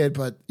was a kid,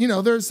 but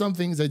there are some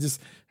things I just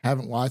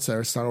haven't watched that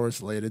are Star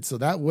Wars related. So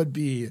that would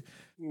be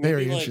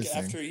very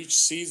interesting. After each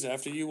season,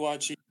 after you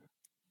watch.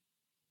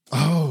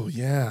 Oh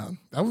yeah,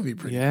 that would be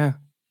pretty. Yeah,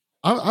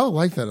 I would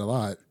like that a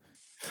lot.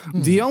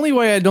 The only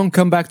way I don't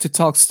come back to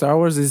talk Star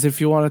Wars is if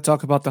you want to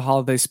talk about the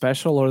holiday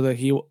special or the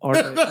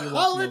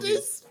holiday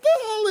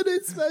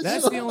special.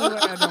 That's the only way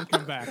I don't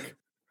come back.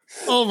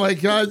 Oh my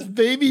God,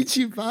 baby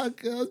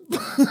Chewbacca.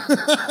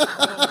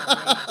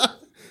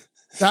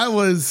 That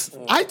was,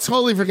 I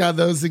totally forgot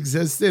those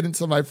existed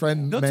until my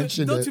friend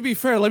mentioned it. To be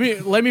fair, let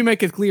me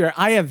make it clear.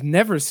 I have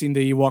never seen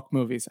the Ewok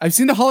movies. I've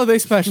seen the holiday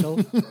special.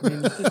 Fuck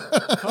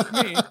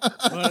me,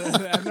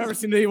 but I've never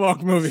seen the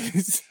Ewok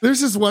movies. There's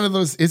just one of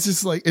those. It's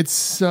just it's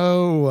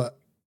so.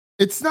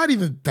 It's not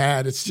even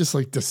bad. It's just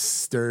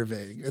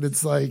disturbing, and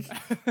it's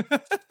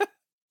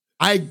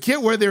I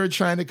get where they were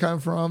trying to come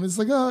from. It's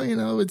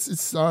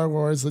it's Star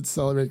Wars. Let's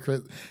celebrate.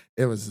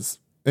 It was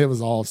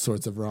all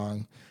sorts of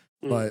wrong.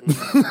 But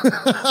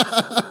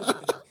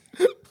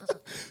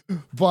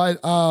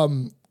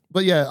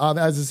but yeah,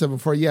 as I said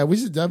before, yeah, we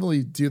should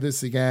definitely do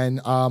this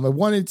again. I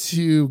wanted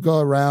to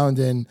go around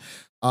and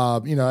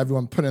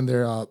everyone put in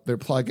their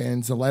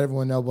plugins and let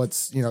everyone know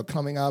what's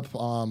coming up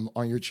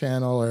on your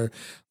channel. Or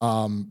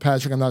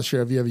Patrick, I'm not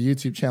sure if you have a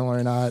YouTube channel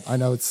or not. I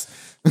know it's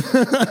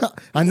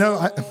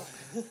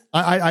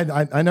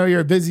I know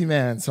you're a busy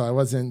man, so I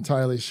wasn't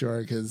entirely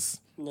sure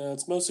because no,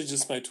 it's mostly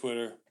just my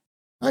Twitter.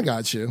 I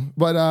got you.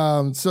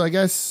 But so I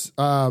guess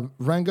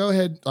Ren, go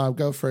ahead,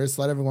 go first.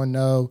 Let everyone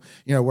know,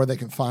 where they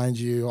can find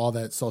you, all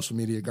that social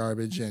media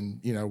garbage,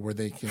 and where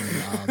they can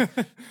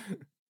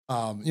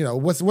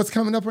what's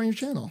coming up on your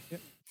channel.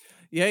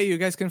 Yeah, you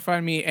guys can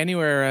find me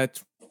anywhere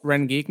at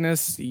Ren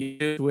Geekness,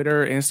 YouTube,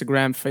 Twitter,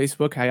 Instagram,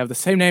 Facebook. I have the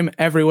same name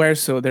everywhere,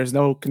 so there's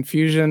no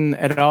confusion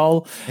at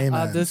all.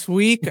 This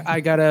week I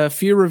got a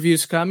few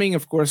reviews coming.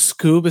 Of course,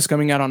 Scoob is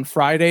coming out on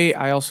Friday.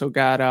 I also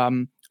got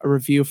a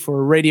review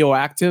for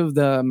Radioactive,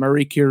 the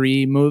Marie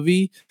Curie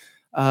movie,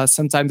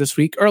 sometime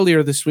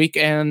earlier this week.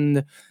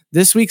 And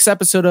this week's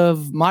episode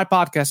of my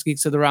podcast,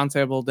 Geeks of the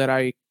Roundtable, that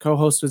I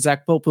co-host with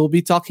Zach Pope, will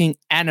be talking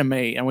anime.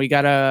 And we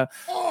got a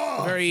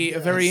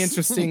very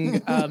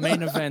interesting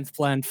main event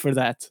planned for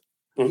that.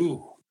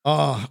 Ooh.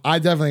 Oh, I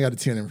definitely got to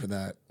tune in for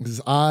that because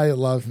I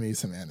love me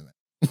some anime.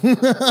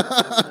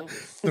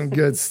 Some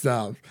good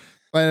stuff.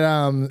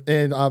 But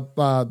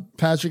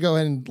Patrick, go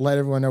ahead and let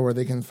everyone know where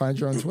they can find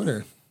you on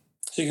Twitter.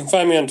 So you can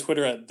find me on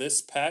Twitter at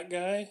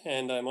 @thisPatGuy,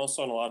 and I'm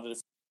also on a lot of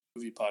different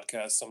movie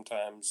podcasts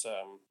sometimes,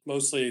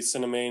 mostly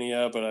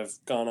Cinemania, but I've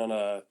gone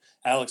on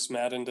Alex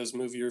Madden does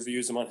movie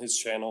reviews. I'm on his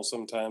channel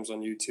sometimes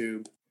on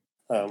YouTube.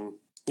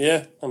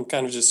 Yeah, I'm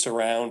kind of just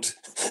around.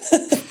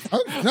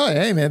 No,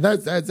 hey man,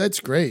 that's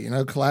great.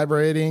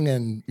 Collaborating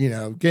and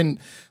getting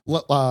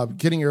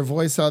your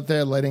voice out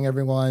there, letting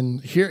everyone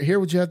hear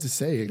what you have to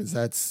say, because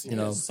that's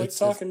it's like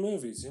talking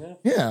movies,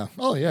 Yeah.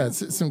 Oh yeah,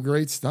 it's some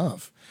great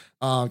stuff.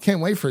 Can't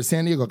wait for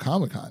San Diego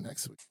Comic-Con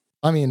next week.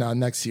 I mean,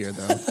 next year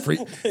though.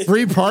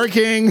 Free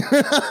parking,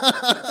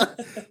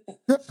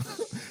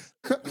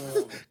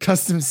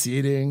 custom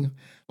seating.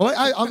 Well,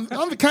 I'm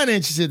kind of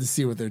interested to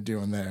see what they're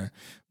doing there.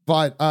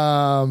 But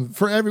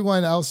for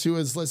everyone else who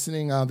is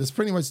listening, this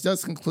pretty much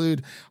does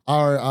conclude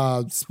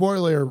our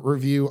spoiler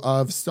review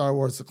of Star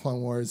Wars: The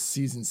Clone Wars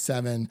Season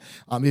 7.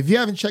 If you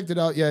haven't checked it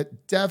out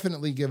yet,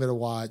 definitely give it a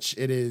watch.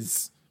 It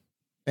is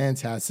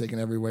fantastic in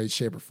every way,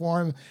 shape, or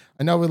form.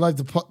 I know we like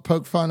to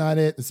poke fun at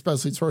it,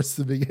 especially towards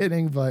the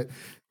beginning, but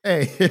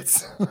hey,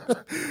 it's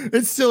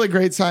still a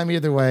great time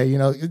either way. You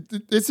know,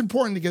 it's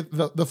important to get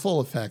the full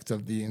effect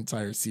of the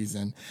entire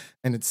season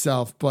in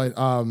itself. But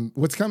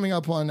what's coming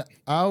up on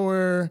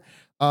our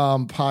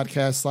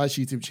podcast /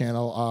 YouTube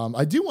channel,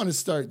 I do want to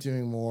start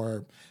doing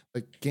more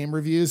like game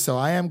reviews. So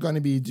I am going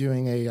to be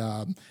doing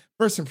a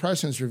first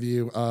impressions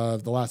review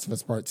of The Last of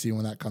Us Part 2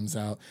 when that comes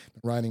out.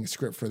 I'm writing a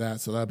script for that,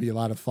 so that'll be a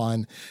lot of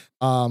fun.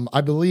 I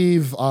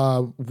believe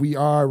we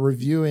are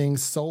reviewing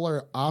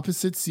Solar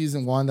Opposites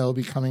Season 1 that will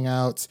be coming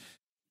out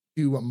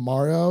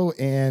tomorrow,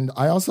 and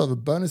I also have a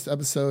bonus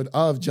episode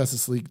of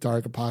Justice League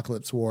Dark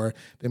Apocalypse War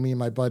that me and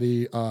my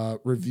buddy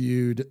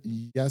reviewed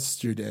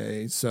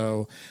yesterday.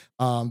 So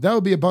that will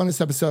be a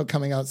bonus episode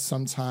coming out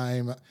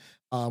sometime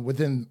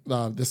within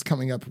this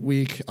coming up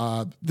week.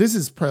 This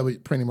is probably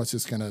pretty much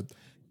just going to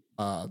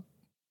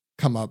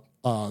come up.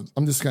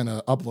 I'm just going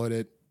to upload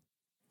it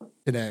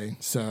today.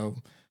 So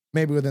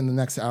maybe within the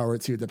next hour or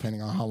two,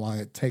 depending on how long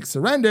it takes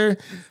to render,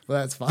 but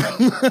that's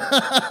fine.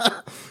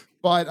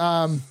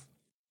 But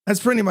that's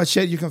pretty much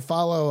it. You can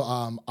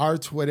follow our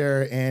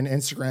Twitter and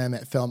Instagram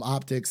at Film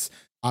Optics.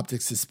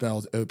 Optics is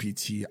spelled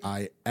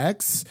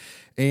OPTIX.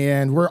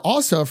 And we're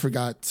also,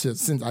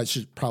 since I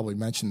should probably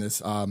mention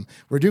this,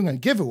 we're doing a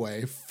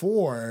giveaway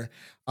for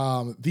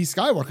the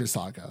Skywalker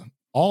Saga.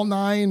 All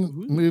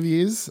 9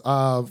 movies.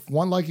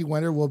 One lucky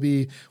winner will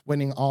be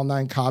winning all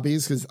 9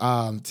 copies because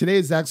today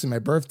is actually my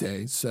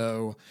birthday.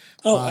 So,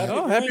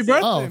 happy birthday!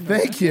 Oh,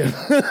 thank you,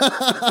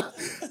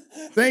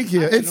 thank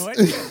you.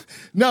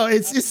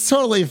 It's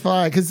totally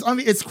fine because I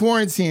mean it's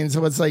quarantine,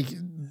 so it's like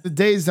the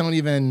days don't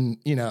even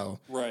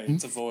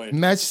it's a void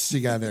mesh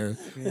together.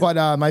 Yeah.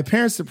 But my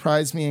parents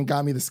surprised me and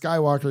got me the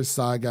Skywalker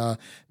Saga.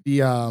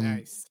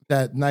 The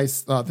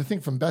thing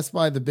from Best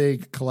Buy, the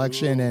big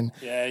collection, and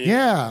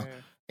yeah.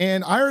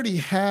 And I already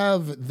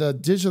have the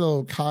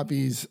digital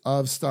copies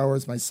of Star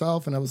Wars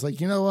myself. And I was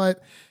like, you know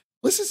what?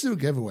 Let's just do a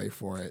giveaway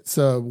for it.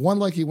 So one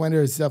lucky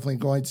winner is definitely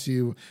going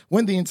to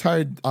win the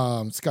entire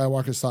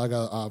Skywalker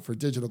Saga for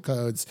digital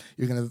codes.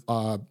 You're going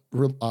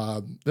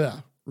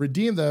to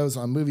redeem those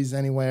on Movies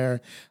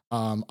Anywhere,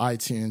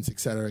 iTunes,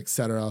 et cetera, et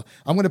cetera.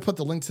 I'm going to put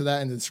the link to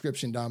that in the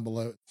description down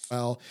below as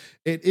well.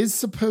 It is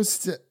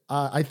supposed to,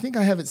 I think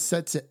I have it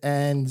set to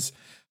end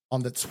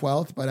on the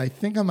 12th, but I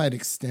think I might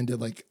extend it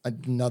like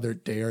another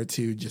day or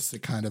two just to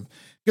kind of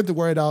get the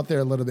word out there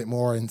a little bit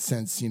more. And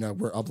since,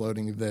 we're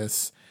uploading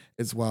this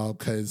as well,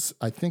 because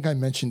I think I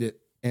mentioned it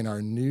in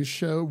our news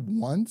show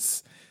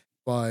once,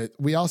 but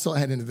we also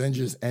had an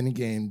Avengers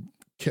Endgame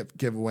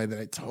giveaway that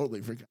I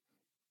totally forgot.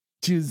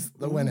 Choose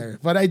the winner,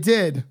 but I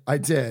did.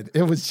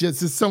 It was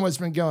just, there's so much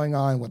been going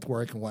on with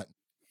work and what.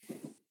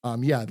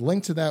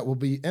 Link to that will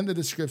be in the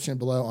description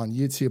below on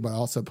YouTube. I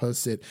also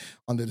post it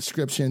on the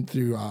description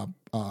through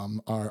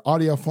our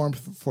audio form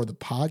for the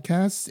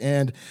podcast.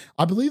 And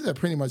I believe that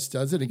pretty much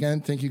does it.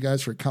 Again, thank you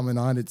guys for coming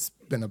on. It's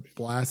been a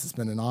blast. It's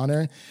been an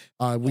honor.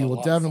 We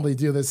will definitely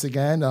do this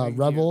again.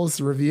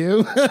 Rebels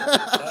review.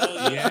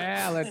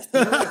 Yeah, let's do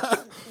it.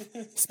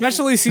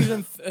 Especially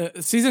season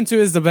 2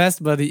 is the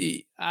best, but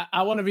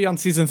I want to be on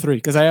season 3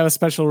 because I have a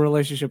special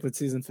relationship with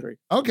season 3.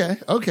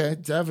 Okay,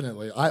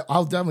 definitely.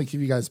 I'll definitely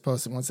keep you guys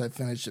posted once I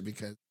finish it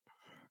because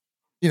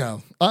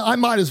I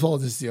might as well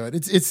just do it.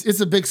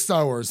 It's a big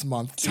Star Wars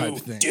month type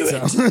thing. Do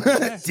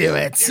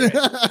it.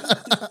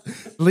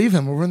 Leave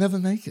him or we'll never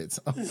make it.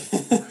 Oh.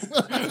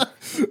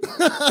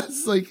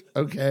 It's like,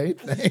 okay,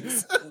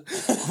 thanks.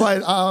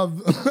 But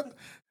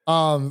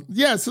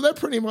so that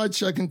pretty much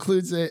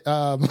concludes it.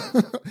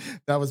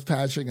 That was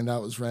Patrick and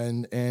that was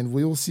Ren, and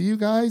we will see you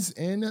guys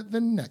in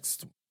the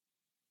next one.